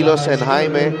 Heruta, Igilos, and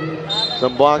Jaime.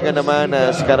 Zamboanga naman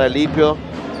as Caralipio,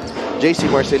 JC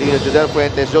Marcelino, Judel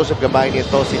Fuentes, Joseph Gabayni, and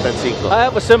Tosi Tancinco. I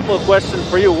have a simple question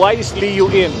for you. Why is Liu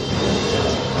in?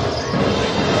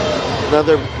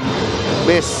 Another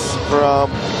miss from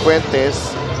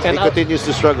Fuentes. And he continues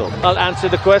to struggle. I'll answer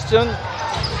the question.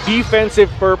 Defensive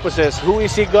purposes. Who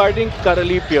is he guarding?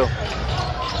 Caralipio.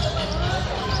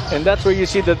 And that's where you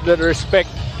see the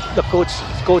respect the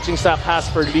coaching staff has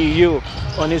for Liu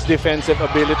on his defensive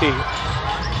ability.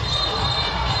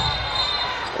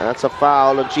 That's a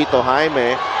foul on Chito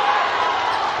Jaime.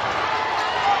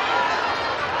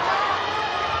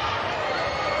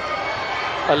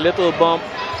 A little bump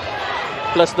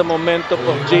plus the momentum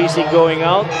of JC going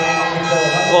out.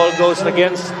 Ball goes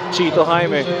against Chito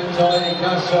Jaime.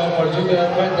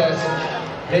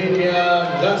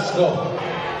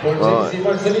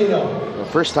 The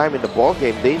first time in the ball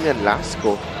game, Damian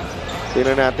Lasco.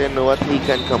 Tingnan natin what he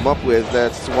can come up with.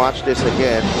 Let's watch this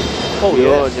again. Oh,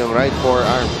 yes. Yung right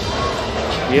forearm.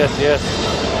 Yes, yes.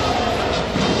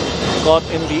 Caught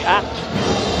in the act.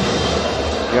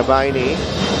 Gabayni.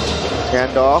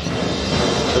 Handoff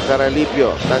to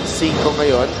Caralipio. Tancinco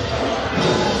ngayon.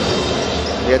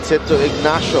 Gets it to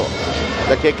Ignacio.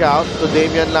 The kick out to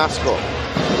Damian Lasco.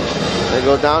 They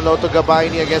go down low to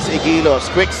Gabayni against Igilos.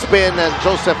 Quick spin and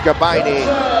Joseph Gabayni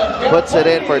puts it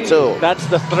in for 2. That's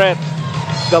the threat.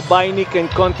 Gabayni can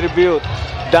contribute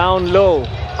down low.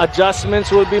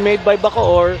 Adjustments will be made by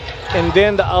Bacoor, and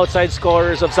then the outside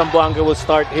scorers of Zamboanga will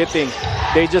start hitting.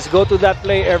 They just go to that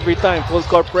play every time. Full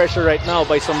court pressure right now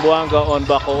by Zamboanga on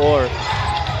Bacoor.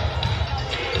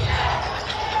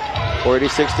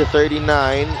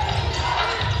 46-39.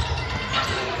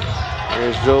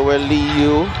 Here's Joel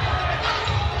Liu.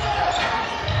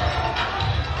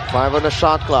 5 on the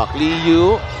shot clock.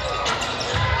 Liu.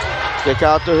 Kick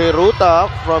out to Hiruta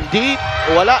from deep.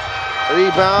 Wala.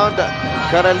 Rebound.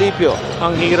 Caralipio.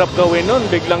 Ang hirap gawin nun.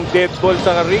 Biglang dead ball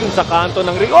sa ring, sa kanto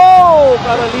ng ring. Oh!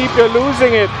 Caralipio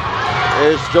losing it.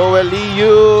 Here's Joel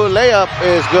Liu. Layup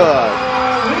is good.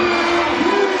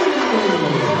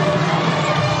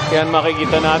 Yan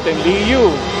makikita natin. Liu.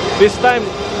 This time,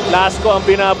 Lasco ang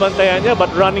binabantayan niya,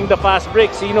 but running the fast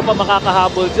break. Sino pa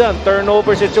makakahabol dyan?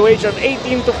 Turnover situation.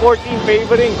 18-14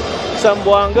 favoring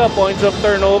Zamboanga. Points of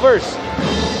turnovers.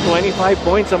 25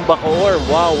 points ang Bacoor.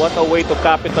 Wow, what a way to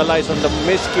capitalize on the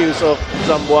miscues of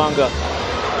Zamboanga.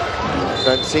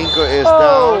 Tancinco is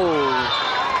down.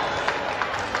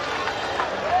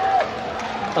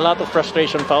 A lot of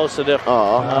frustration fouls to def.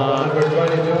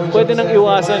 Pwede nang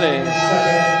iwasan eh.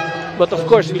 But of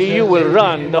course, Liu will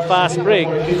run the fast break.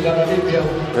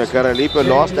 Caralipio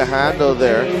lost the handle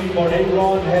there.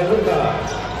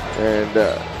 And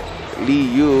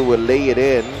Liu will lay it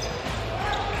in.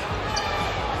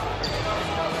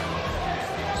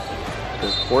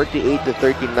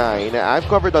 48-39. I've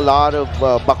covered a lot of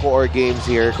Bacoor games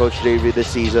here, Coach David,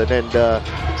 this season, and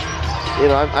you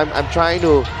know, I'm trying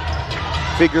to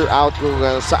figure out kung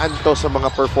saan to sa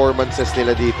mga performances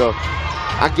nila dito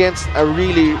against a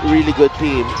really good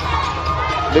team,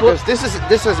 because this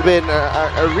has been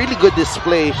a really good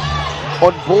display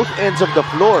on both ends of the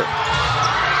floor.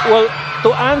 Well,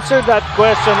 to answer that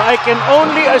question, I can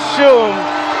only assume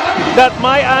that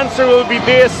my answer will be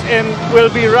this and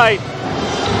will be right.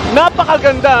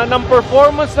 Napakaganda ng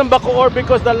performance ng Bacoor,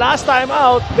 because the last time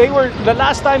out, the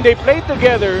last time they played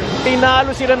together,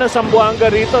 tinalo sila ng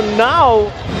Zamboanga rito. Now,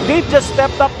 they just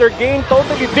stepped up their game,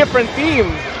 totally different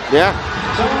team. Yeah.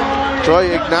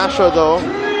 Troy Ignacio though,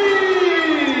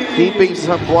 keeping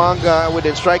Zamboanga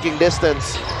within striking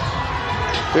distance.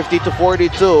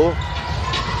 50-42.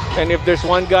 And if there's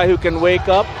one guy who can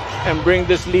wake up and bring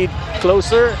this lead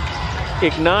closer,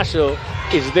 Ignacio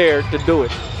is there to do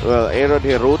it. Well, Aaron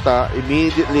Hiruta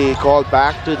immediately called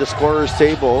back to the scorer's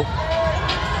table.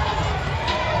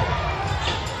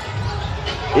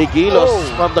 Igilos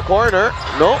from the corner.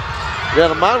 No.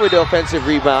 German with the offensive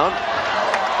rebound.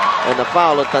 And a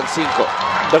foul on Tancinco.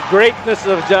 The greatness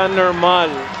of John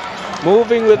Normal.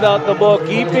 Moving without the ball,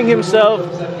 keeping himself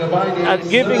and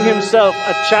giving himself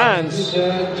a chance.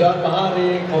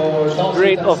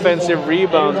 Great offensive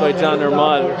rebound by John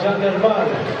Normal.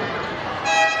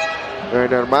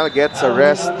 Normal gets a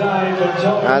rest.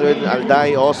 Alvin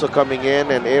Alday also coming in,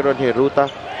 and Aaron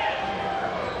Hiruta.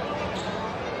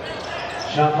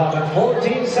 Shot clock at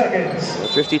 14 seconds.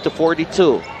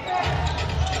 50-42.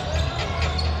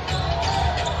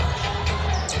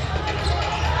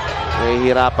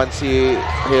 Nahihirapan si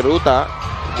Hiruta.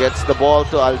 Gets the ball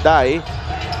to Alday.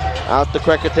 Out to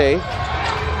Kwekete.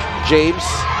 James.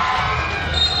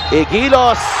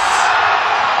 Igilos.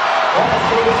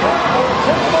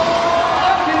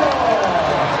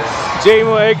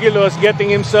 Jamo Egilos getting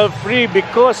himself free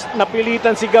because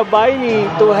napilitan si Gabayni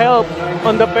to help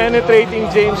on the penetrating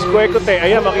James Kwekete.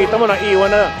 Ayan, makita mo,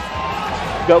 naiwan na.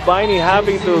 Gabayni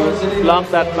having to block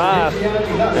that path,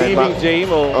 leaving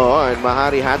Jamo. Oh, and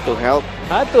Mahari had to help.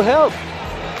 Had to help.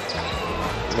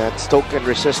 That's token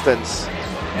resistance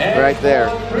right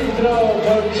there. Free throw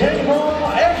for Jamo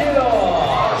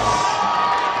Egilos.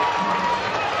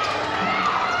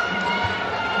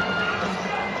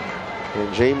 And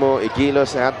Jamo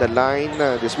Igilos at the line.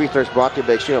 This free throw is brought to you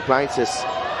by Extreme Appliances.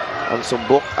 Ang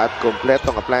sumbok at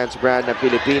kompletong appliance brand ng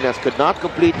Pilipinas could not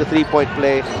complete the three-point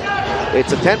play.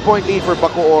 It's a 10-point lead for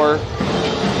Bacoor.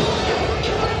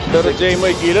 Pero Jamo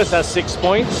Igilos has 6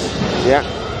 points. Yeah.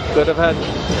 Could have had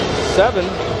 7.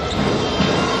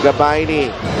 Gabayni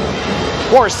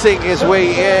forcing his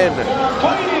way in.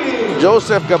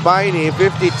 Joseph Gabayni,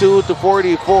 52-44.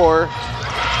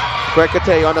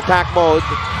 Kwekete on attack mode.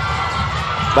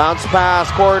 Bounce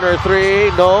pass, corner three,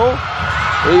 no.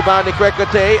 Rebound to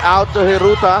Kwekete, out to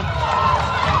Hiruta.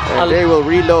 And they will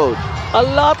reload. A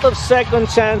lot of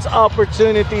second chance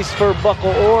opportunities for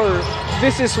Bacoor.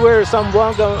 This is where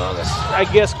Zamboanga, I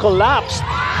guess, collapsed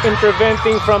in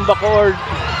preventing from Bacoor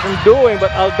from doing.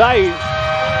 But Alday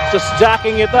just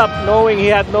jacking it up, knowing he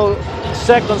had no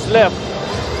seconds left.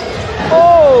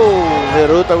 Oh!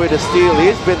 Neruta with a steal.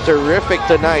 He's been terrific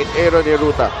tonight, Aaron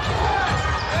Neruta.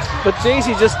 But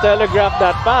JC just telegraphed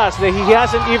that pass. He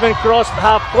hasn't even crossed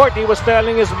half court. He was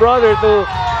telling his brother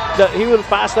that he will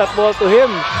pass that ball to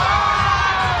him.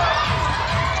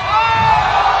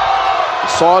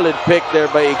 Solid pick there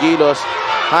by Igilos.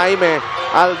 Jaime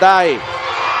Alday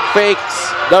fakes.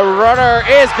 The runner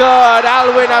is good.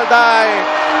 Alwin Alday.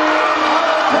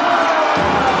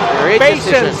 Great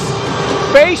Patience.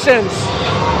 decision. Patience.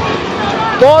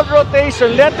 Ball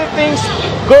rotation. Let the things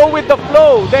go with the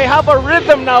flow. They have a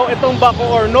rhythm now itong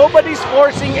Bacoor. Nobody's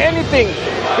forcing anything.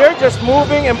 They're just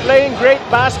moving and playing great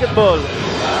basketball.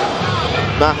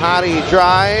 Mahari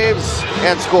drives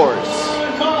and scores.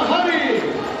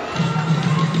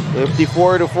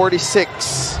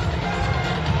 54-46.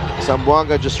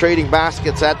 Zamboanga just trading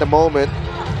baskets at the moment.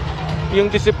 Yung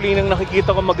disiplinang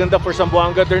nakikita ko maganda for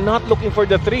Zamboanga, they're not looking for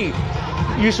the three.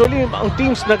 Usually, ang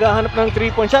teams naghahanap ng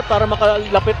 3-point shot para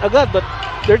makalapit agad, but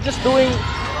they're just doing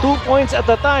 2 points at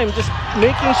a time, just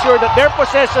making sure that their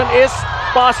possession is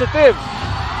positive.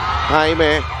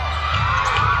 Jaime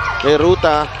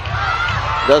Neruta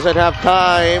doesn't have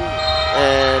time,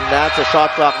 and that's a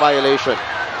shot clock violation.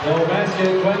 No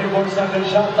basket, 24-second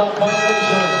shot clock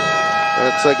violation.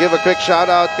 Let's give a quick shout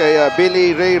out kay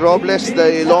Billy Ray Robles,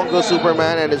 the Ilonggo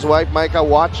Superman, and his wife Micah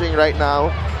watching right now.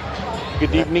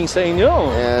 Good evening sa inyo.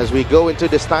 As we go into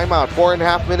this timeout,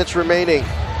 4.5 minutes remaining.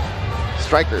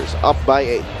 Strikers up by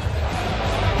 8.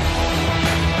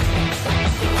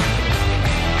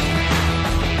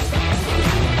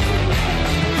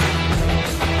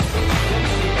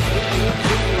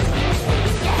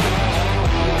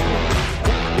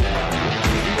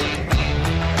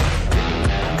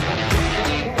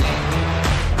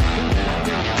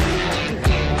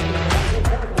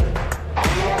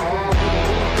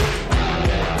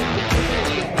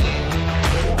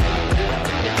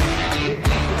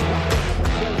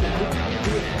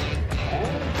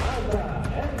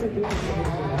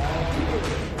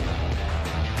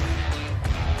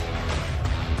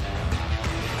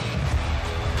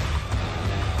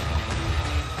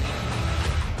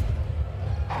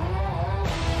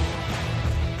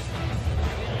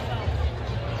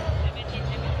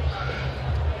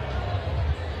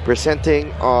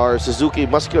 Presenting our Suzuki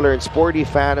muscular and sporty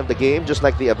fan of the game, just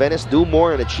like the Avenis, do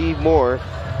more and achieve more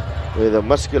with a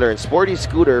muscular and sporty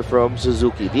scooter from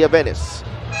Suzuki. The Avenis,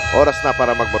 oras na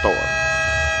para magmotor.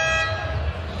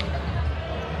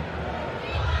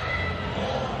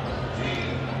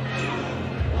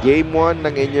 Game 1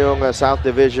 ng inyong South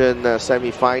Division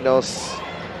semifinals.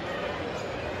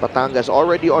 Batangas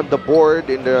already on the board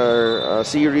in the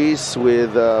series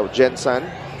with Gensan.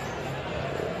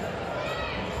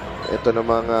 Ito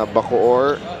namang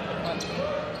Bacoor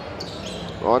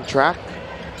on track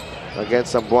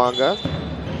against Zamboanga.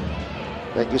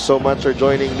 Thank you so much for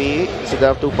joining me, si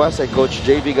Dav Tupas and Coach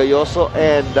JV Gayoso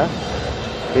and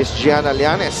Miss Gianna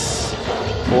Llanes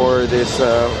for this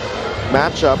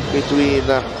matchup between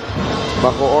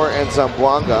Bacoor and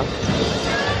Zamboanga.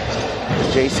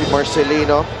 JC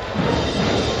Marcelino,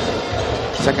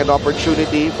 second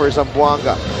opportunity for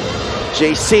Zamboanga.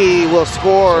 JC will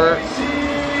score.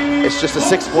 It's just a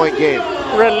 6-point game.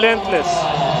 Relentless.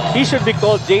 He should be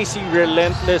called JC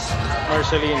Relentless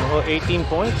Marcelino. 18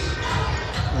 points.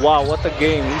 Wow, what a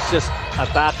game. He's just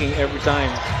attacking every time.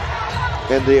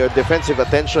 And the defensive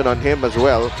attention on him as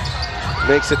well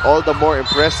makes it all the more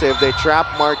impressive. They trap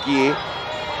Marquis.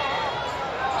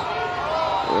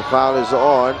 The foul is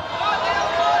on.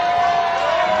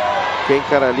 King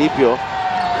Caralipio.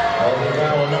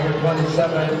 Number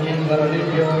 27, King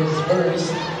Caralipio is first.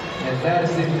 And that is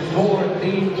the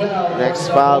 14th foul. Next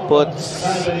foul puts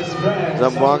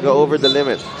Zamboanga over the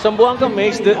limit. Zamboanga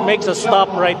makes a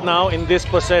stop right now in this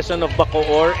possession of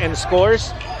Bacoor and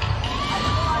scores.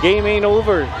 Game ain't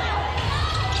over.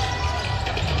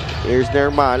 Here's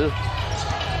Nermal.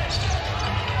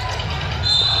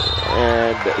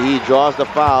 And he draws the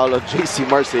foul of JC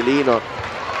Marcelino.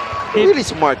 Really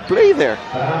smart play there.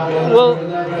 Well,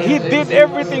 he did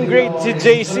everything great to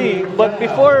JC, but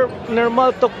before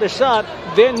Nermal took the shot,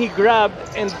 then he grabbed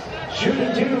and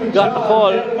got the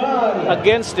call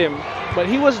against him. But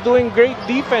he was doing great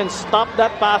defense, stopped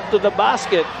that path to the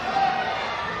basket.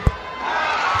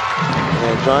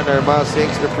 And John Nermal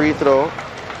sinks the free throw.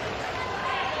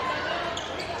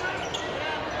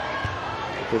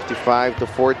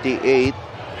 55-48.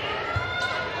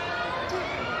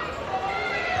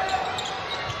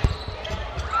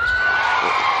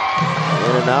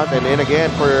 In and out and in again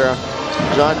for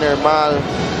John Nermal,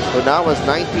 who now has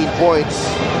 19 points.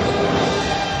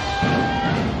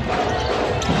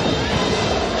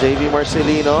 JV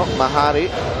Marcelino, Mahari,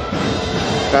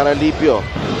 Caralipio.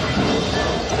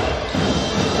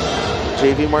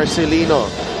 JV Marcelino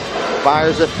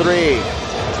fires a 3.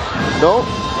 No.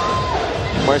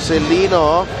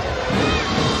 Marcelino.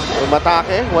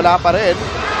 Matake. Wala pa rin.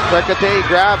 Quecate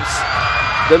grabs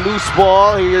the loose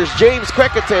ball. Here's James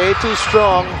Quecate. Too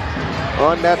strong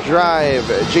on that drive.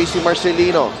 JC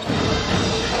Marcelino.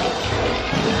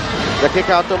 The kick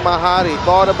out to Mahari.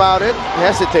 Thought about it.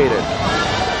 Hesitated.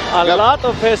 A lot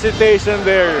of hesitation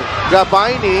there.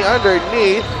 Gabaini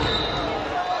underneath.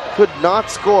 Could not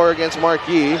score against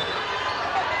Marquis.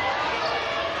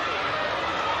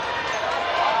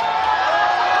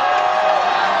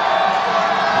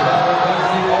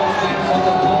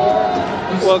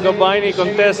 Well, Gabaini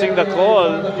contesting the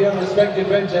call,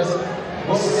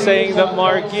 saying that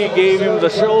Marquis gave him the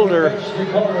shoulder.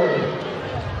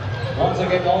 Once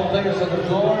again, all players on the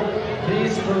floor,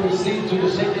 please proceed to the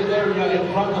shaded area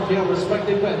in front of your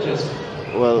respective benches.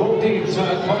 Well, both teams are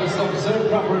advised to observe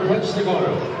proper bench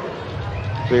decorum.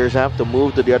 Players have to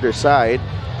move to the other side.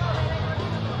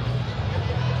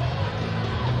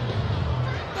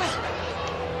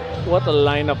 What a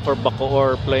lineup for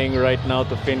Bacoor playing right now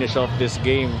to finish off this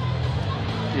game.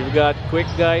 You've got quick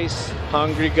guys,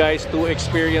 hungry guys, 2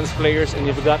 experienced players, and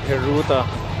you've got Heruta.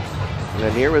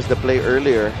 And here was the play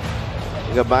earlier.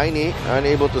 Gabaini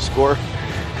unable to score.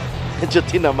 Medyo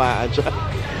tinamaan siya.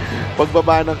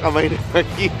 Pagbaba ng kamay ni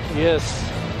Marquis. Yes.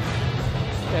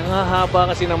 Ang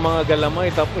hahaba kasi ng mga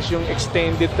galamay, tapos yung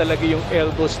extended talaga yung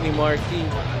elbows ni Marquis.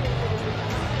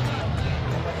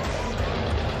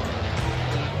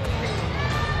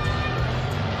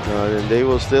 And they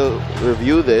will still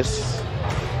review this.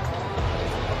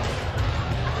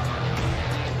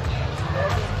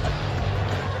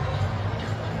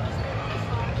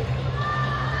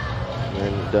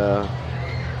 And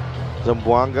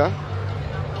Zamboanga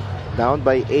down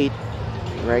by 8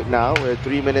 right now. We're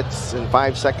 3 minutes and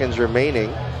 5 seconds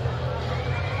remaining.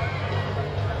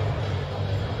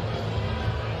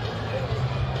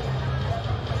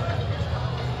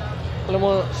 Alam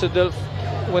mo, Sidel,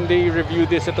 when they review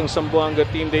this itong Zamboanga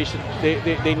team,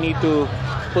 they need to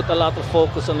put a lot of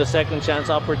focus on the second chance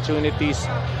opportunities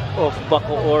of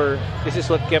Bacoor. This is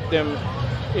what kept them,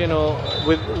 you know,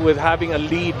 with having a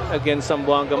lead against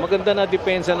Zamboanga. Maganda na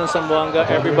depensa ng Zamboanga,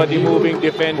 everybody moving,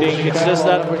 defending. It's just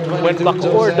that when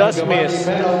Bacoor does miss,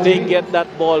 they get that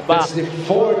ball back. That's the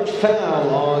 4th foul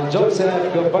on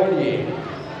Joseph Gabardi.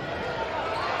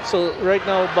 So right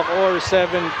now, Bacoor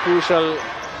 7 crucial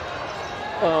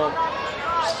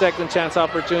second chance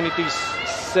opportunities,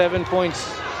 7 points.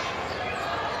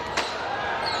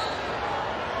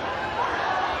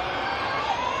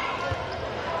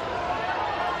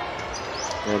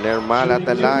 And Hermal at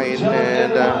the line,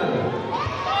 and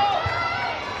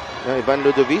Ivan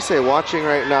Ludovice watching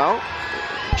right now,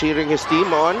 cheering his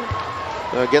team on.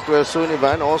 Get well soon,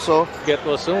 Ivan. Also, get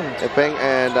well soon. Epeng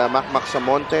and Macmac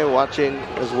Samonte watching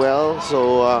as well.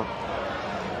 So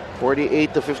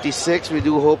 48-56. We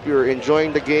do hope you're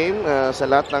enjoying the game. Sa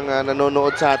lahat ng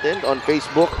nanonood sa atin on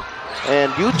Facebook and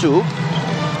YouTube.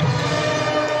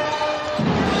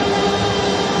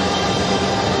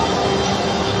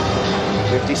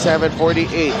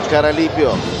 (57-48).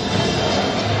 Caralipio.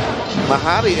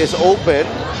 Mahari is open.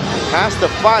 Has to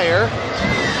fire.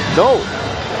 No.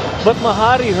 But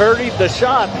Mahari hurried the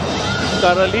shot.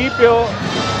 Caralipio.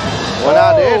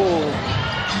 Wala din.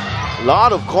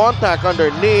 Lot of contact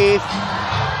underneath.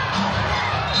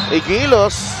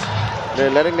 Igilos. They're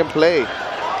letting them play.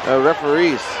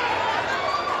 Referees.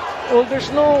 Well, there's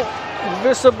no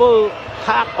visible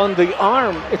hack on the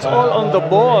arm. It's all on the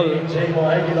ball.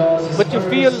 But you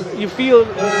feel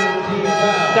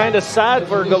kind of sad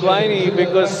for Gabaini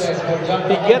because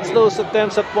he gets those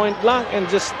attempts at point blank and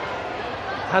just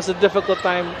has a difficult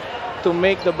time to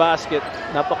make the basket.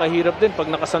 Napakahirap din pag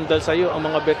nakasandal sa'yo ang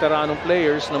mga veteranong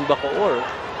players ng Bacoor.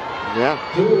 Yeah.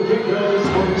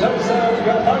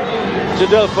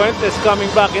 Judel Fuentes coming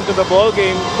back into the ball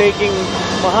game, taking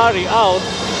Mahari out.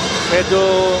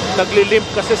 Medyo naglilimp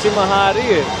kasi si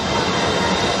Mahari eh.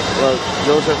 Well,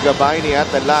 Joseph Gabaini at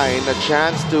the line, a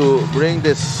chance to bring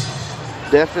this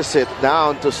deficit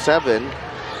down to 7.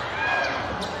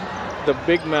 The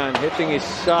big man hitting his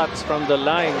shots from the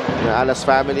line. The Alas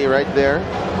family right there.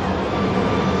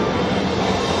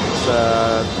 It's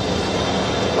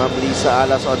Ma'am Lisa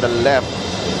Alas on the left.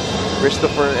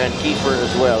 Christopher and Kiefer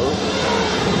as well.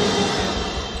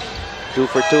 2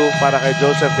 for 2 para kay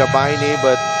Joseph Gabaini,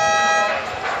 but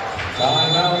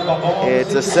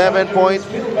it's a 7-point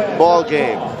ball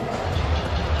game.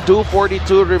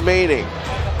 2:42 remaining.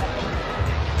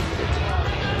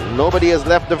 Nobody has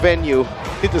left the venue.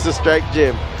 It is a strike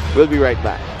gym. We'll be right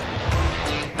back.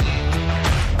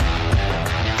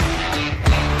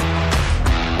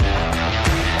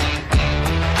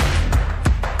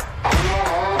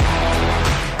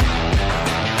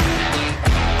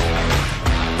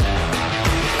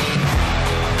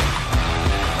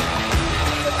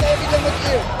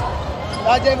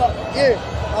 Radyo mo, here,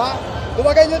 ha?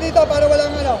 Lumagay nyo dito para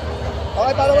walang ano.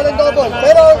 Okay, para walang double.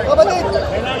 Pero, kapatid,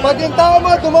 pag yung tao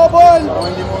mo, dumobol.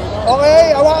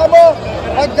 Okay, hawakan mo.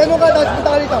 Pag ganun ka, tapos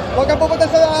punta ka dito. Huwag kang pupunta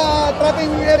sa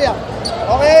trapping area.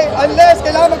 Okay, unless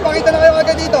kailangan magpakita na kayo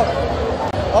agad dito.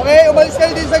 Okay, umalis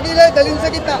kayo din sa gilid, dalhin sa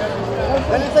gitna.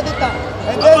 Dalhin sa gitna.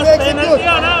 And then, execute.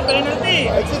 Penalty!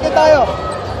 Execute tayo.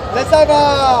 Let's have a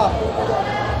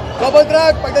double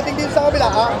drag pagdating din sa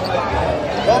kabila, ha?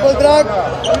 Double drag.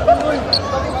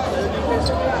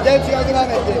 James, yung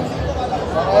ginamit, James.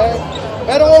 Okay.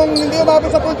 Pero kung hindi umabot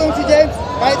sa puntong si James,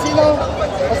 kahit sino,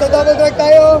 basta double drag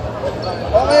tayo.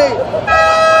 Okay.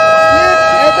 Flip,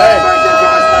 and then emergency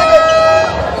first target.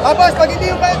 Tapos, pag hindi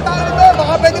yung tao nito,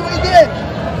 baka pwede mo i-deal.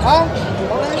 Ha?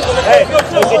 Hey,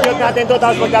 execute natin to,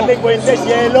 tapos magdating Fuentes,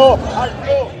 yellow.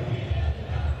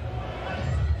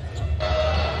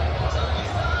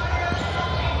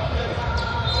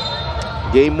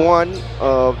 Game 1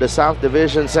 of the South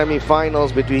Division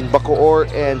semifinals between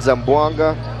Bacoor and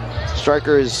Zamboanga.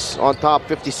 Strikers on top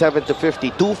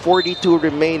 57-50, 2:42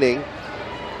 remaining.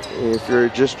 If you're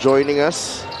just joining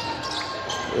us,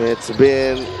 it's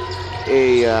been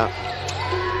a...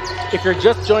 If you're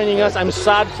just joining us, I'm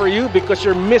sad for you because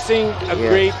you're missing a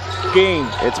great game.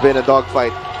 It's been a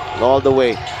dogfight all the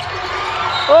way.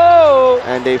 Oh!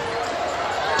 And they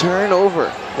turn over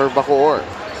for Bacoor.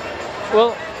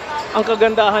 Well, ang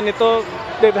kagandahan nito,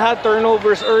 they've had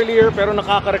turnovers earlier pero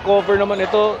nakaka-recover naman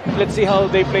ito. Let's see how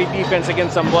they play defense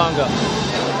against Zamboanga.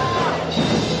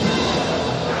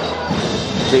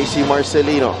 JC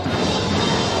Marcelino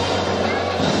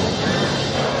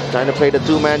trying to play the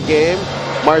two-man game.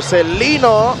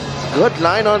 Marcelino, good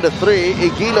line on the three.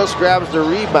 Igilos grabs the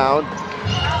rebound.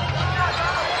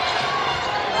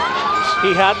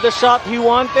 He had the shot he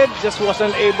wanted, just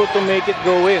wasn't able to make it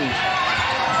go in.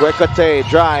 Huecote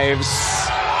drives.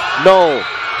 No.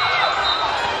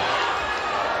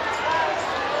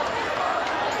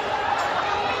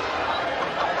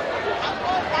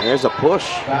 There's a push.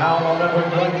 Foul on number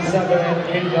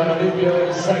 27, King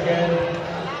Caralipio, second.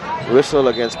 Whistle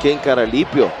against King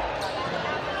Caralipio.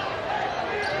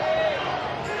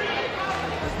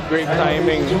 Great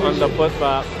timing on the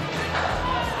putback.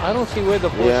 I don't see where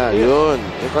the push Yeah, is. yun.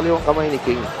 Yung kaliwang kamay ni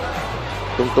King.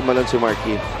 Tungtumalan si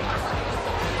Marquis.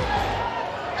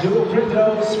 2 free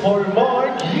throws for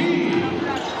Marquis.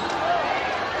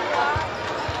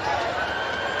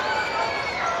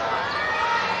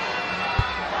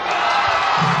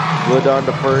 Good on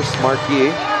the first, Marquis.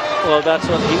 Well, that's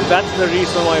the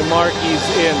reason why Marquis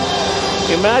in.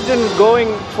 Imagine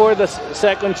going for the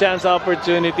second chance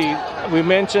opportunity. We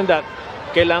mentioned that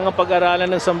kailangan pag-aralan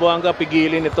ng Zamboanga,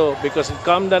 pigilin ito because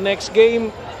come the next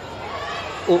game,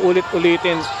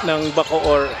 uulit-ulitin ng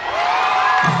Bacoor.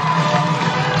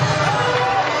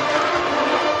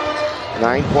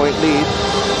 9-point lead.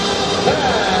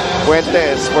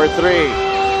 Fuentes for three.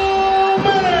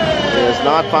 He has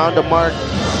not found a mark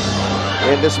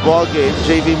in this ball game.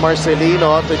 JV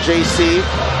Marcelino to JC.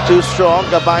 Too strong.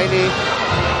 Gabaini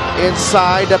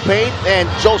inside the paint. And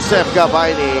Joseph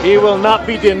Gabaini. He will not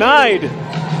be denied.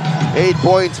 8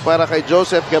 points para kay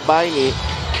Joseph Gabaini.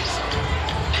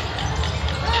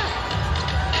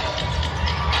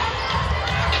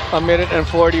 A minute and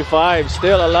 45.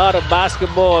 Still a lot of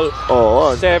basketball.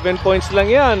 Oo. 7 points lang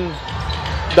yan.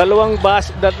 Dalawang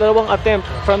attempt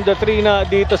from the three na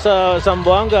dito sa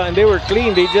Zamboanga and they were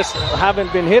clean. They just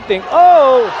haven't been hitting.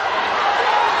 Oh!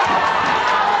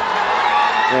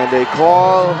 And they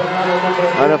call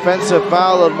an offensive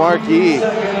foul on Marquis.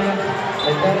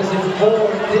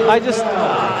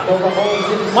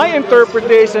 My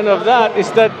interpretation of that is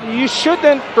that you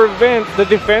shouldn't prevent the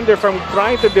defender from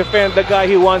trying to defend the guy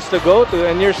he wants to go to,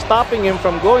 and you're stopping him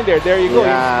from going there. There you go.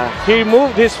 Yeah. He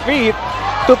moved his feet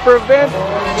to prevent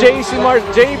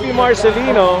JV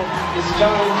Marcelino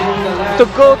to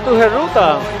go to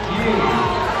Heruta.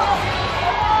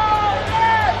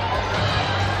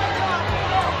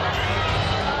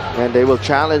 And they will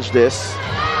challenge this,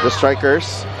 the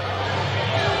strikers.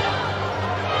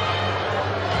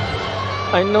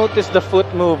 I noticed the foot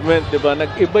movement, di ba?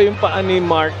 Nag-iba yung paa ni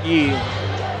Marquis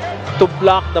to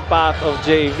block the path of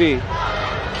JV.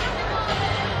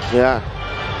 Yeah.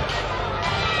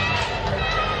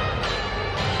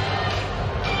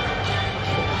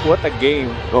 What a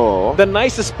game. Oo. The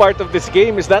nicest part of this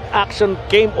game is that action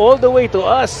came all the way to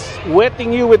us, wetting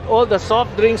you with all the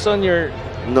soft drinks on your...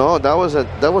 No, that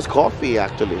was coffee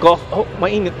actually. Oh,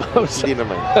 mainit pa. Hindi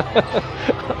naman.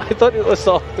 I thought it was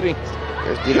soft drinks.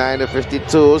 59 to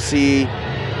 52.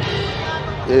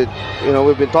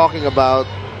 We've been talking about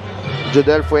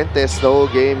Jodel Fuentes the whole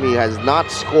game. He has not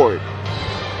scored.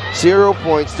 0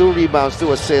 points, 2 rebounds,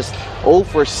 2 assists, 0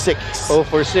 for 6. 0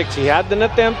 for 6. He had an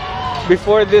attempt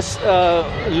before this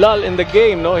lull in the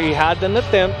game. No, he had an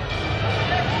attempt.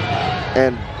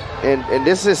 And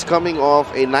this is coming off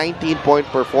a 19-point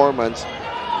performance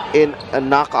in a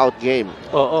knockout game.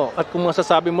 Oo. At kung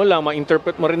masasabi mo lang,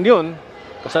 ma-interpret mo rin yun,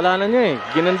 kasalanan niya eh.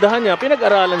 Ginandahan niya,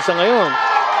 pinag-aralan sa ngayon.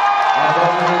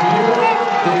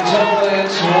 The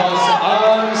challenge was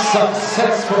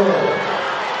unsuccessful.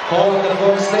 For the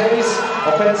first days,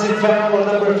 offensive foul on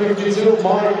number 52,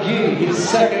 Mark Yee, his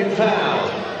second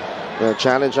foul. The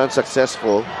challenge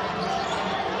unsuccessful.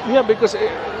 Yeah, because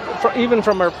even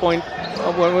from our point,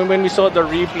 when we saw the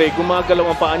replay,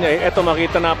 gumagalaw ang paa niya. Eto,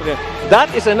 makita natin.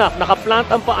 That is enough. Nakaplant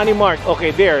ang paa ni Mark.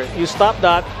 Okay, there. You stop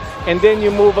that, and then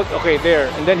you move. Okay, there.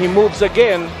 And then he moves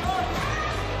again.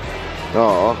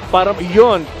 Oo. Para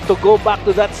yun, to go back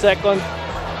to that second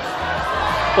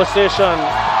position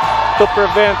to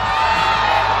prevent.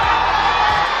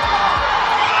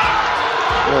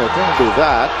 Yeah, don't do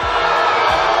that.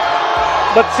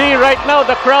 But see, right now,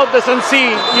 the crowd doesn't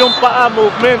see yung paa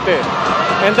movement eh.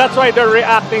 And that's why they're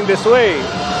reacting this way.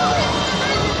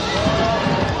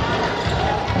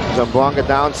 Zamboanga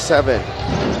down 7.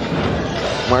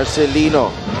 Marcelino.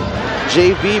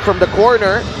 JV from the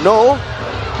corner. No.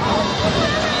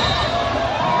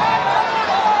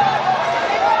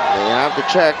 They have to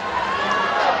check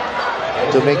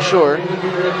to make sure.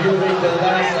 Reviewing the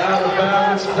last out of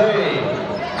bounds play.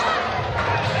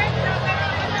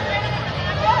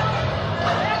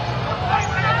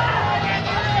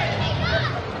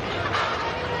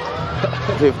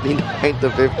 $59 to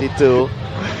 52.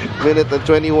 Minute and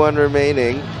 21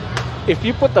 remaining. If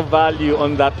you put a value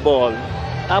on that ball,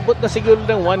 abot na siguro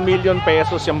ng 1 million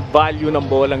pesos yung value ng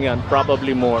bolang yan.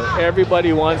 Probably more.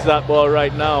 Everybody wants that ball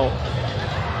right now.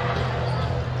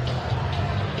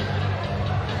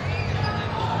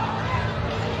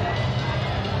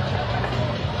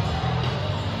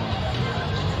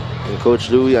 And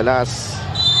Coach Louis Alas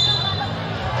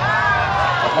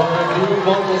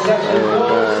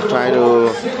trying to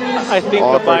I think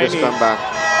offer this comeback.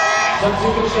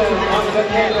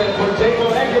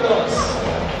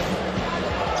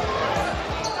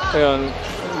 Ayun,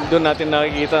 doon natin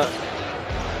nakikita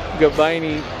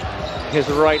Gabayni, his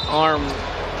right arm.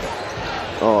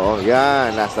 Oo,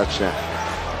 yan. Last touch na.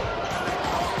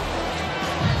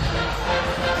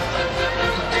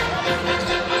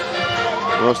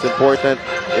 Most important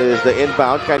is the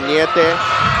inbound. Cañete,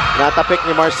 natapik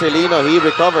ni Marcelino. He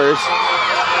recovers.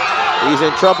 He's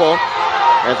in trouble.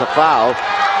 There's a foul.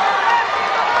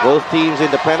 Both teams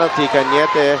in the penalty.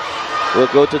 Cañete will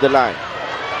go to the line.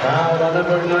 Foul on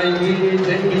number 19,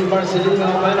 David Marcelino,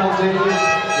 penalty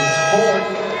is 4th.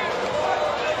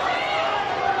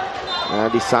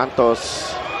 Adi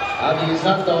Santos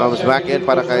comes back in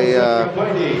para kay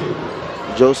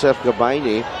Joseph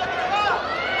Gabayni.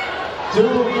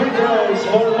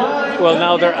 Well,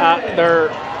 now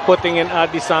they're putting in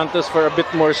Adi Santos for a bit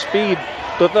more speed.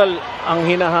 Total, ang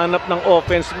hinahanap ng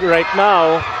offense right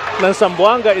now ng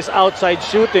Zamboanga is outside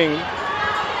shooting.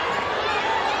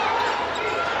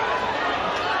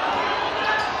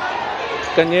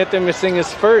 Cañete missing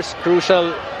his first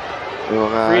crucial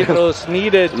free throws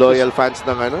needed. Loyal fans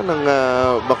ng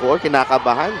Bacoor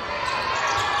kinakabahan.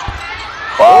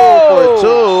 Oh,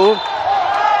 for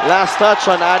 2. Last touch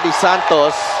on Adi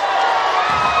Santos.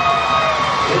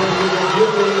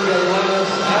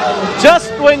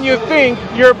 Just when you think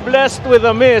you're blessed with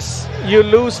a miss, you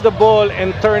lose the ball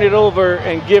and turn it over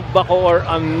and give Bacoor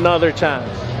another chance.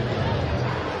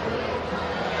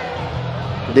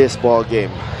 This ball game.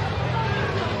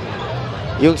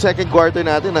 Yung second quarter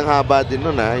natin, ang haba din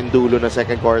nun ha. Yung dulo na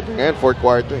second quarter. Ngayon, fourth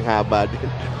quarter, yung haba din.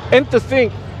 And to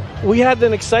think, we had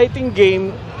an exciting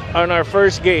game on our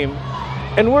first game.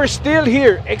 And we're still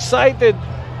here, excited,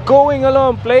 going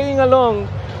along, playing along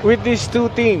with these two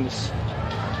teams.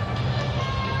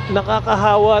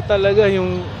 Nakakahawa talaga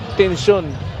yung tension.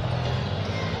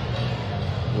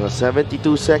 72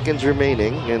 seconds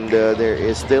remaining. And there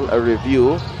is still a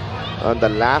review on the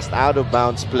last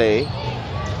out-of-bounds play.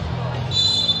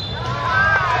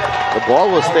 The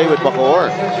ball will stay with Bacoor.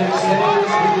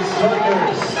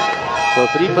 So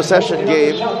 3-possession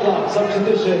game.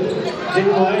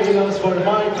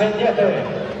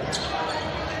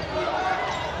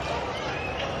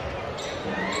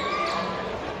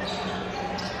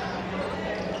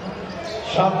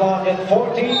 Shot clock at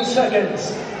 14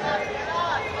 seconds.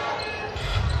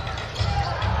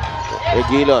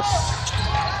 Regilos.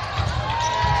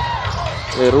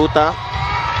 Ruta.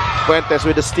 Fuentes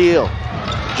with the steal.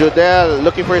 Judel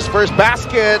looking for his first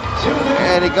basket.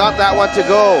 And he got that one to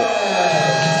go.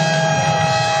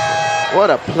 What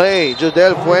a play.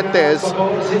 Judel Fuentes.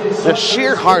 The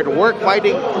sheer hard work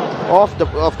fighting off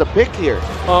the pick here.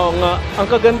 Oh, nga. Ang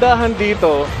kagandahan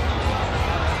dito,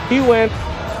 he went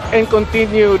and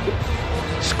continued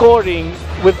scoring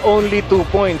with only 2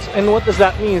 points. And what does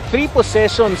that mean? 3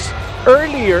 possessions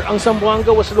earlier, ang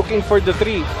Zamboanga was looking for the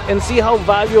 3. And see how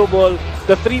valuable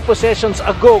the 3 possessions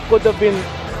ago could have been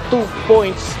 2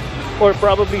 points or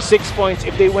probably 6 points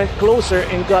if they went closer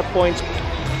and got points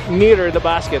nearer the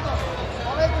basket.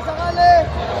 Okay, kasakali.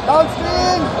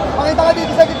 Downscreen. Pakita ka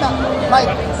dito sa gitna.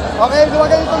 Mike. Okay,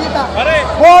 lumagay dito gitna.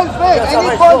 Ball fake. I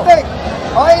need ball fake.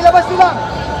 Okay, ilabas nyo lang.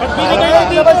 Pag binigay nyo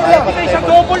dito, ready kayo sa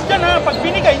double dyan ha. Pag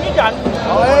binigay nyo dyan,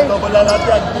 okay. double na lahat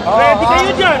dyan. Ready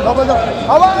kayo dyan.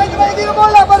 Hawakan nyo ba hindi na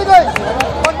bola, pare guys?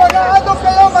 Pag mag-a-adopt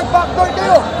kayo, mag-backdoor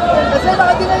kayo. Kasi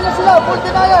naka-deny na sila, full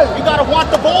denial. You gotta want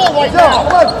the ball right now.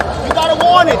 You gotta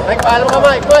want it. Mike, paalam ka,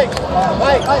 Mike. Mike.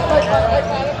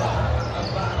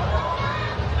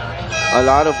 A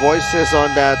lot of voices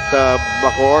on that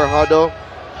Bacoor huddle.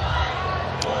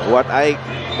 What I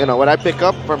pick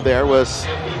up from there was,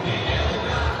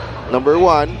 number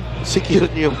one, secure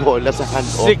niyo yung ball nasa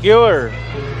hand-off. Secure.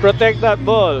 Protect that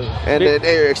ball. And then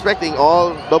they're expecting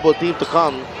all double team to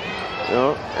come. You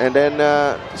know? And then,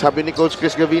 sabi ni Coach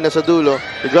Chris Gavina sa dulo,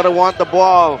 you gotta want the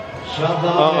ball.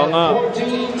 Oo nga.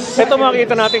 Ito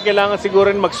makita natin, kailangan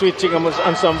siguro mag-switching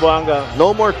ang Zamboanga.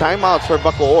 No more timeouts for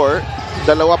Bacoor.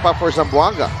 Dalawa pa for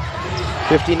Zamboanga.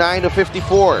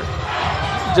 59-54.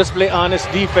 Just play honest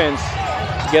defense.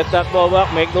 Get that ball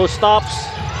back, make those stops.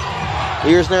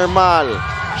 Here's Nermal.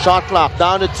 Shot clock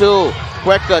down to 2.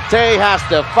 Kwekate has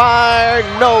to fire.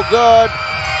 No good.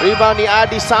 Rebound ni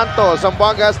Adi Santos.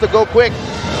 Zamboanga has to go quick.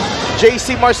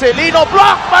 JC Marcelino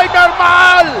blocked by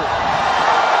Nermal.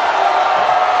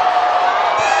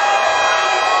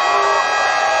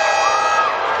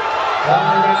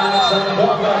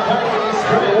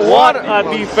 What a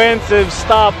defensive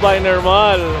stop by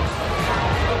Nermal.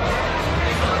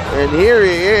 And here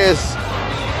he is.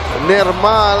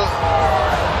 Nermal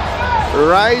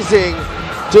rising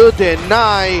to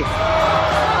deny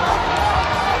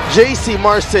JC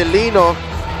Marcelino.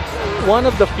 One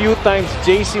of the few times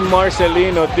JC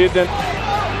Marcelino didn't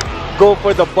go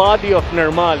for the body of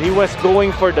Nermal. He was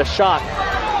going for the shot.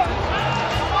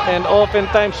 And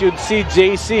oftentimes you'd see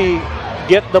JC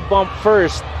get the bump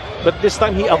first, but this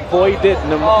time he avoided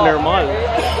Nermal.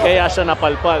 Kaya siya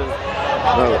napalpal.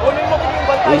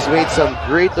 He's made some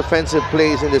great defensive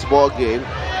plays in this ball game,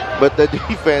 but the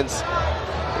defense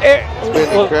has been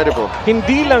incredible.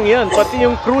 Hindi lang yan, pati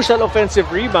yung crucial offensive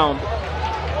rebound.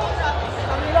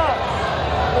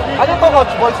 Ano to, Coach?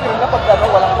 Ball screen na pag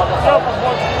walang mag-asa.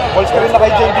 Ball screen na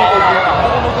kay JB.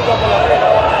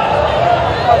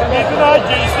 Dito na,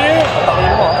 JC.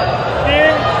 Patakin mo.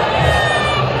 Team.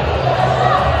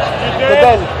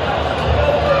 Fidel.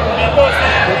 Dito.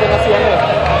 Dito na siya eh.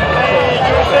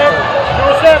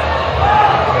 Joseph.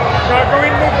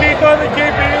 Gagawin mo dito na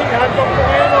JB. Handok mo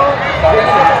ngayon o.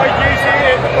 Kay JC.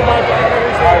 Ito tumato ka na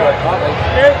rin sa'yo.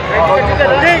 Okay?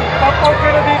 Ding, pop-out ka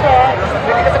na dito ha.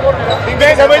 Hindi ka sa corner. Hindi,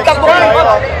 sabay takbo ka.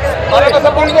 Para ka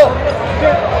sa pulo.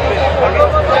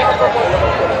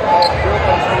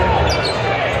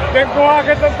 Then kuha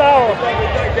agad ng tao.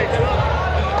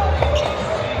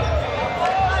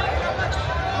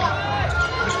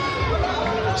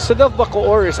 Sadaf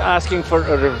Bacoor is asking for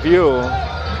a review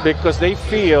because they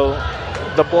feel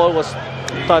the ball was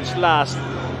touched last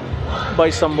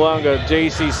by Zamboanga,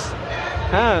 JC's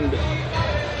hand.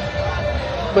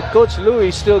 But Coach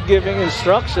Louis still giving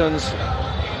instructions.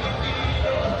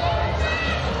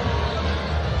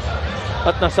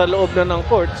 At nasa loob na ng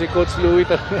court si Coach Louis.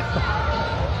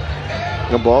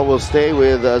 The ball will stay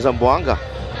with Zamboanga.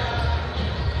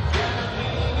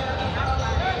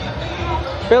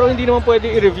 Pero hindi naman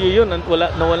pwede i-review yun.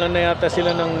 Nawalan na yata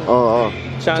sila ng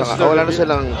chance to wala na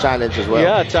silang challenge as well.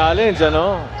 Yeah, challenge,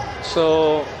 ano.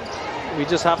 So, we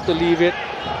just have to leave it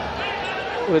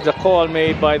with the call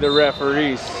made by the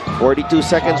referees. 42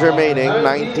 seconds remaining.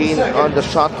 19 on the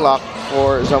shot clock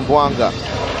for Zamboanga.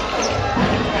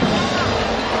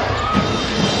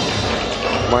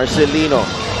 Marcelino.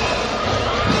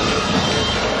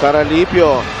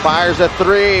 Caralipio fires a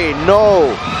 3.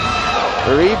 No.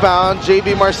 Rebound,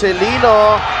 JB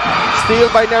Marcelino. Steal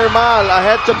by Nermal.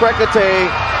 Ahead to Kwekate.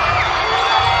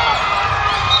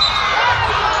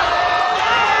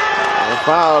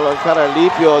 foul on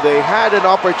Caralipio. They had an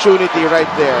opportunity right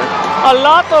there. A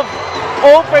lot of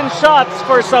open shots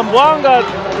for Zamboanga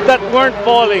that weren't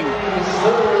falling.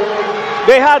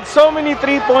 They had so many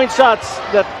three-point shots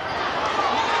that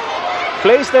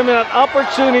placed them in an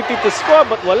opportunity to score,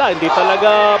 but wala, hindi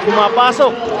talaga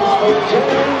pumapasok.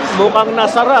 Mukhang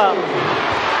nasara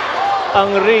ang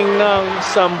ring ng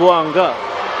Zamboanga.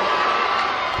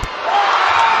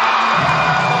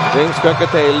 James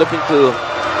Quecote looking to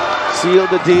seal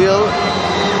the deal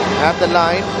at the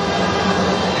line.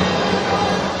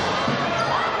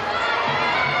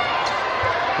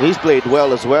 He's played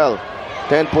well as well.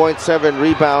 10.7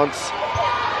 rebounds.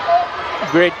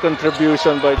 Great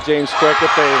contribution by James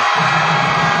Quecote.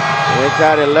 Make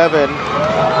that 11.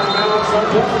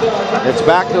 It's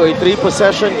back to a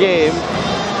 3-possession game.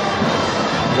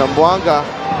 Zamboanga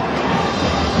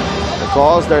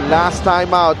calls their last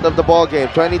timeout of the ball game.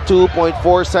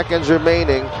 22.4 seconds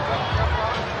remaining.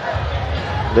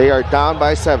 They are down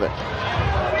by 7.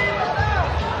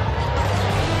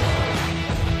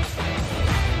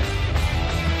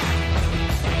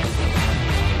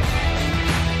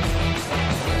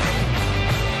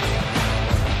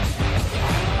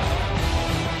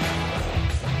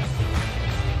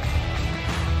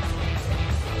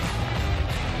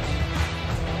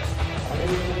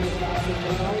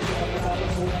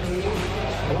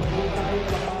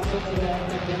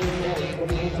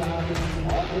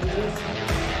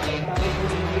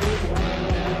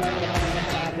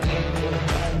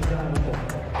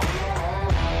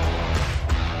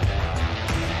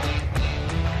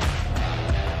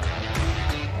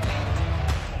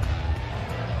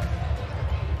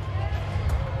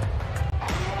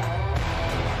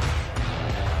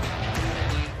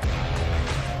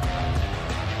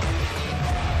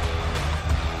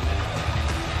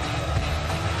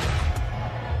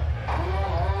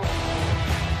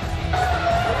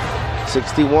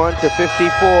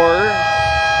 (61-54).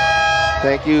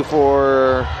 Thank you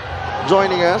for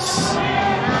joining us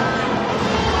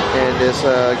in this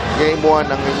Game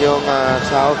 1 ng inyong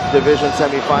South Division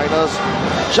Semifinals.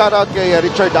 Shout out kay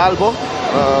Richard Albo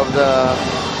of the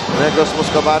Negros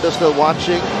Muscovado still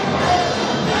watching.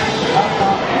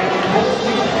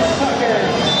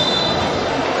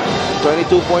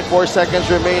 (22.4 seconds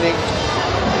remaining,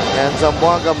 and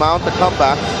Zamboanga mount the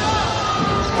comeback.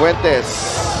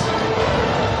 Fuentes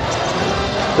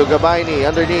to Gabayni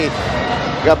underneath.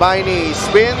 Gabayni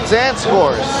spins and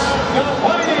scores.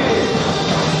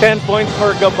 10 points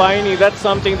for Gabayni. That's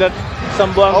something that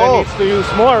Zamboanga needs to use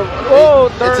more.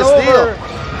 Oh, turnover. It's a steal.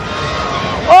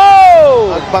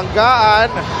 Oh! Nagbanggaan.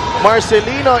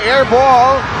 Marcelino air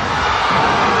ball.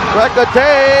 Quecote.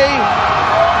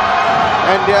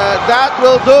 And that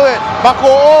will do it.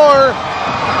 Bacoor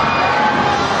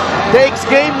takes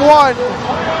game 1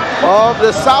 of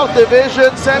the South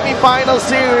Division semi-final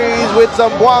series with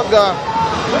Zamboanga.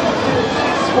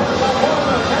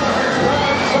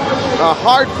 A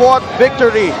hard-fought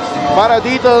victory para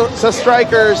dito sa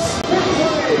Strikers.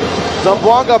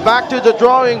 Zamboanga back to the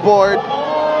drawing board,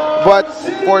 but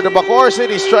for the Bacoor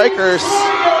City Strikers,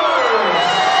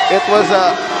 it was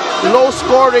a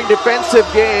low-scoring defensive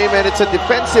game, and it's a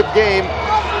defensive game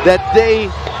that they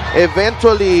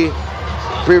eventually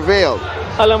prevailed.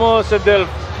 Alam mo, Sedel,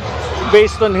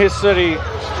 based on history,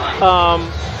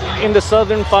 in the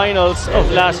Southern Finals of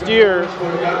last year,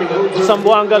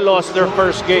 Zamboanga lost their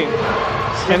first game.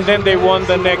 And then they won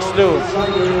the next 2.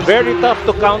 Very tough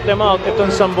to count them out,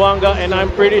 itong Zamboanga, and I'm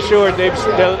pretty sure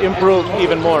they'll improve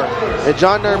even more. And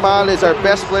John Normal is our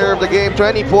best player of the game.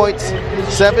 20 points,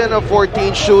 7 of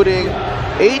 14 shooting,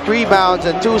 8 rebounds,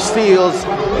 and 2 steals.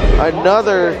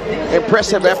 Another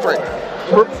impressive effort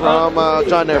from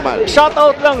John Normal. Shout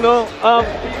out lang, no?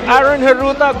 Aaron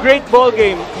Heruta, great ball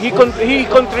game. He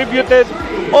contributed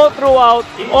all throughout,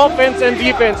 offense and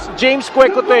defense. James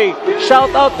Quecote, shout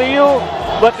out to you.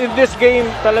 But in this game,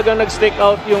 talaga nag-stick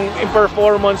out yung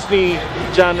performance ni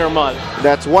John Normal.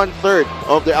 That's 1/3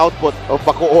 of the output of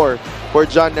Bacoor for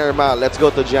John Normal. Let's go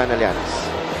to Gian Alianes.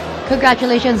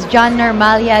 Congratulations, John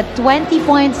Normal. He had 20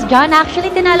 points. John,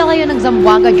 actually, tinalo kayo ng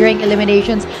Zamboanga during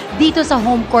eliminations dito sa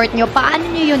home court nyo. Paano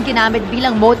nyo yun ginamit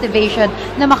bilang motivation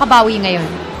na makabawi ngayon?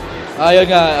 Ayun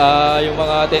nga, yung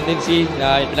mga tendency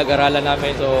na pinag-aralan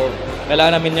namin. So,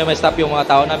 kailangan namin may stop yung mga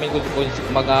tao namin kung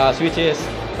mga switches.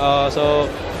 So,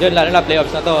 yun, lalo na playoffs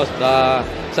na to.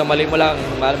 Isang mali mo lang,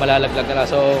 malalaglag ka na.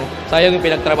 So, sayang yung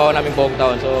pinagtrabaho namin buong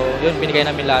taon. So, yun, binigay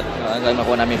namin lahat hanggang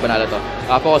makuha namin panalo to.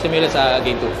 Focus nyo sa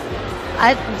game 2.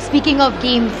 At speaking of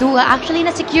Game 2, actually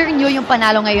na-secure nyo yung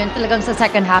panalo ngayon talagang sa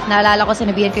second half. Naalala ko,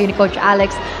 sinabihan kayo ni Coach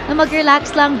Alex na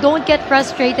mag-relax lang, don't get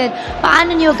frustrated.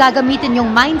 Paano nyo gagamitin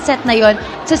yung mindset na yon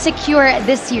to secure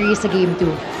this series sa Game 2?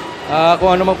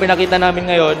 Kung ano mang pinakita namin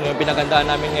ngayon, yung pinagandaan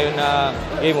namin ngayon na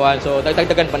Game 1, so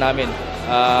dagdagan pa namin.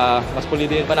 Mas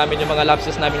pulitin pa namin yung mga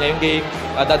lapses namin ngayong game.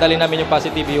 Dadalhin namin yung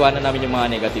positive, iwanan namin yung mga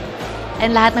negative.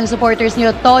 And lahat ng supporters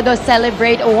niyo, todo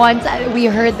celebrate once we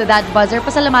heard that buzzer.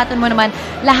 Pasalamatan mo naman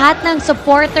lahat ng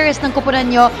supporters ng kupunan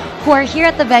niyo who are here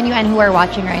at the venue and who are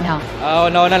watching right now.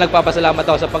 Una-una, nagpapasalamat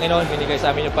ako sa Panginoon. Binigay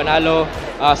sa amin yung panalo.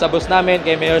 Sa boss namin,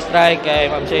 kay Mayor Strike, kay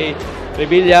Ma'am Shay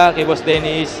Revilla, kay Boss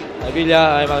Dennis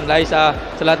Revilla, kay Ma'am Liza,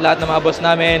 sa lahat-lahat ng mga boss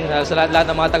namin, sa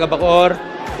lahat-lahat ng mga taga-Bacoor,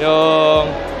 yung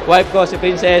wife ko, si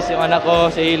Princess, yung anak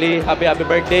ko, si Hailey, happy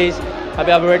birthdays.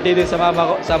 Happy birthday din sa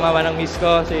mama ng miss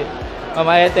ko, si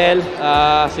Mama Ethel,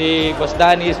 si Boss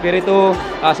Danny Espiritu,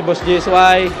 si Boss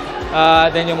JSY,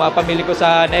 then yung mga pamilya ko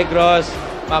sa Negros,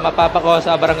 mama papa ko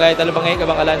sa Barangay Talubangay,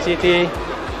 Kabangkalan City,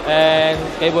 and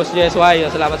kay Boss JSY,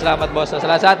 salamat boss. Sa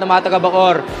lahat ng mga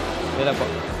taga-Bacoor, yun lang po.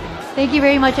 Thank you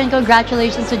very much and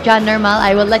congratulations to John Normal.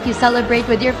 I will let you celebrate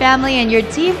with your family and your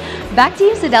team. Back to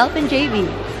you, Sidelp and JV.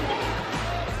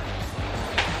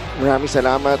 Maraming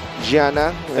salamat,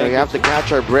 Gianna. We have to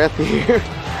catch our breath here.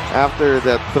 After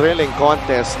the thrilling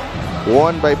contest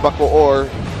won by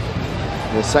Bacoor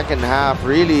in the second half.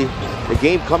 Really, the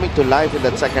game coming to life in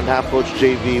that second half, Coach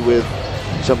JV, with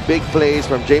some big plays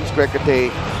from James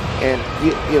Crecate. And,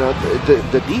 you know,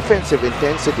 the defensive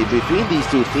intensity between these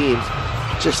two teams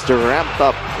just ramped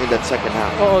up in that second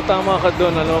half. Oo, tama ka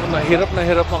doon. Nahirap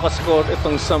makascore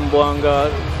itong Zamboanga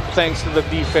thanks to the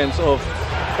defense of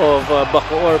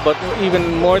Bacoor. But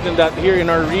even more than that, here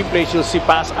in our replays, you'll see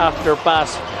pass after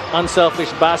pass,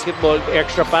 unselfish basketball,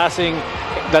 extra passing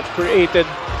that created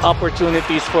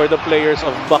opportunities for the players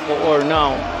of Bacoor.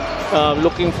 Now,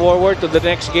 looking forward to the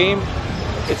next game,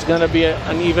 it's gonna be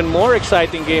an even more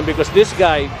exciting game because this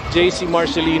guy, JC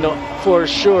Marcelino, for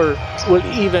sure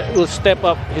will step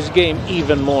up his game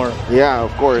even more. Yeah, of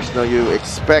course. Now you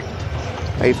expect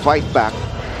a fight back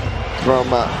from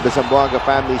the Zamboanga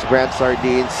family's Brand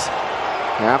Sardines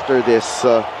after this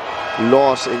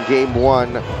loss in Game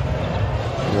 1.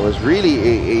 It was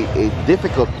really a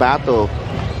difficult battle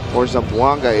for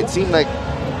Zamboanga. It seemed like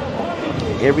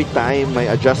every time my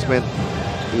adjustment,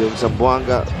 yung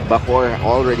Zamboanga, Bacoor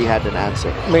already had an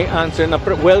answer. May answer na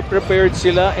well prepared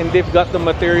sila and they've got the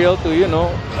material to, you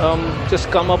know, just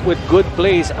come up with good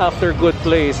plays after good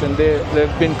plays, and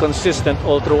they've been consistent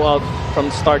all throughout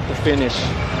from start to finish.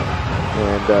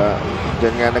 And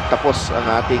dyan nga nagtapos ang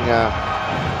ating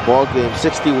ball game,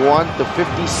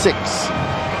 61-56.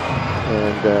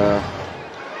 And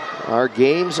our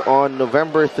games on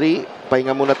November 3.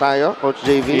 Pahinga muna tayo, Coach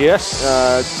JV. Yes.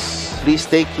 Please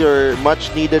take your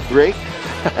much-needed break.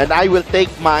 And I will take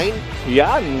mine.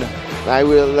 Yan. I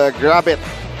will grab it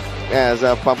as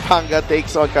Pampanga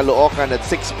takes on Caloocan at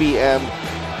 6 p.m.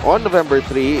 on November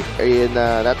 3.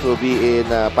 That will be in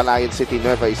Palayan City,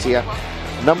 Nueva Ecija.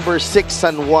 Number 6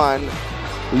 San Juan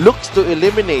looks to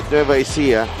eliminate Nueva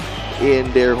Ecija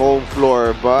in their home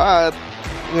floor. But,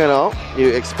 you know, you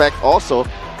expect also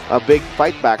a big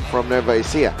fight back from Nueva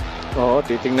Ecija. Oo,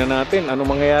 titingnan natin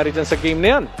anong mangyayari dyan sa game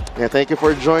na yan. Yeah, thank you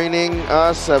for joining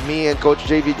us, me and Coach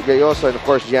JV Gayoso, and of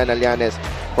course Gianna Llanes.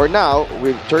 For now,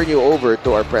 we'll turn you over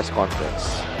to our press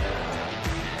conference.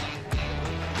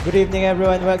 Good evening,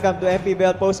 everyone. Welcome to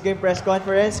Mpbl post-game press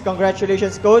conference.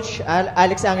 Congratulations, Coach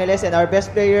Alex Angeles, and our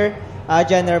best player,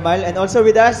 Jan Normal, and also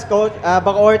with us, Coach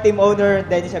Bacoor team owner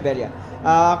Dennis Abella.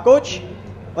 Coach,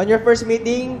 on your first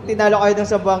meeting, tinalo kayo ng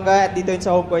Zamboanga at dito yun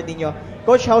sa home court ninyo.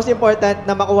 Coach, how's important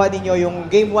na makuha ninyo yung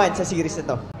Game 1 sa series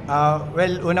na to?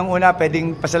 Well, unang-una,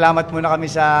 pwedeng pasalamat muna kami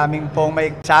sa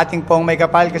ating pong may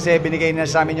kapal kasi binigay na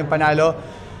sa amin yung panalo.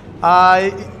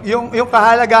 Yung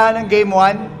kahalagahan ng Game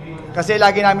 1, kasi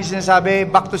lagi namin sinasabi,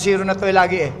 back to zero na to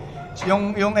lagi eh.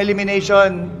 Yung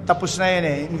elimination, tapos na yun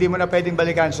eh. Hindi mo na pwedeng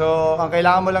balikan. So, ang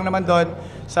kailangan mo lang naman doon,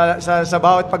 sa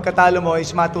bawat pagkatalo mo is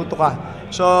matuto ka.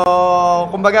 So,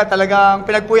 kumbaga talagang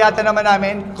pinagpuyatan naman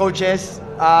namin, coaches,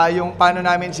 yung paano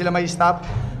namin sila may stop.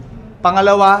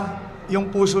 Pangalawa, yung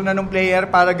puso na ng player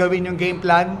para gawin yung game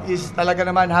plan is talaga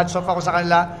naman hats off ako sa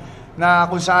kanila na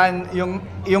kung saan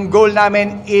yung goal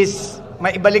namin is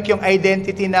maibalik yung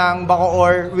identity ng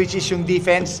Bacoor, which is yung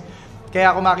defense.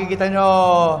 Kaya kung makikita nyo,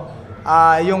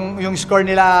 yung score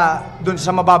nila dun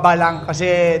sa mababa lang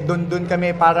kasi dun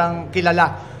kami parang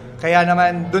kilala. Kaya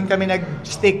naman dun kami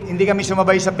nag-stick, hindi kami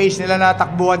sumabay sa pace nila na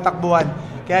takbuhan.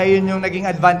 Kaya yun yung naging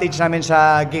advantage namin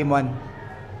sa Game 1.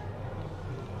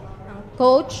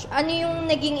 Coach, ano yung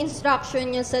naging instruction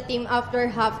niyo sa team after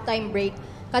halftime break?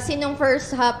 Kasi nung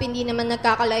first half, hindi naman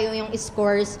nagkakalayo yung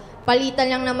scores. Palitan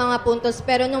lang ng mga puntos.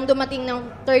 Pero nung dumating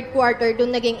ng third quarter,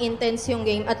 doon naging intense yung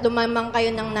game at lumamang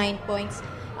kayo ng 9 points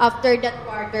after that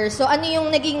quarter. So ano yung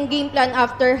naging game plan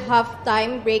after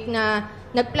halftime break na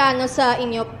nagplano sa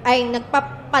inyo, ay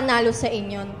nagpapanalo sa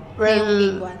inyo ngayong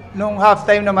game 1? Nung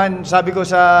halftime naman, sabi ko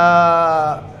sa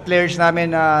players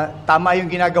namin na tama yung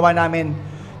ginagawa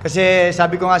namin. Kasi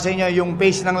sabi ko nga sa inyo, yung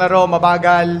pace ng laro,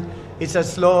 mabagal, it's a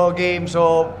slow game.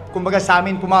 So, kumbaga sa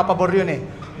amin, pumapabor yun eh.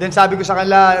 Then sabi ko sa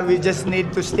kanila, we just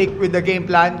need to stick with the game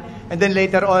plan. And then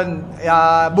later on,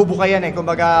 bubuka yan eh.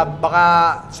 Kumbaga, baka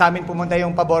sa amin pumunta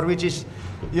yung pabor, which is,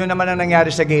 yun naman ang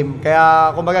nangyari sa game. Kaya,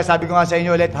 kumbaga, sabi ko nga sa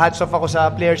inyo ulit, hats off ako sa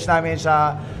players namin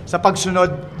sa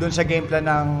pagsunod dun sa game plan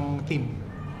ng team.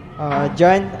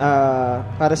 John,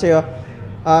 para sa'yo,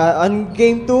 on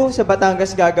game 2 sa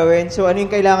Batangas gagawin. So ano yung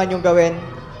kailangan yung gawin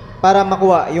para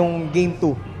makuha yung game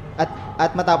 2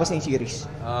 at matapos na yung series?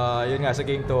 Yun nga sa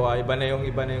game 2, iba na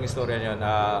yung istorya niyon.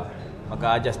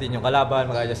 Mag-a-adjust din yung kalaban,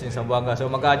 mag-a-adjust din Zamboanga. So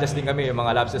mag-a-adjust din kami yung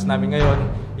mga lapses namin ngayon.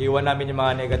 Iwan namin yung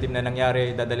mga negative na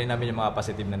nangyari, dadalhin namin yung mga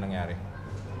positive na nangyari.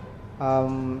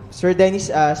 Sir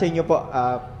Dennis, sa inyo po,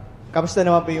 kamusta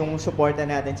naman po yung suporta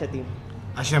natin sa team?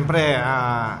 Siyempre,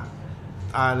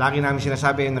 lagi namin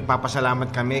sinasabi,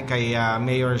 nagpapasalamat kami kay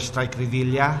Mayor Strike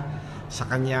Revilla sa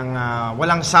kanyang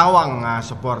walang sawang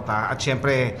suporta. At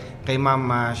siyempre, kay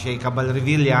Ma'am Shea Cabal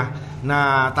Revilla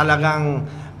na talagang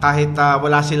kahit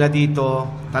wala sila dito,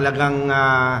 talagang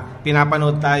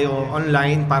pinapanood tayo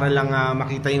online para lang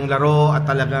makita yung laro at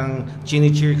talagang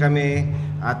chini-cheer kami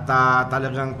at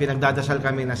talagang pinagdadasal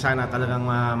kami na sana talagang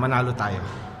manalo tayo.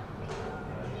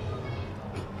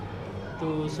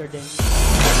 To Sir Dennis.